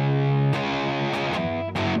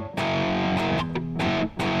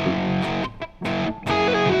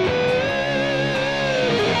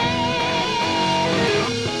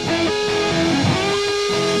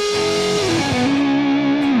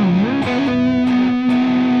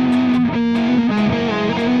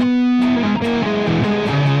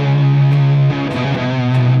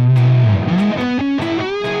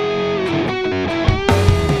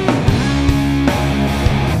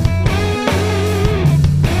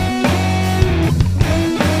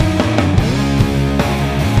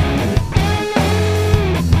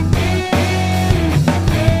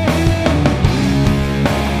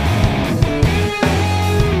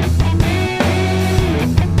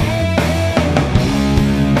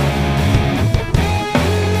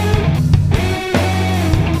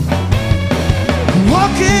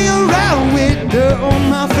 dirt on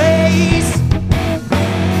my face.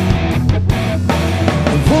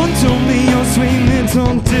 One told me you're sweet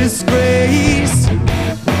little disgrace.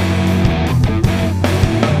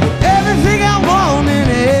 Everything I want and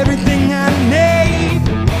everything I need.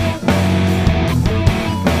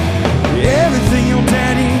 Everything your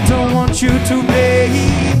daddy don't want you to be.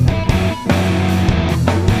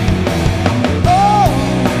 Oh,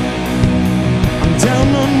 I'm down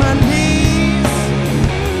on my knees,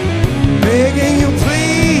 begging you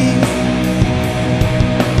please.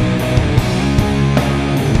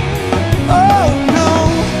 Oh no,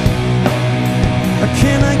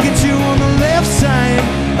 can I get you on the left side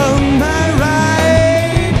of my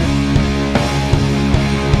right?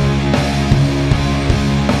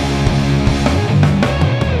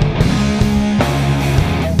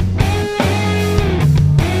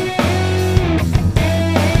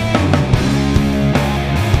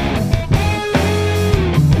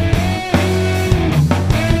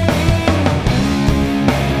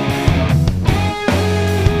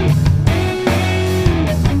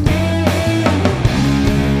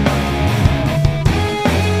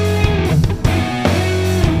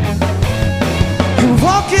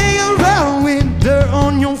 Walking around with dirt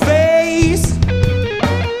on your face.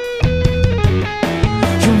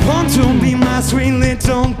 You want to be my sweet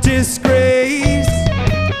little disgrace.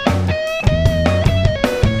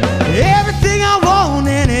 Everything I want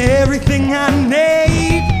and everything I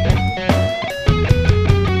need.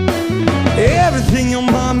 Everything your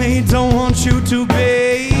mommy don't want you to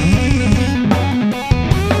be.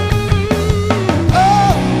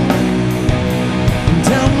 Oh, I'm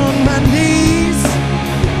down on my knees,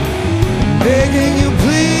 begging you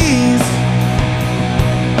please.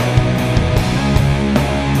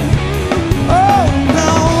 Oh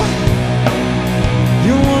no,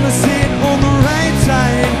 you wanna sit on the right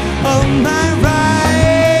side of my right.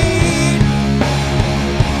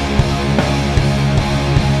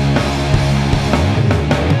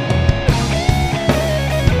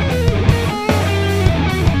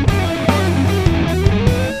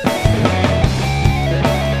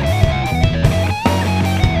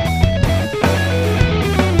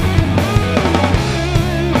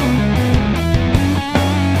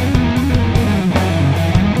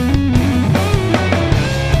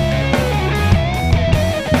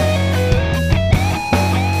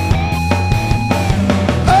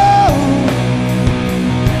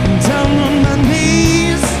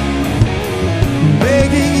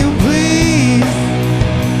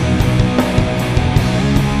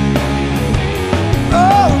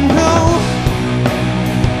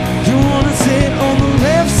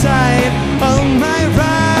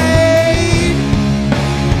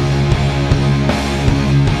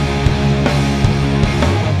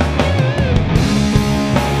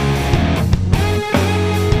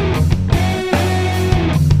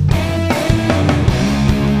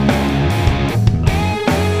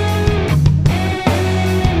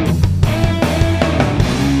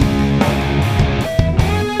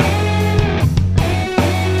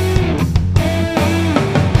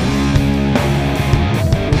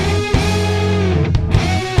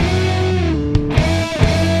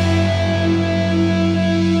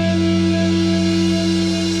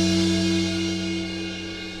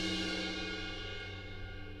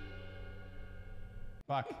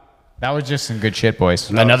 That was just some good shit, boys.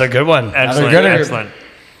 Another good one. Excellent. good. Excellent.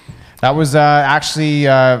 That was actually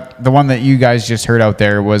the one that you guys just heard out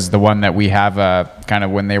there was the one that we have kind of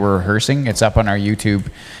when they were rehearsing. It's up on our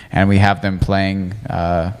YouTube, and we have them playing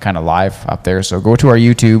kind of live up there. So go to our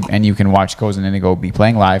YouTube, and you can watch Cozen Indigo be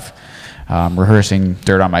playing live, rehearsing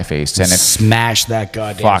Dirt on My Face. And it's Smash that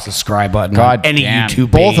goddamn Fuck. subscribe button. God Any damn, YouTube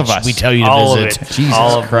both page of us. we tell you to All of visit. it. Jesus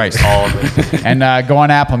all of Christ. It. All of it. And go on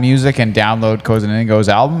Apple Music and download Cozen Indigo's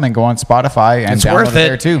album, and go on Spotify and It's download worth it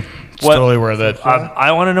there it. too. It's totally worth it.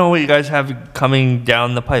 I want to know what you guys have coming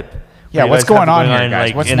down the pipe. Yeah, What you what's guys have going on here, guys?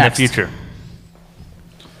 like, What's in next? the future?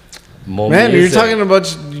 More Man, music. you're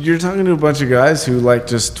talking to a bunch of guys who like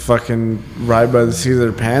just fucking ride by the seat of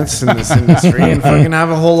their pants in this industry and fucking have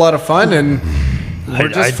a whole lot of fun. And we're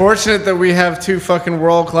just fortunate that we have two fucking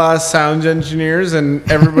world-class sound engineers and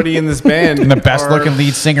everybody in this band. And the best looking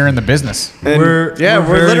lead singer in the business. We're very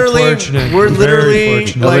literally fortunate. we're Very literally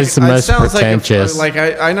fortunate. like Always the it most sounds pretentious.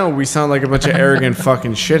 I know we sound like a bunch of arrogant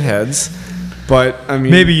fucking shitheads, but I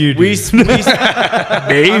mean Maybe you do. we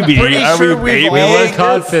Maybe. pretty Are sure we we've baby? We all- work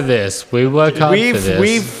hard for this. We work hard for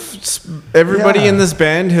this. everybody in this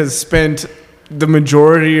band has spent the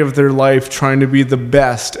majority of their life trying to be the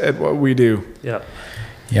best at what we do. Yeah.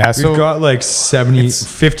 Yeah, We've so got like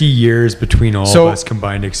 50 years between all So- of us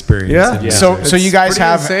combined experience. Yeah. in Yeah. so music. so you guys pretty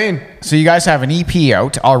have insane. so you guys have an EP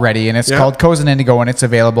out already, and it's Yeah. called Cozen Indigo, and it's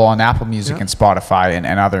available on Apple Music Yeah. and Spotify and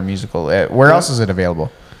other musical. Where else is it available?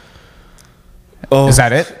 Oh, Is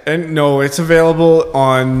that it? And no, it's available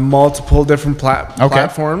on multiple different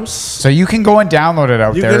platforms. So you can go and download it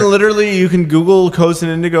out You there. can literally Google Cozen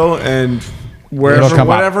Indigo, and wherever It'll come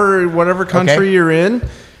up. whatever country Okay. you're in,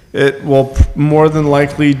 it will more than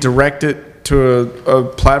likely direct it to a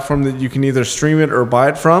platform that you can either stream it or buy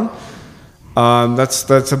it from.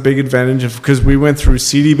 That's a big advantage of, because we went through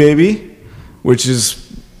CD Baby, which is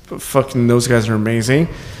fucking, those guys are amazing.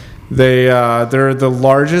 They're the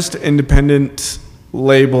largest independent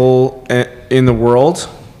label in the world,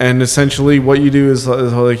 and essentially what you do is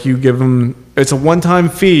like you give them, it's a one-time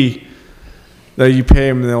fee that you pay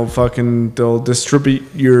them, and they'll distribute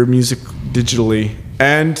your music digitally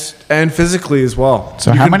and physically as well.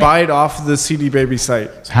 So you how can many- buy it off the CD Baby site.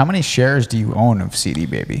 So how many shares do you own of CD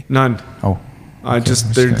Baby? None. Oh, I just,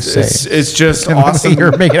 was they're, gonna say. it's just awesome.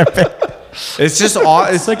 You're making a bit. It's just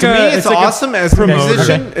it's like to a- me it's it's like a awesome as a promoter.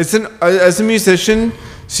 musician. It's as a musician,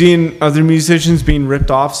 seeing other musicians being ripped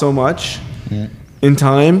off so much in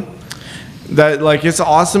time, that like it's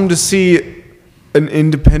awesome to see an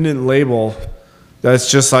independent label that's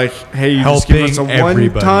just like, hey, you just give us a Helping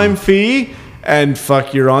everybody. one-time fee and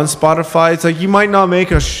fuck, you're on Spotify. It's like you might not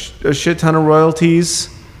make a shit ton of royalties.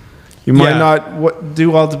 You might Yeah. not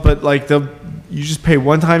do all the, but like you just pay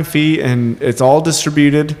one-time fee and it's all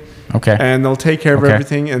distributed. Okay. And they'll take care of Okay.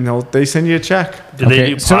 everything, and they send you a check. Do they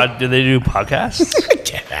Okay, do so- do they do podcasts?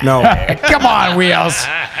 No, Come on, Wheels.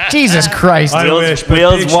 Jesus Christ. I wish, but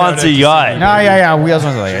Wheels big wants shout a out to yacht. No, yeah, Wheels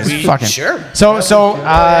on the It's fucking sure. So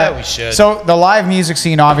Yeah, we should. so the live music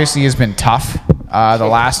scene obviously has been tough the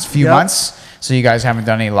last few Yep. months. So you guys haven't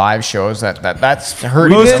done any live shows. That's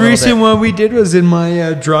hurt. Most recent one we did was in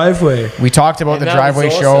my driveway. We talked about And the that driveway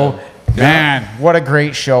was show. awesome. Man, what a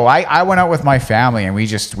great show! I went out with my family and we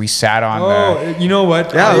sat on. Oh, you know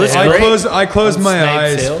what? Yeah, it was I great. I closed On my Snape's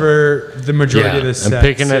eyes Hill? for the majority of this and set.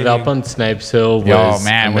 picking it up singing. on Snape's Hill was Oh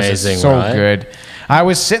man, amazing, was it so right? good. I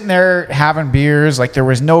was sitting there having beers, like there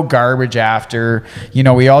was no garbage after. You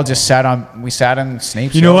know, we all just sat on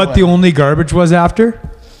Snape's. You know Hill what the and- only garbage was after?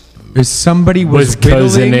 Is somebody was Was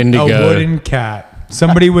Cozen whittling a Indigo. wooden cat.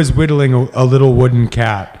 Somebody was whittling a little wooden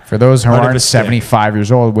cat. For those who Out of a aren't stick. 75 years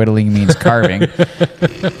old, whittling means carving. I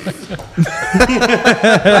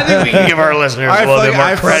think we can give our listeners a little bit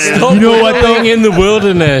more credit. Stop You know what, though? living in the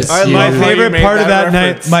wilderness. I you- My love how you favorite made part of that that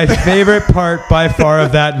reference. night, my favorite part by far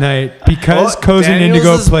of that night, because Oh, Cozen Daniels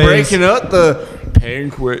Indigo is plays, breaking out the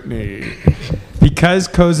Pink Whitney. because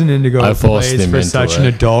Cozen Indigo I forced plays him for into such it. an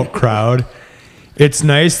adult crowd. It's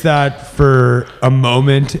nice that for a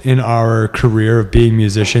moment in our career of being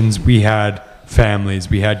musicians, we had families,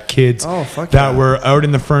 we had kids Oh, fuck that yeah. were out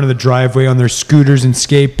in the front of the driveway on their scooters and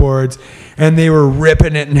skateboards, and they were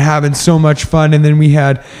ripping it and having so much fun. And then we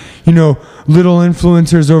had, little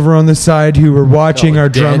influencers over on the side who were watching our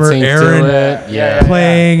drummer dancing to Aaron it, yeah.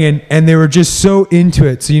 playing, and they were just so into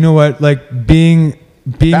it. So you know what, like being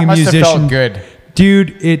That a must have musician, felt good.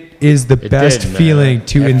 dude, it is the It best did, man. feeling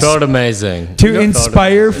to It felt amazing. to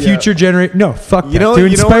inspire future generation. No, fuck that. know- To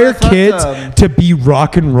you know what inspire I thought, kids to be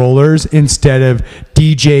rock and rollers instead of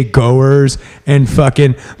DJ goers and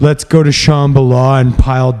fucking let's go to Shambhala and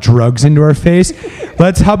pile drugs into our face.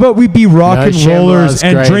 How about we be rock No, and rollers Shambhala's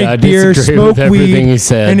and great. drink I beer, disagree smoke with everything weed, he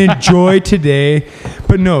said. and enjoy today.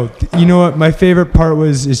 But no, you know what? My favorite part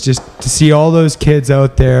is just to see all those kids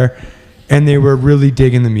out there. And they were really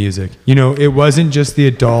digging the music. It wasn't just the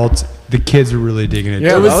adults; the kids were really digging it.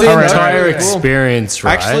 Yeah, It too. was that the was very entire cool. experience,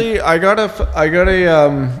 right? Actually, I got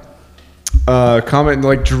a comment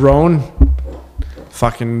like Jerome,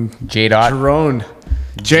 fucking J-Dot. Jerome,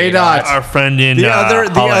 J-Dot, Our friend in the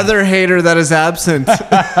Holland. other hater that is absent.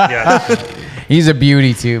 Yeah. He's a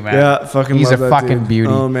beauty too, man. Yeah, fucking. He's love a that fucking dude. beauty.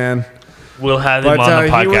 Oh man. We'll have him But on the he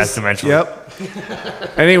podcast was, eventually. Yep.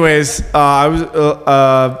 Anyways, I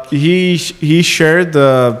was he shared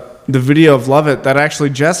the video of Love It that actually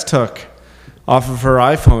Jess took off of her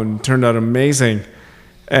iPhone. Turned out amazing,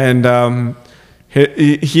 and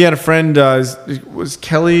he had a friend was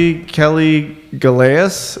Kelly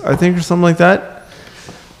Galeas, I think, or something like that.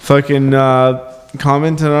 Fucking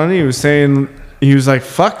commented on it. He was saying, he was like,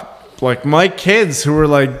 fuck, like my kids who were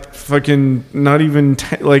like fucking not even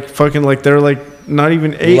they're like not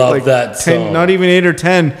even 8, Love like that 10, song. not even 8 or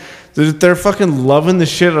 10. They're fucking loving the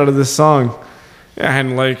shit out of this song.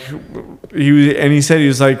 And like he said, he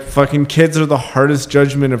was like, fucking kids are the hardest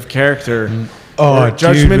judgment of character. Oh, or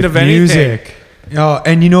judgment dude, of with anything. music. Oh,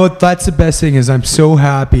 and you know what? That's the best thing is I'm so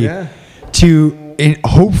happy to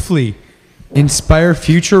hopefully inspire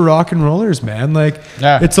future rock and rollers, man. Like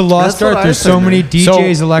it's a lost That's what art. I There's said, so many man.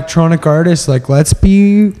 DJs, electronic artists. Like let's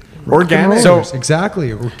be Organic. So So-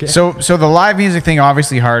 exactly. So the live music thing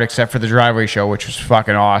obviously hard, except for the driveway show, which was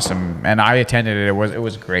fucking awesome, and I attended it. It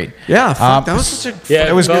was great. Yeah, fuck, that was such a. Yeah,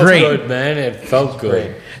 It was felt great. good, man. It felt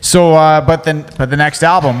good. So, but the next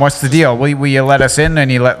album, what's the deal? Will you let us in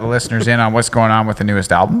and you let the listeners in on what's going on with the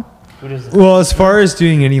newest album? Well, as far as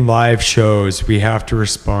doing any live shows, we have to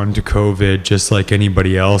respond to COVID just like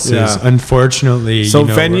anybody else is. Yeah. Unfortunately, So you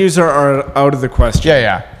know, venues are out of the question.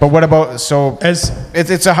 Yeah. But what about as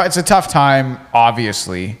it's a tough time,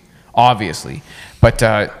 obviously, but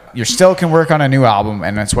you still can work on a new album,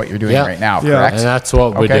 and that's what you're doing Yeah. right now, Yeah. correct? And that's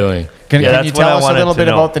what we're Okay. doing. Can that's you what I tell us a wanted little to bit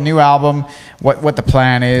know. about the new album, what the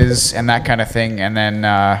plan is, and that kind of thing, and then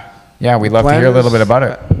we'd love to Plan hear a little is- bit about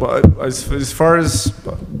it. Well, as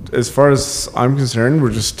far as I'm concerned,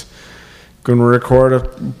 we're just gonna record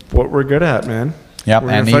what we're good at, man. Yep, We're,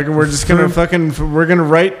 and we're gonna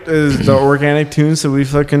write the organic tunes that we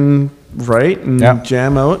fucking write and Yep.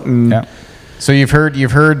 jam out and Yeah. So you've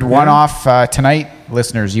heard one off tonight,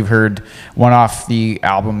 listeners. You've heard one off the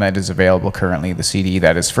album that is available currently, the CD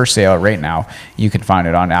that is for sale right now. You can find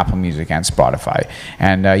it on Apple Music and Spotify.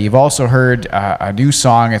 And you've also heard a new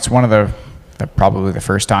song. It's one of the probably the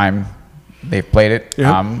first time they've played it.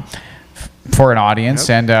 Yep. For an audience,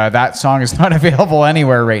 and that song is not available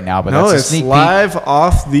anywhere right now. But no, that's a it's sneak peek. live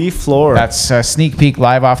off the floor. That's a sneak peek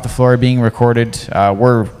live off the floor being recorded.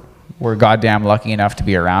 We're goddamn lucky enough to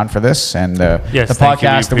be around for this, and Yes, the thank you.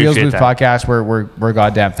 We podcast, the Wheels appreciate Blues that. podcast. We're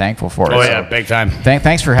goddamn thankful for it. Oh So yeah, big time.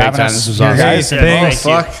 thanks for having time. us This was here, awesome. guys. thanks.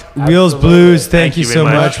 Thank you. fuck. Wheels Blues, thank Thank you you so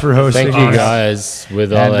very much much. for hosting Thank you us. guys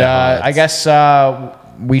with all And that. I guess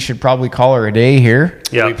we should probably call her a day here.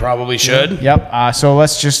 Yeah. We probably should. Yep. So we'll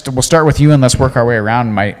start with you and let's work our way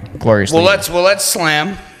around, Mike. Gloriously. Well, let's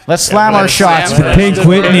slam let's slam our let's shots. slam. for Pink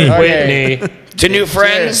Whitney. Okay. Whitney, to new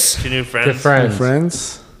friends. To new good friends. friends.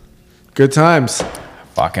 Friends, good times.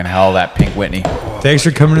 Fucking hell, that Pink Whitney. Thanks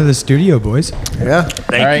for coming to the studio, boys. Yeah.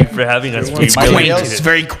 Thank All right. you for having us. We It's Mighty quaint. Wheels. It's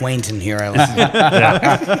very quaint in here. I listen.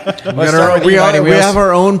 Let's start with we you, Mighty Wheels. have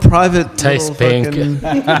our own private Taste little pink.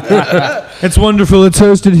 fucking- It's wonderful. It's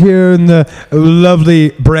hosted here in the lovely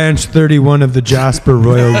Branch 31 of the Jasper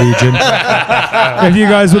Royal Legion. If you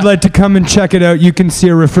guys would like to come and check it out, you can see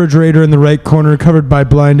a refrigerator in the right corner covered by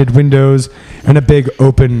blinded windows and a big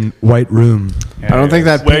open white room. I don't think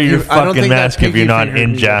that. Wear pinky- your I don't fucking think that mask if you're pinky not finger in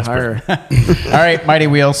can get Jasper. higher. All right, Mighty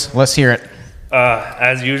Wheels. Let's hear it.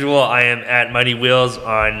 As usual, I am at Mighty Wheels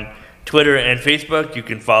on Twitter and Facebook. You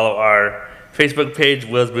can follow our Facebook page,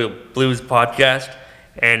 Wheels Blues Podcast,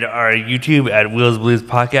 and our YouTube at Wheels Blues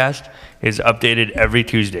Podcast is updated every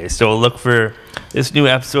Tuesday. So look for this new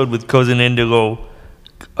episode with Cousin Indigo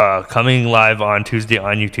coming live on Tuesday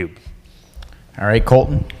on YouTube. All right,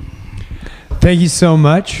 Colton. Thank you so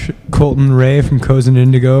much. Colton Ray from Cozen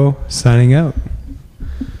Indigo signing out.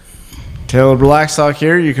 Taylor Blackstock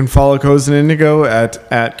here. You can follow Cozen Indigo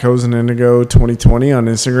at Cozen Indigo 2020 on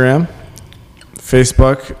Instagram.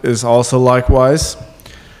 Facebook is also likewise.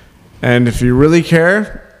 And if you really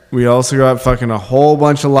care, we also got fucking a whole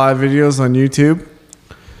bunch of live videos on YouTube.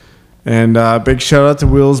 And big shout out to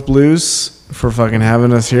Wheels Blues for fucking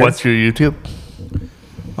having us here. What's your YouTube?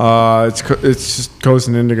 It's just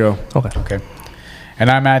Cozen Indigo. Okay. And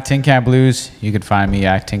I'm at Tin Can Blues. You can find me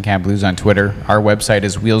at Tin Can Blues on Twitter. Our website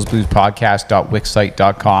is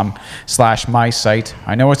wheelsbluespodcast.wixsite.com/mysite.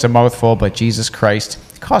 I know it's a mouthful, but Jesus Christ,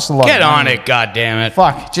 it costs a lot Get of on money. it, goddammit.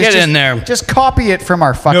 Fuck. Get in there. Just copy it from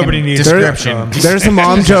our fucking Nobody needs description. There's a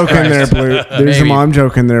mom joke in there, Blue. There's a Maybe. mom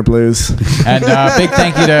joke in there, Blues. And big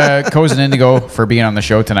thank you to Cozen Indigo for being on the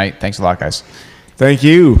show tonight. Thanks a lot, guys. Thank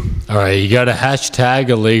you. All right, you got a hashtag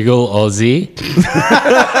illegal Aussie.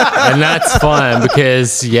 And that's fine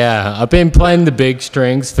because, yeah, I've been playing the big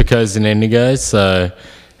strings for Cousin Indigo, so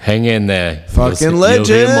hang in there. Fucking You'll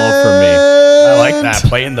hear more from me. I like that.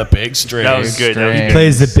 Playing the big strings. That was good. That was good.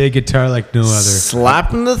 Plays the big guitar like no other.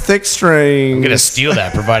 Slapping the thick string. I'm gonna steal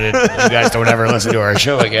that, provided you guys don't ever listen to our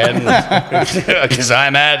show again. Because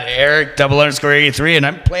I'm at Eric_83, and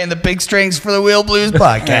I'm playing the big strings for the Wheel Blues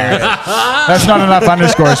Podcast. That's not enough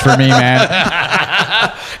underscores for me, man.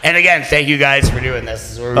 And again, thank you guys for doing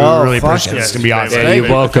this. We Oh, really fuck appreciate it. yes. It's gonna be awesome. Yeah, you're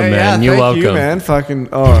welcome, man. Yeah, You're thank welcome. you, man. Fucking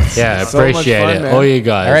Yeah, so much appreciate fun, it. man. All you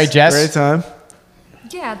guys. All right, Jess. Great time.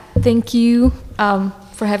 Yeah, thank you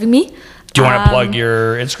for having me. Do you want to plug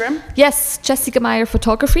your Instagram? Yes, Jessica Meyer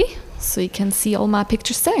Photography. so you can see all my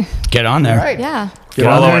pictures there. Get on there. Right. Yeah. Get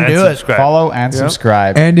on there and do it. subscribe. Follow and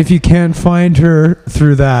subscribe. And if you can't find her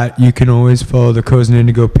through that, you can always follow the Cozen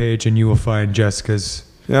Indigo page, and you will find Jessica's.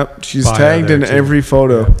 Yep, she's Bio tagged there in too. every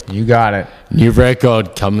photo. You got it. New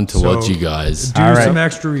record coming towards So- you guys. Do All right. some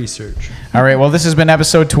extra research. All right. Well, this has been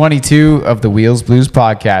episode 22 of the Wheels Blues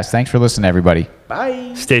podcast. Thanks for listening, everybody.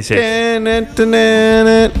 Bye. Stay safe. I've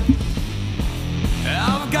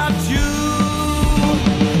got you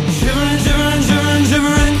shivering, shivering, shivering,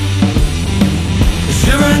 shivering,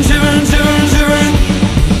 shivering, shivering, shivering, shivering,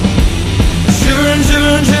 shivering, shivering,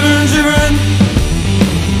 shivering, shivering,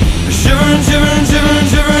 shivering, shivering, shivering,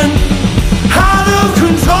 shivering, out of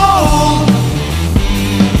control.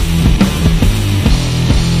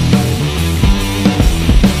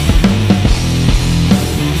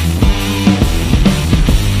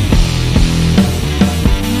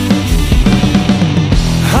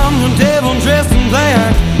 I'm the devil dressed in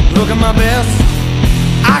black. Look at my best.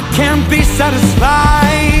 I can't be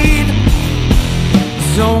satisfied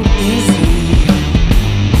so easy.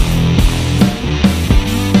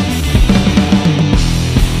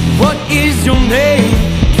 What is your name?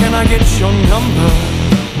 Can I get your number?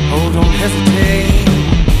 Oh, don't hesitate.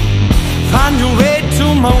 Find your way to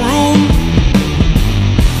my room.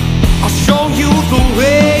 I'll show you the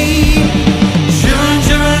way. Shivering,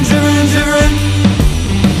 shivering, shivering, shivering.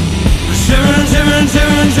 Shivering, shivering,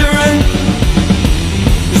 shivering, shivering.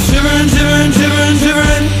 Shivering, shivering, shivering,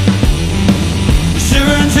 shivering.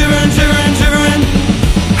 Shivering, shivering, shivering, shivering.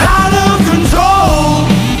 Out of control.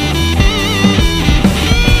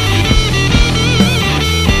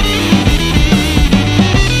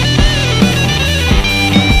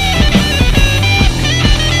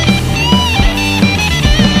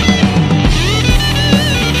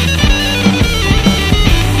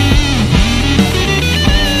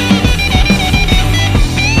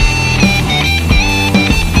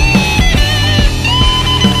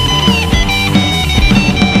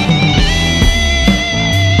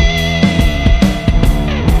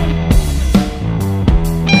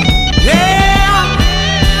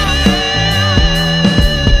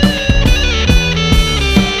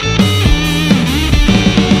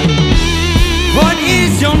 What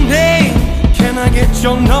is your name? Can I get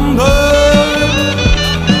your name?